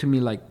spoke to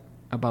me like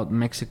about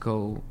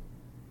Mexico,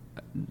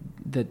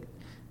 that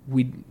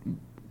we'd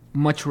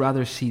much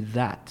rather see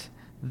that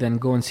than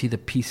go and see the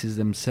pieces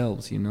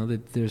themselves.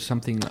 That there's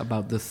something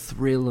about the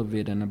thrill of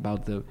it and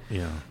about the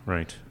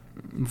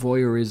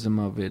voyeurism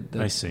of it.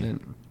 I see.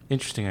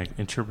 Interesting. I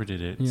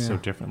interpreted it so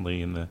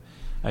differently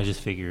I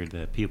just figured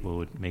that people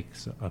would make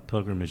a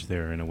pilgrimage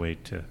there in a way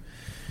to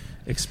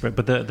express,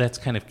 but that's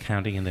kind of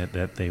counting in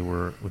that they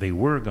were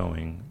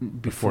going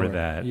before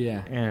that,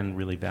 and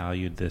really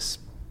valued this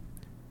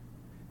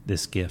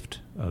gift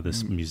of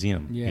this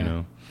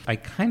museum. I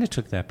kind of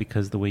took that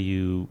because the way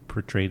you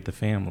portrayed the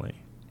family,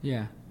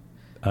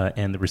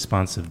 and the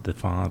response of the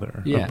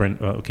father.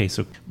 Okay,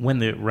 so when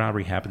the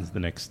robbery happens the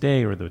next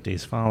day or the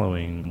days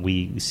following,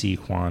 we see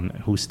Juan,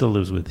 who still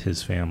lives with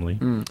his family,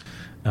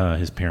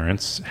 his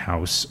parents'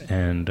 house,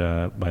 and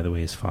by the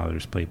way, his father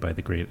is played by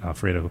the great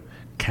Alfredo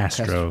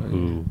Castro,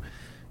 who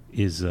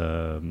is,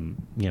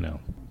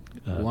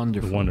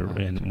 wonderful,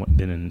 and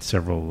been in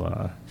several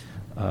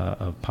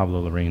of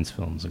Pablo Larraín's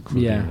films,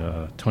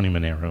 including Tony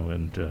Manero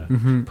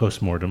and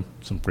Postmortem,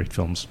 some great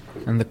films.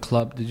 And The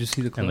Club. Did you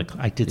see The Club?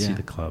 I did see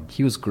The Club.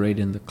 He was great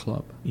in The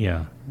Club.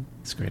 Yeah,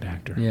 he's a great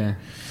actor. Yeah.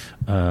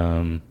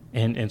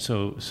 And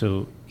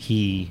so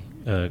he,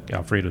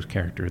 Alfredo's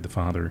character, the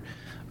father,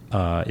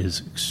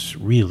 is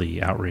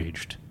really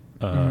outraged.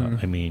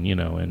 I mean,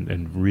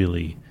 and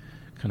really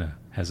kind of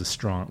has a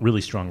really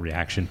strong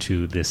reaction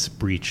to this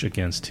breach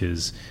against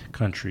his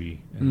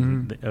country,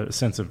 and a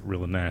sense of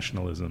real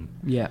nationalism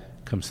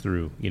comes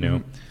through,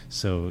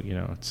 So,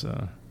 it's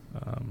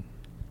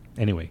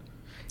anyway,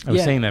 I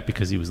was saying that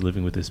because he was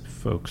living with his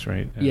folks,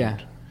 right?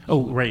 And,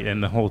 oh, right,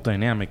 and the whole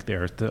dynamic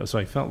there. So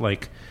I felt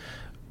like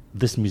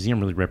this museum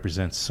really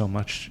represents so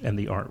much, and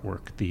the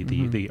artwork,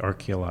 the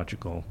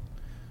archaeological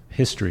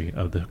history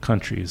of the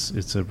countries.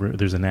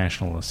 There's a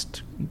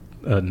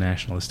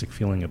nationalistic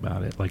feeling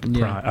about it, like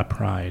a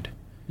pride.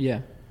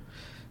 Yeah.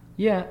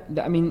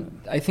 I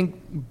mean, I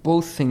think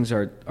both things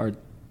are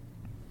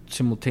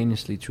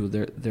simultaneously true.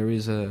 There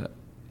is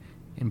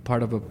in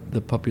part of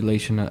the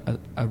population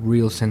a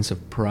real sense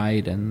of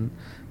pride and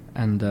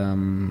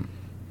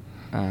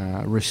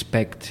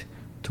respect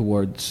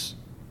towards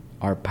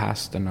our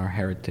past and our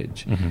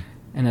heritage,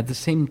 and at the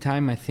same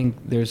time, I think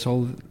there's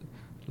all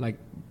like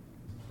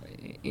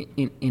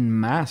in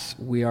mass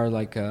we are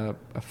like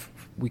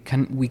we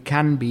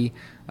can be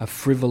a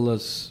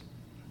frivolous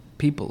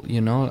people,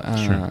 you know,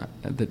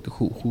 that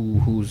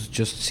who's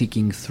just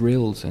seeking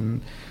thrills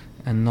and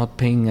not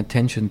paying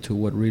attention to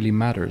what really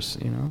matters,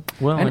 you know.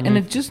 Well, and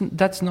it just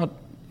that's not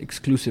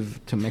exclusive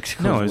to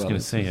Mexico. No, as I was well. going to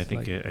It's say, just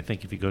I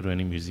think if you go to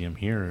any museum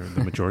here,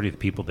 the majority of the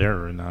people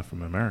there are not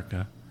from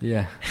America.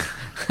 Yeah,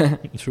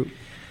 true.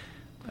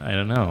 I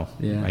don't know.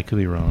 Yeah. I could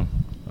be wrong.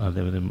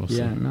 They're mostly,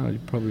 Yeah, no, you're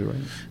probably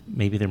right.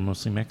 Maybe they're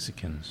mostly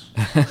Mexicans.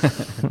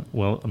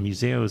 Well, a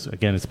museo is,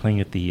 again, it's playing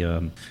at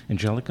the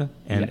Angelica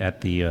and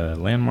at the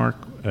Landmark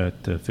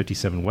at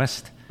 57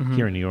 West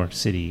here in New York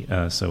City.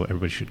 So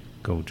everybody should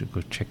go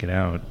check it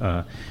out.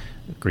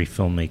 Great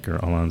filmmaker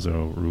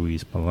Alonso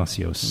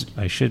Ruizpalacios.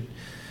 I should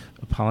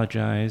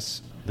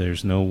apologize.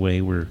 There's no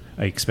way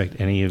I expect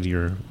any of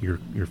your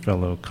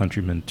fellow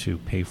countrymen to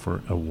pay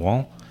for a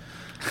wall.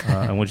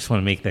 And we just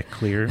want to make that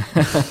clear.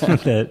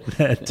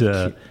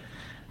 that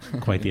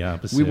quite the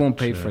opposite. We won't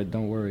pay for it.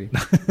 Don't worry.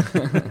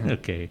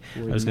 Okay.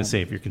 I was going to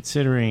say, if you're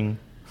considering,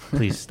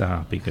 please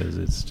stop, because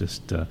it's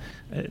just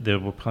there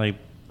will probably.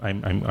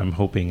 I'm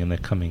hoping in the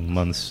coming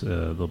months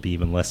there'll be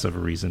even less of a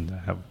reason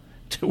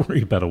to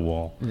worry about a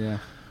wall. Yeah.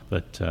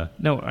 But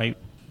the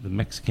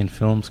Mexican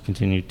films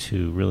continue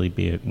to really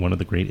be one of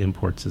the great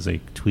imports, as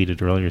I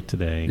tweeted earlier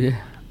today. Yeah.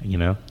 You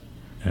know,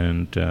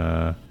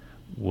 and.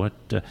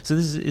 So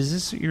is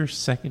this your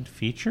second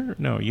feature?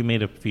 No, you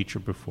made a feature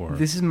before.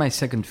 This is my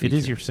second feature. It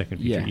is your second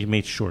feature. Yeah. You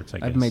made shorts, I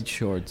guess. I've made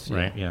shorts. Yeah.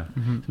 Right, yeah.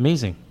 Mm-hmm. It's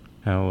amazing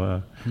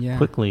how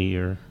quickly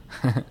you're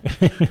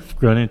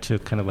grown into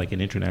kind of like an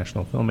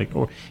international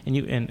filmmaker.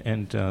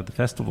 The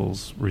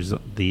festival's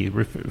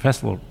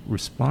festival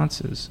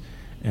responses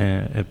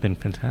have been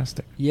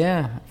fantastic.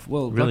 Yeah,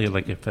 well, really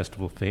like a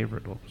festival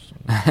favorite.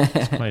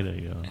 It's quite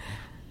a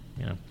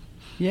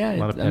yeah. A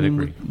lot of pedigree. I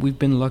mean, we've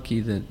been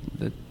lucky that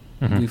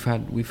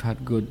Mm-hmm. we've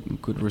had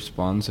good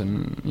response,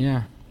 and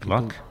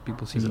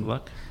people seem. Is it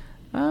luck?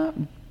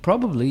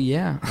 Probably,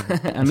 yeah.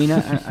 I mean,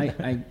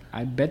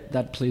 I bet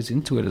that plays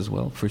into it as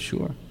well, for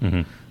sure.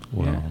 Mm-hmm.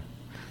 Well,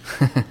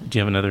 do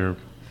you have another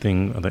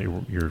thing that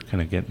you're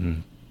kind of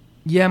getting?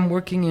 Yeah, I'm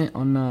working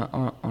on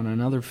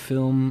another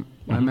film.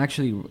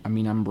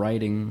 Mm-hmm. I'm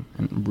writing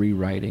and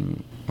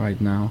rewriting right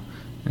now,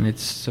 and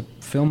it's a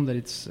film that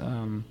it's.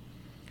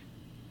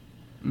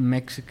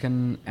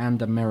 Mexican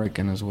and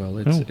American as well.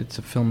 It's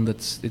a film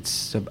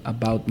it's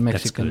about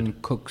Mexican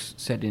cooks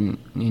set in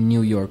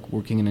New York,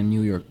 working in a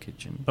New York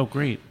kitchen. Oh,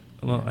 great!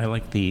 Well, I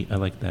like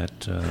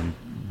that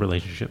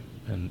relationship,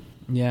 and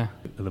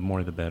the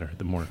more the better.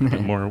 The more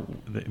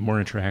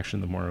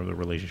interaction, the more of the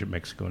relationship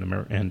Mexico and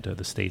America and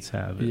the states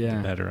have, the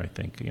better. I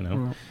think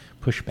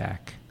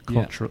pushback,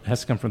 cultural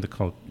has to come from the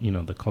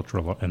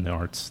cultural and the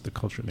arts, the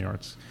culture and the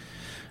arts.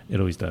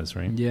 It always does,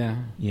 right?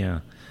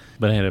 Yeah.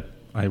 But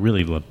I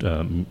really loved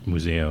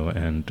Museo,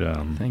 and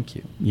thank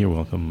you. You're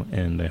welcome,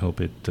 and I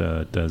hope it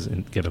does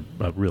get a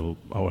real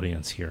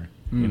audience here.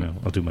 You know,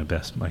 I'll do my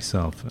best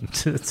myself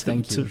to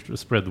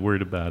spread the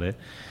word about it,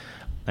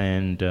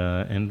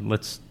 and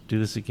let's do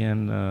this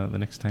again the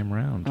next time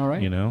around. All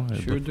right, you know, I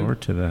look forward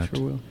to that.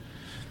 Sure will.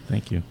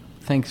 Thank you.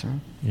 Thanks, sir.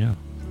 Yeah.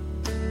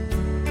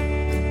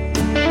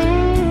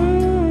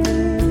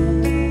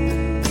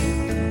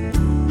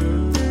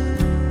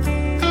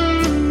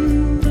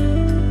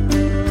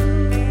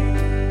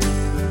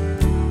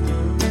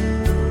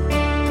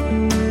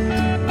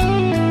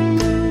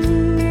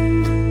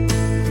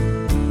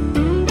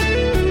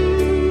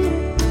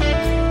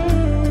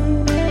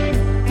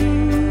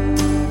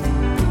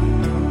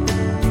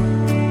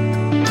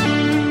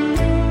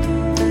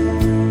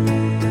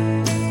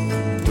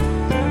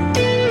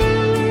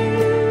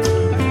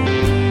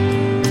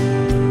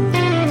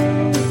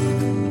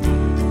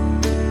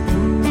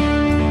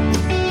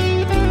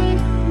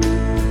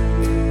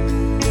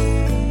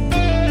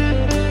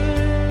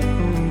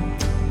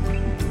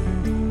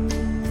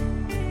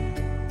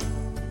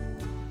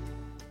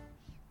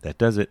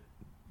 Does it.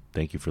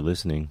 Thank you for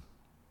listening.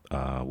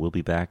 We'll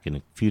be back in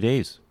a few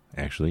days,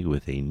 actually,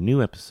 with a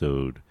new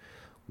episode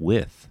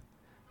with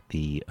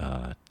the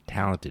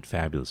talented,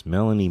 fabulous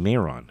Melanie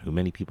Mayron, who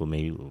many people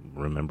may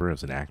remember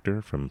as an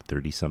actor from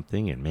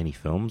 30-something and many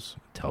films,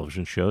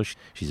 television shows.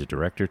 She's a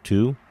director,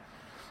 too.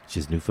 She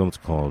has a new film. It's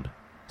called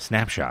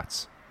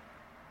Snapshots,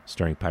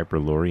 starring Piper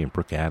Laurie and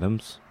Brooke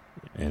Adams,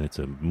 and it's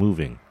a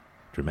moving,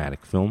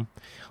 dramatic film.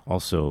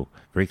 Also,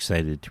 very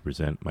excited to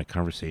present my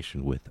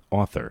conversation with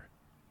author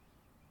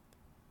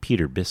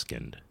Peter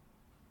Biskind.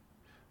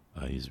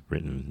 He's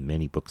written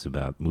many books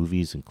about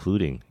movies,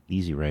 including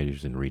Easy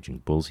Riders and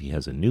Raging Bulls. He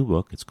has a new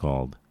book. It's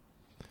called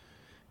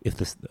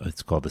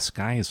The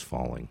Sky is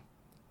Falling,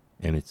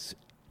 and it's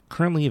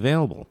currently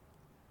available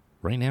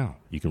right now.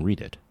 You can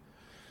read it.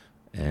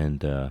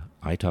 And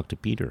I talked to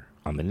Peter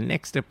on the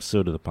next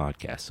episode of the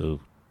podcast,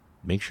 so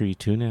make sure you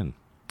tune in.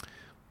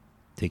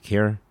 Take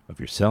care of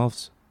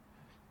yourselves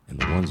and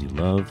the ones you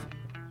love.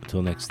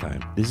 Until next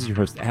time, this is your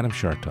host, Adam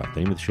Shartoff.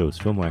 The name of the show is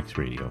Film Wax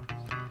Radio.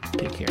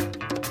 Take care.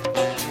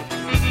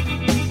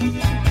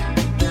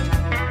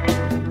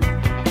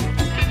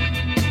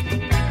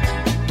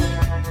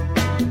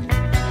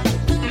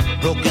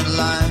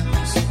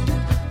 lines,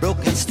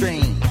 broken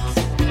strings.